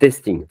automated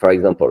testing, for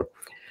example.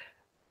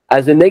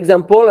 As an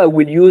example, I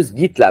will use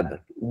GitLab,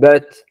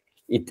 but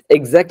it's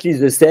exactly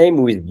the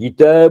same with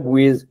GitHub,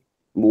 with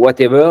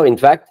whatever. In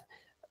fact,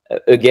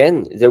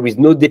 again, there is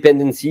no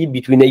dependency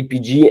between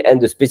Apigee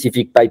and the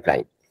specific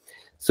pipeline.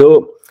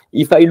 So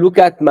if I look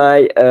at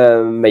my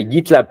my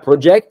GitLab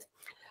project,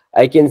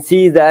 I can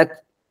see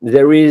that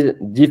there is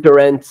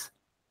different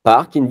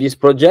part in this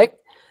project.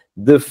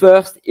 The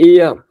first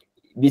here,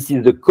 this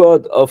is the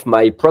code of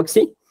my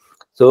proxy.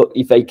 So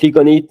if I click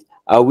on it,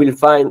 I will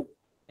find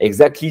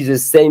exactly the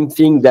same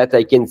thing that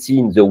I can see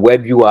in the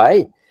web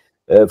UI.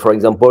 For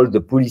example,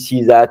 the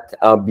policies that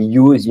are being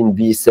used in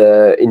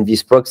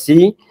this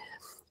proxy.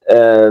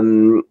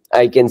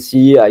 I can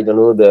see, I don't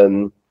know,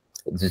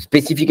 the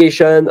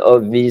specification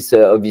of this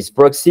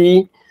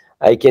proxy.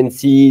 I can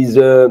see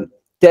the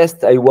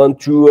test I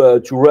want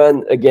to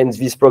run against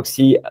this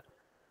proxy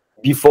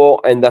before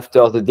and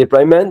after the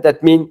deployment.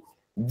 That means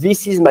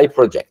this is my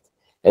project.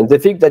 And the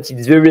thing that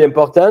is very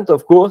important,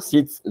 of course,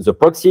 it's the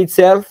proxy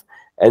itself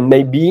and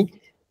maybe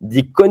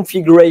the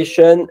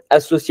configuration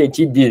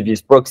associated with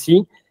this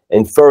proxy.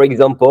 And for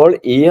example,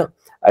 here,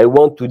 I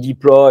want to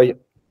deploy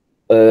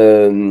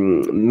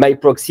my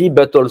proxy,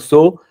 but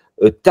also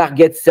a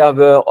target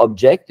server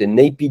object, an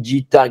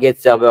Apigee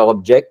target server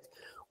object,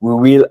 who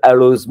will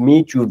allows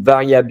me to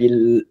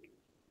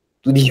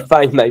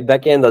define my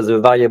backend as a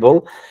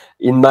variable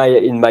in my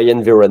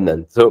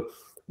environment. So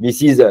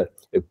this is a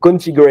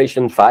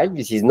configuration file.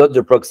 This is not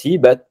the proxy,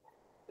 but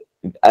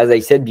as I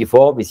said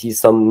before, this is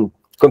some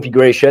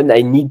configuration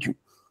I need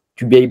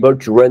to be able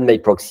to run my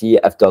proxy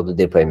after the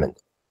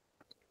deployment.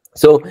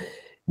 So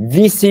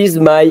this is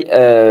my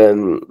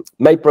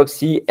my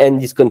proxy and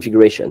this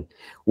configuration.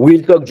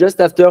 We'll talk just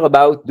after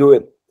about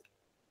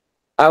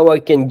how I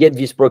can get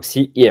this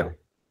proxy here,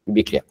 to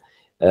be clear.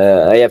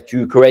 I have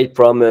to create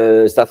from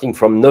starting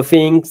from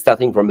nothing,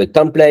 starting from a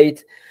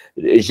template,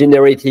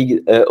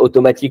 generating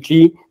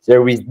automatically.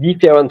 There is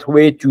different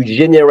way to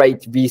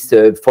generate this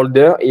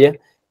folder here,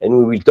 and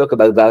we will talk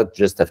about that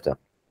just after.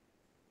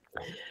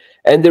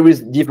 And there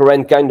is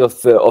different kind of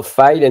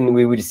file, and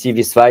we will see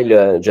this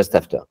file just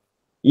after.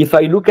 If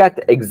I look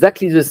at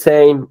exactly the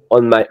same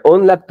on my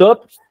own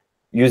laptop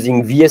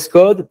using VS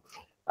Code,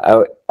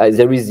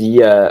 there is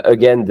the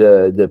again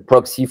the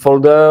proxy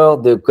folder,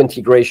 the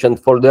configuration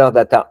folder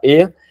that are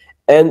here,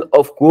 and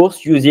of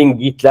course using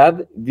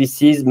GitLab.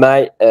 This is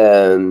my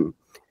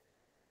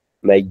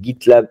my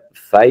GitLab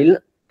file.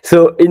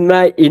 So in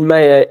my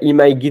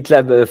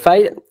GitLab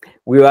file,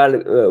 we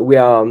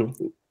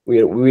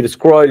will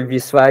scroll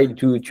this file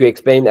to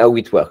explain how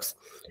it works.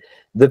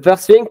 The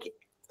first thing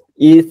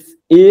is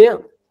here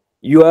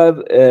you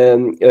have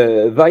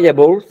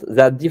variables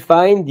that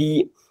define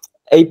the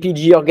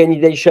Apigee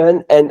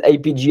organization and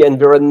Apigee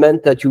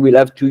environment that you will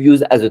have to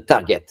use as a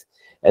target,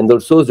 and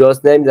also the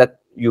host name that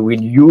you will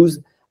use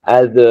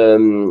as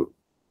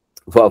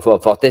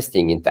for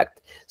testing, in fact.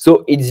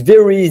 So it's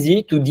very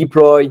easy to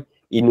deploy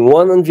in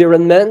one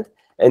environment,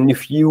 and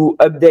if you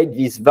update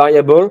this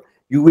variable,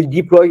 you will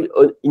deploy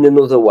in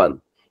another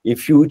one.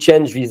 If you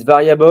change this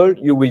variable,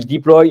 you will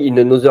deploy in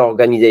another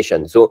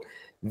organization. So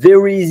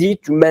very easy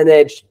to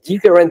manage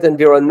different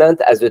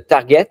environment as a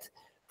target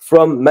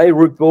from my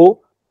repo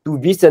to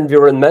this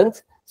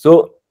environment.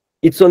 So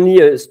it's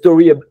only a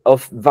story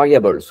of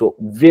variables, so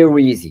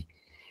very easy.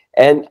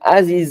 And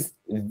as is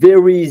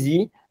very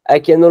easy, I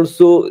can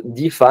also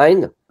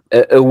define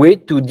a way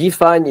to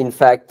define, in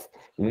fact,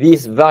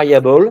 this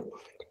variable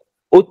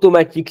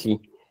automatically.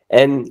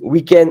 And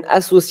we can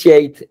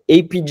associate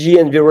Apigee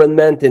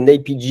environment and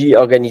Apigee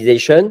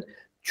organization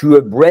to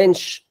a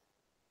branch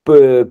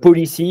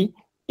policy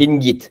in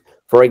Git.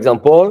 For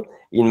example,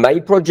 in my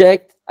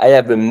project, I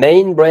have a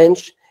main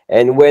branch,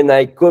 and when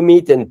I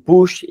commit and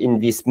push in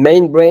this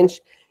main branch,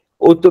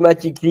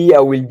 automatically I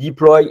will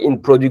deploy in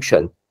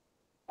production.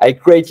 I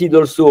created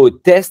also a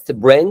test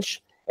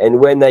branch, and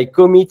when I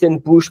commit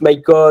and push my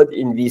code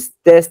in this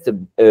test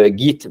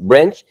Git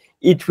branch,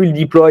 it will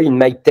deploy in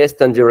my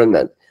test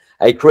environment.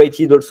 I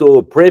created also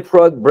a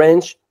pre-prod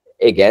branch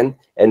again,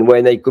 and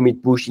when I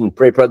commit push in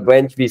pre-prod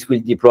branch, this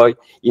will deploy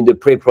in the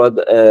pre-prod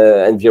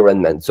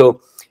environment.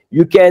 So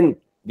you can,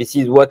 this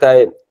is what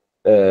I,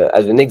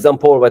 as an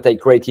example, what I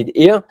created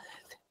here.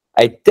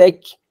 I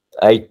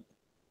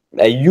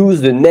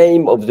use the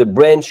name of the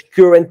branch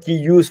currently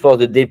used for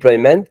the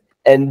deployment,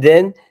 and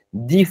then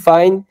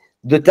define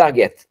the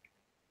target,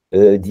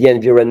 the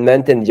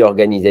environment and the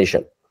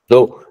organization.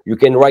 So you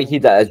can write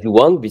it as you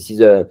want. This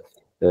is a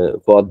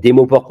for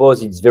demo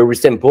purpose, it's very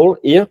simple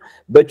here,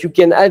 but you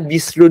can add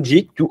this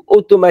logic to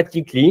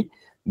automatically,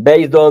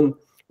 based on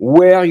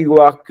where you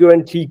are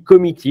currently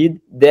committed,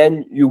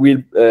 then you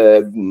will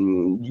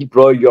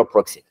deploy your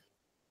proxy.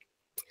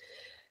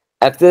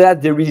 After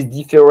that, there is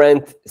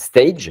different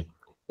stage,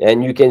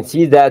 and you can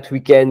see that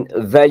we can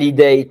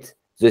validate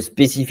the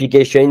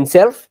specification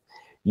itself.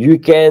 You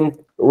can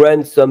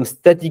run some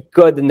static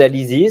code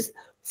analysis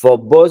for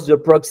both the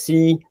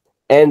proxy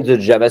and the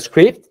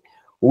JavaScript.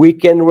 We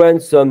can run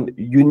some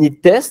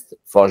unit tests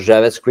for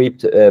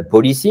JavaScript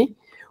policy.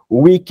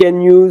 We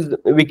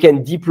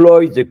can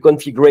deploy the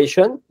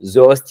configuration,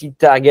 the hosted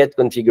target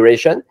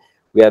configuration.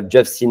 We have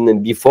just seen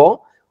them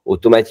before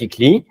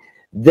automatically.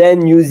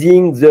 Then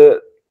using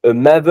the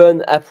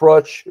Maven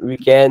approach, we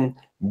can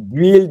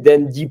build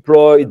and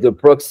deploy the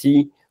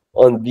proxy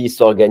on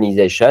this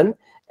organization.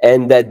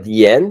 And at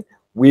the end,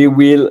 we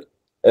will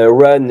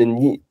run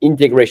an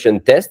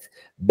integration test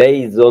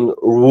based on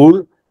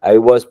rule I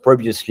was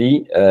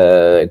previously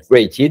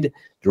created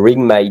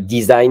during my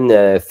design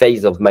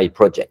phase of my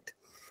project.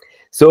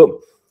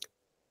 So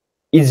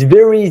it's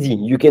very easy.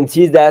 You can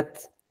see that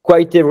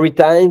quite every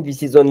time.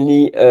 This is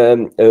only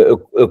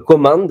a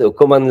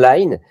command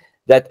line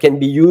that can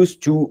be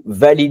used to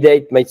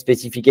validate my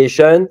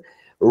specification,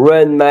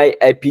 run my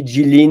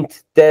Apigee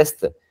lint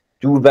test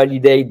to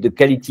validate the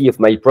quality of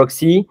my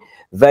proxy,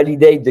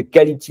 validate the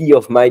quality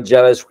of my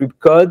JavaScript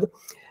code,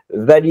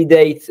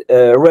 validate,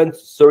 run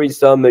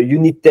some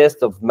unit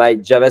test of my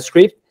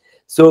JavaScript.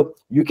 So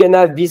you can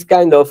have this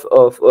kind of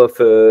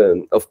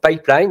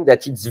pipeline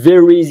that it's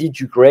very easy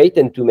to create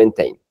and to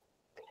maintain.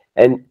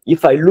 And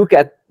if I look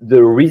at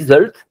the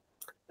result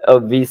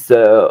of this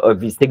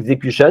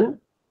execution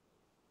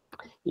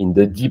in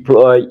the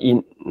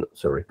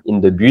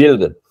in the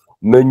build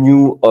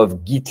menu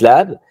of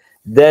GitLab,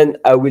 then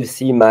I will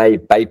see my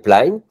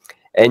pipeline,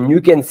 and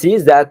you can see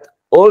that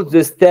all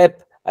the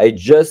steps I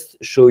just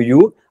show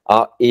you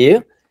are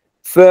here.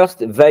 First,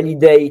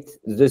 validate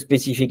the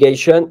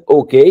specification.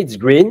 Okay, it's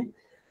green.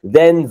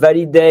 Then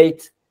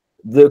validate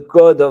the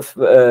code of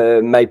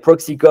my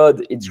proxy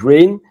code. It's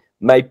green.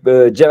 My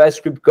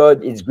JavaScript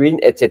code is green,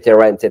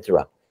 etc.,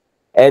 etc.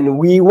 And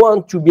we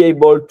want to be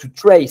able to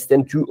trace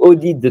and to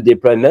audit the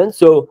deployment.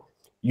 So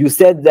you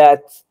said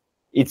that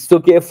it's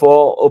okay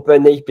for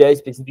Open API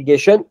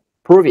specification.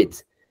 Prove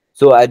it.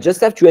 So I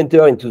just have to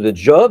enter into the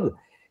job,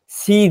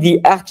 see the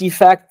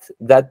artifact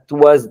that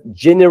was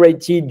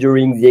generated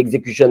during the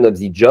execution of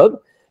the job,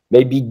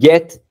 maybe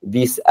get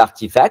this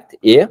artifact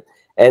here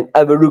and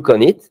have a look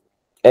on it,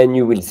 and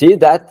you will see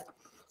that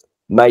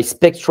my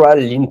spectral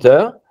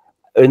linter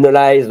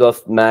analyze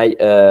of my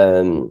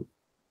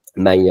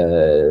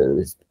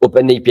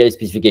Open API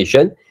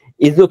specification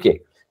is okay.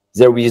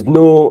 There is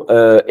no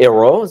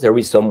error. There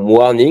is some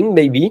warning.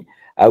 Maybe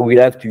I will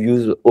have to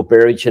use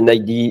operation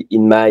ID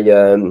in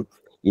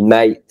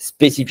my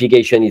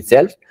specification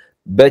itself,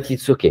 but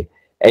it's okay.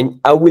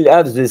 And I will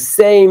have the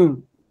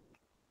same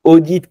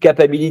audit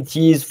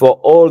capabilities for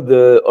all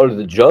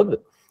the jobs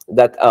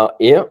that are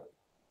here.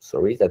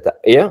 Sorry, that are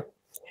here.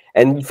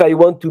 And if I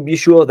want to be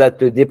sure that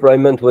the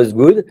deployment was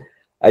good,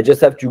 I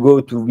just have to go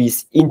to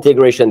this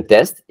integration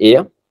test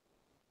here.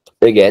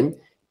 Again,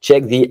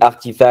 check the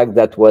artifact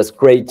that was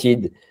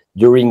created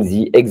during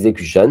the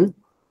execution,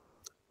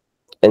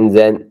 and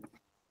then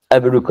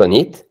have a look on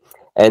it.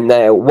 And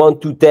I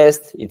want to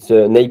test, it's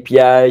an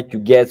API to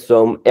get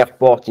some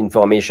airport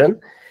information.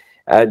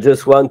 I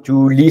just want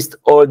to list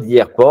all the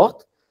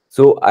airport.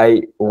 So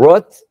I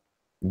wrote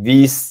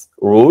these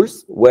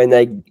rules. When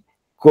I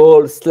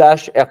call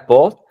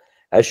 /airport,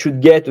 I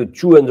should get a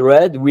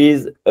 200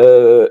 with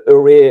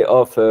array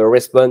of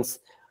response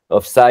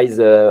of size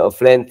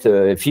of length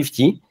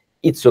 50.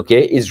 It's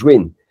okay, it's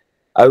green.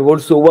 I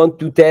also want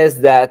to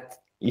test that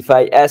if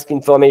I ask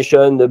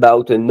information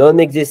about a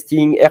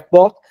non-existing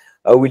airport,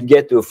 I will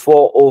get a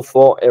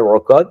 404 error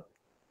code.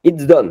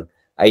 It's done.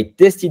 I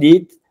tested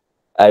it.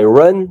 I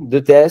run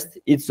the test.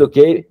 It's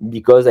okay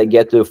because I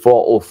get a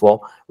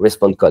 404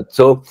 response code.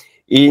 So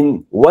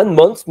in 1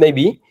 month,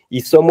 maybe,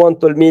 if someone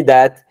told me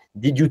that,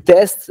 did you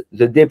test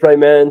the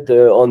deployment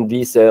on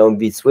this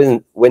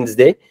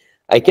Wednesday,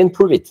 I can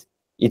prove it.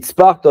 It's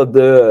part of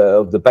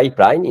the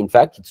pipeline. In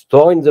fact, it's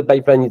stored in the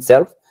pipeline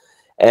itself,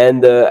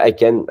 and I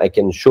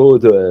can show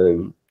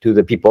to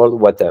the people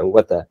what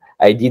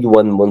I did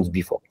 1 month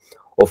before.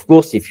 Of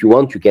course, if you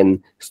want, you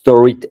can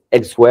store it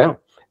elsewhere,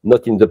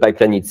 not in the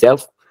pipeline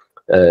itself.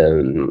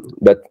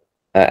 But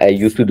I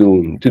used to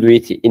do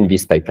it in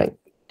this pipeline.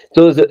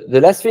 So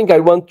the last thing I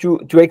want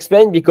to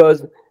explain,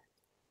 because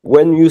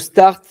when you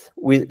start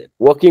with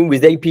working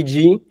with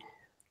Apigee,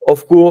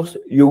 of course,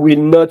 you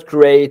will not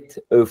create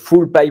a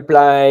full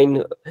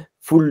pipeline,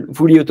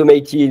 fully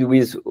automated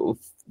with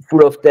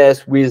full of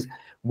tests, with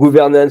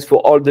governance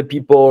for all the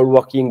people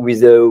working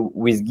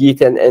with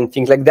Git and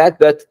things like that.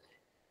 But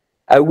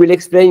I will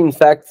explain, in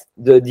fact,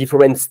 the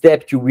different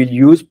steps you will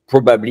use,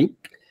 probably,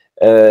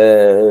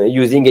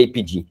 using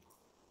Apigee.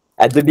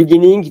 At the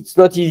beginning, it's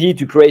not easy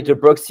to create a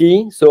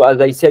proxy. So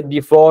as I said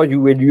before, you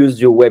will use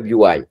your web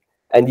UI.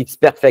 And it's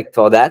perfect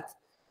for that.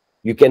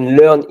 You can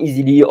learn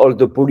easily all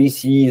the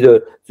policies,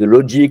 the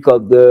logic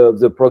of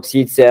the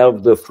proxy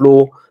itself, the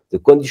flow, the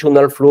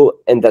conditional flow,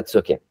 and that's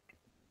okay.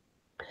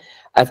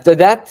 After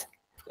that,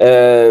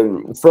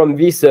 from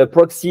this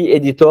proxy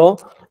editor,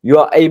 you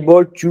are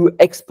able to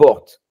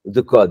export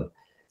the code.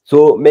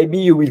 So maybe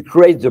you will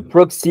create the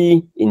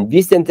proxy in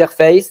this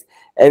interface,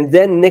 and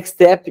then next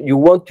step, you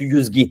want to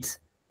use Git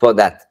for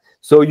that.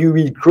 So you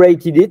will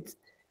create it,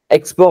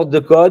 export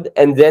the code,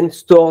 and then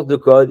store the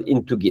code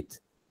into Git.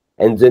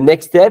 And the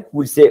next step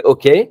will say,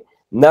 okay,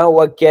 now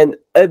I can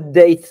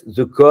update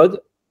the code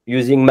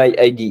using my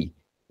ID.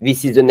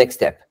 This is the next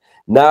step.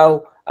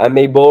 Now I'm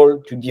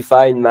able to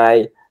define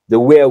the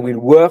way I will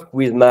work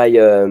with my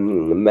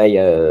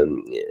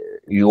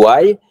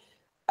UI.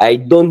 I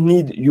don't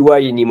need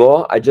UI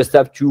anymore. I just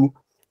have to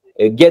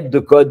get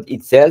the code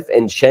itself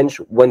and change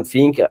one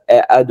thing,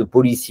 add a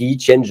policy,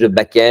 change the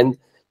backend,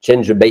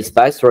 change the base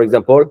path, for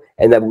example,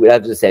 and I will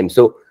have the same.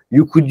 So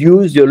you could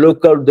use your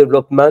local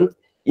development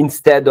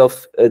instead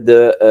of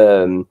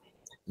the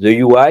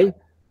UI,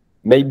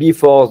 maybe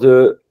for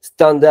the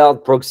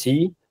standard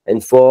proxy,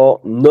 and for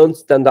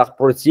non-standard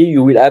proxy,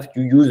 you will have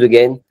to use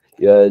again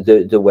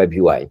the web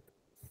UI.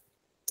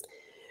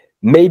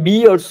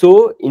 Maybe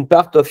also in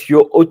part of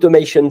your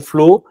automation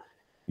flow,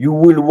 you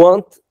will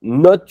want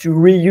not to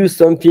reuse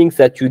some things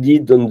that you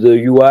did on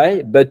the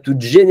UI, but to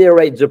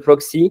generate the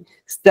proxy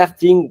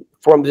starting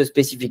from the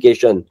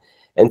specification.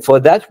 And for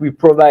that, we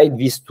provide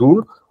this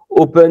tool,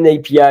 Open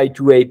API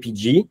to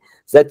Apigee,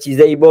 that is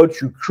able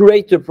to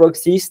create a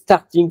proxy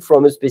starting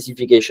from a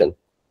specification.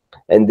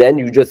 And then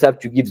you just have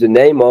to give the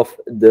name of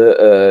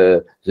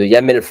the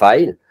YAML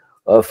file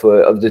of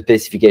the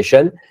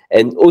specification,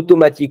 and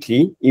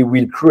automatically it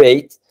will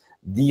create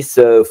these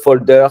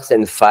folders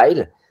and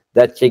files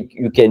that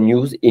you can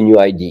use in your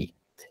IDE.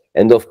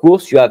 And of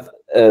course, you have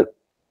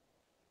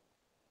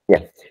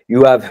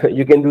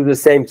you can do the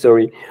same,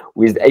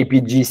 with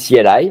Apigee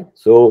CLI.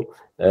 So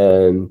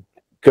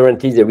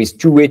currently there is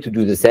 2 ways to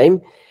do the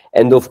same.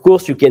 And of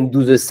course, you can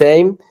do the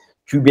same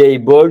to be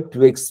able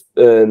to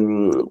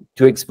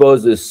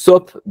expose the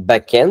SOAP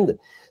backend.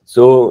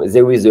 So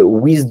there is a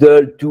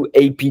WSDL to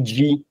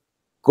Apigee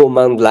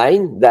command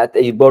line that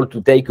is able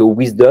to take a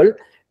WSDL,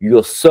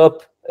 your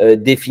SOAP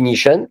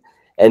definition,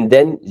 and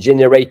then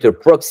generate a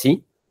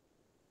proxy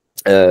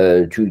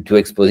to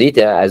expose it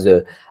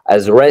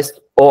as REST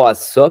or as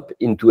SOAP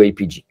into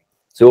Apigee.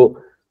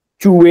 So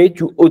two ways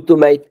to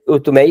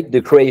automate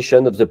the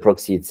creation of the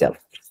proxy itself.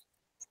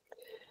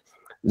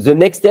 The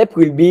next step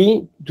will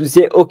be to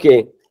say,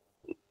 okay,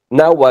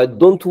 now I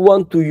don't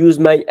want to use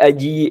my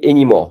IDE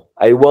anymore.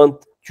 I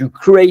want to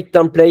create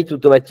template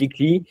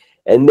automatically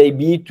and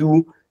maybe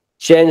to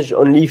change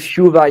only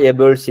few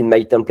variables in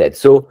my template.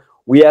 So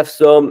we have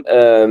some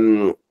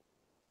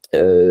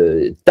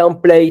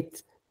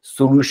template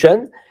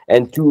solution,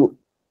 and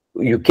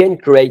you can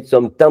create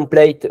some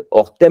template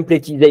or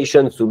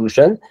templatization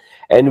solution,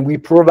 and we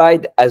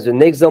provide as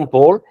an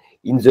example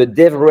in the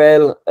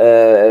DevRel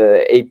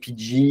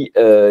Apigee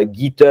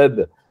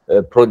GitHub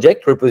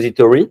project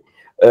repository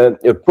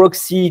a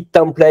proxy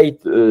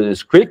template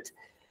script,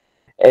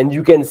 and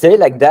you can say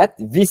like that,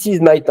 this is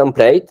my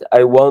template.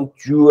 I want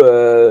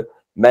to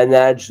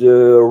manage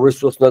the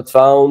resource not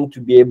found,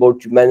 to be able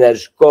to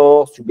manage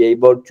course, to be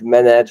able to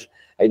manage,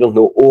 I don't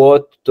know,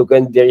 OAuth,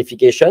 token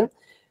verification.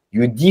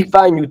 You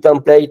define your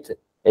template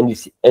and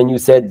you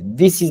said,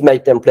 this is my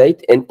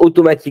template, and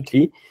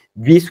automatically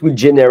this will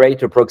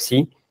generate a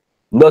proxy,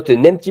 not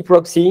an empty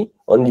proxy,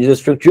 only the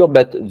structure,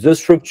 but the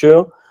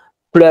structure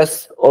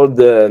plus all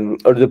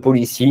the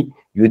policy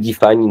you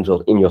define in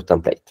your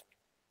template.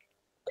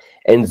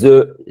 And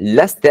the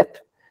last step,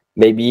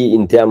 maybe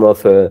in terms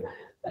of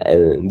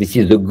this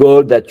is the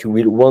goal that you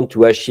will want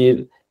to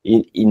achieve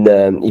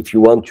if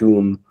you want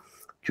to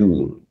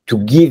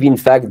give, in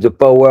fact, the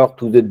power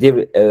to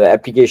the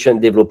application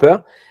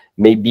developer,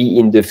 maybe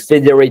in the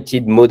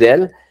federated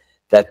model.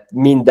 That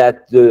means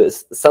that the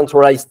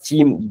centralized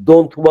team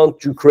don't want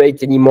to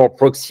create any more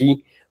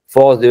proxy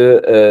for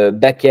the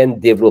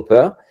backend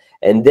developer.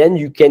 And then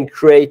you can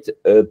create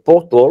a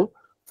portal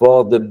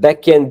for the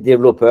backend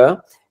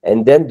developer.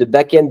 And then the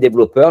backend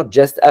developer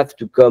just have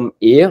to come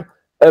here,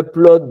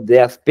 upload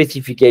their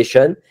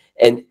specification,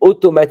 and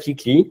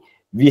automatically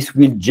this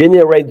will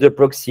generate the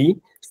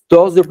proxy,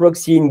 store the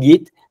proxy in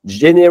Git,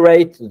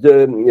 generate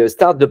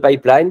start the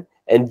pipeline,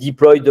 and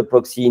deploy the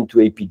proxy into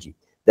Apigee.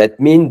 That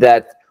means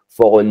that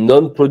for a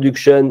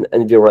non-production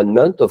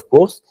environment, of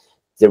course,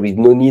 there is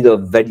no need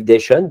of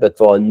validation, but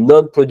for a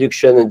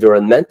non-production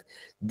environment,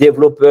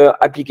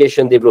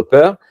 application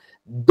developer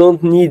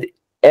don't need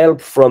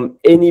help from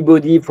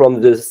anybody from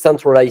the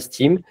centralized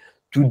team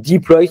to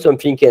deploy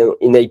something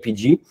in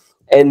Apigee,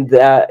 and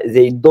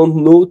they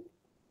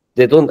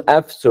don't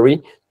have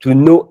to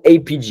know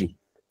Apigee.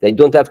 They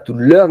don't have to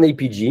learn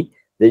Apigee.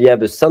 They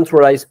have a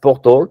centralized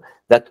portal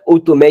that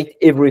automates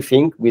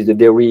everything with a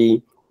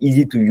very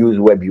easy to use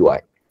web UI.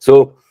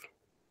 So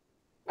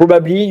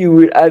probably you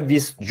will have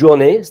this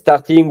journey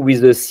starting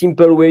with a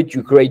simple way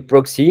to create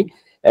proxy,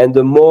 and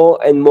a more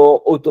and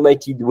more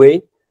automated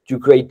way to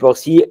create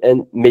proxy,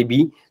 and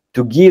maybe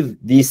to give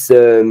this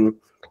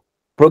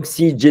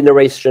proxy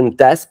generation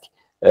task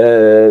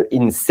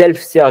in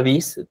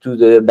self-service to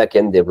the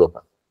backend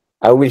developer.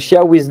 I will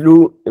share with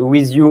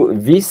you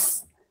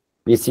this.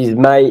 This is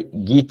my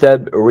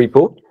GitHub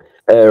repo.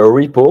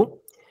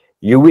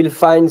 You will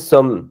find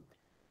some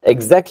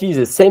exactly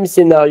the same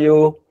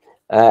scenario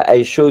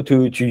I showed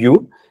to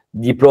you.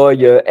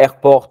 Deploy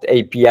airport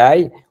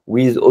API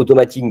with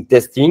automatic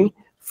testing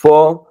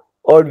for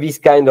all this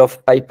kind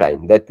of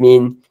pipeline. That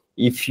means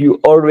if you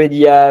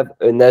already have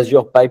an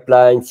Azure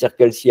pipeline,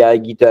 Circle CI,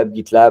 GitHub,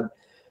 GitLab,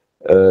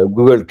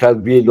 Google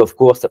Cloud Build, of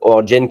course,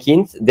 or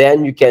Jenkins,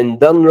 then you can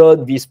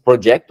download this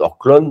project, or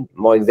clone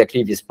more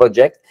exactly this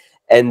project,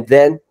 and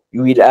then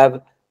you will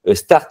have a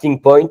starting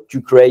point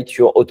to create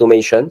your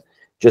automation.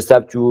 Just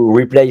have to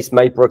replace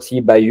my proxy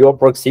by your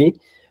proxy,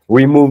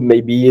 remove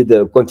maybe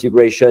the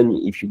configuration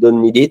if you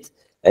don't need it,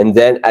 and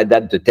then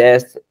adapt the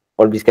test,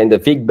 all this kind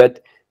of thing.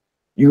 But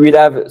you will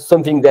have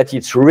something that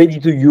is ready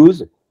to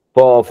use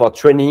for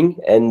training,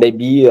 and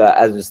maybe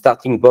as a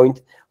starting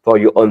point for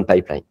your own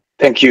pipeline.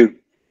 Thank you.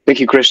 Thank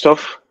you,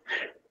 Christophe.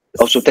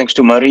 Also, thanks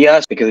to Maria.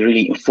 It's a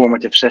really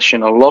informative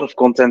session, a lot of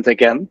content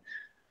again.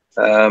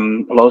 A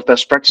lot of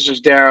best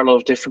practices there, a lot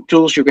of different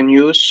tools you can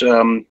use.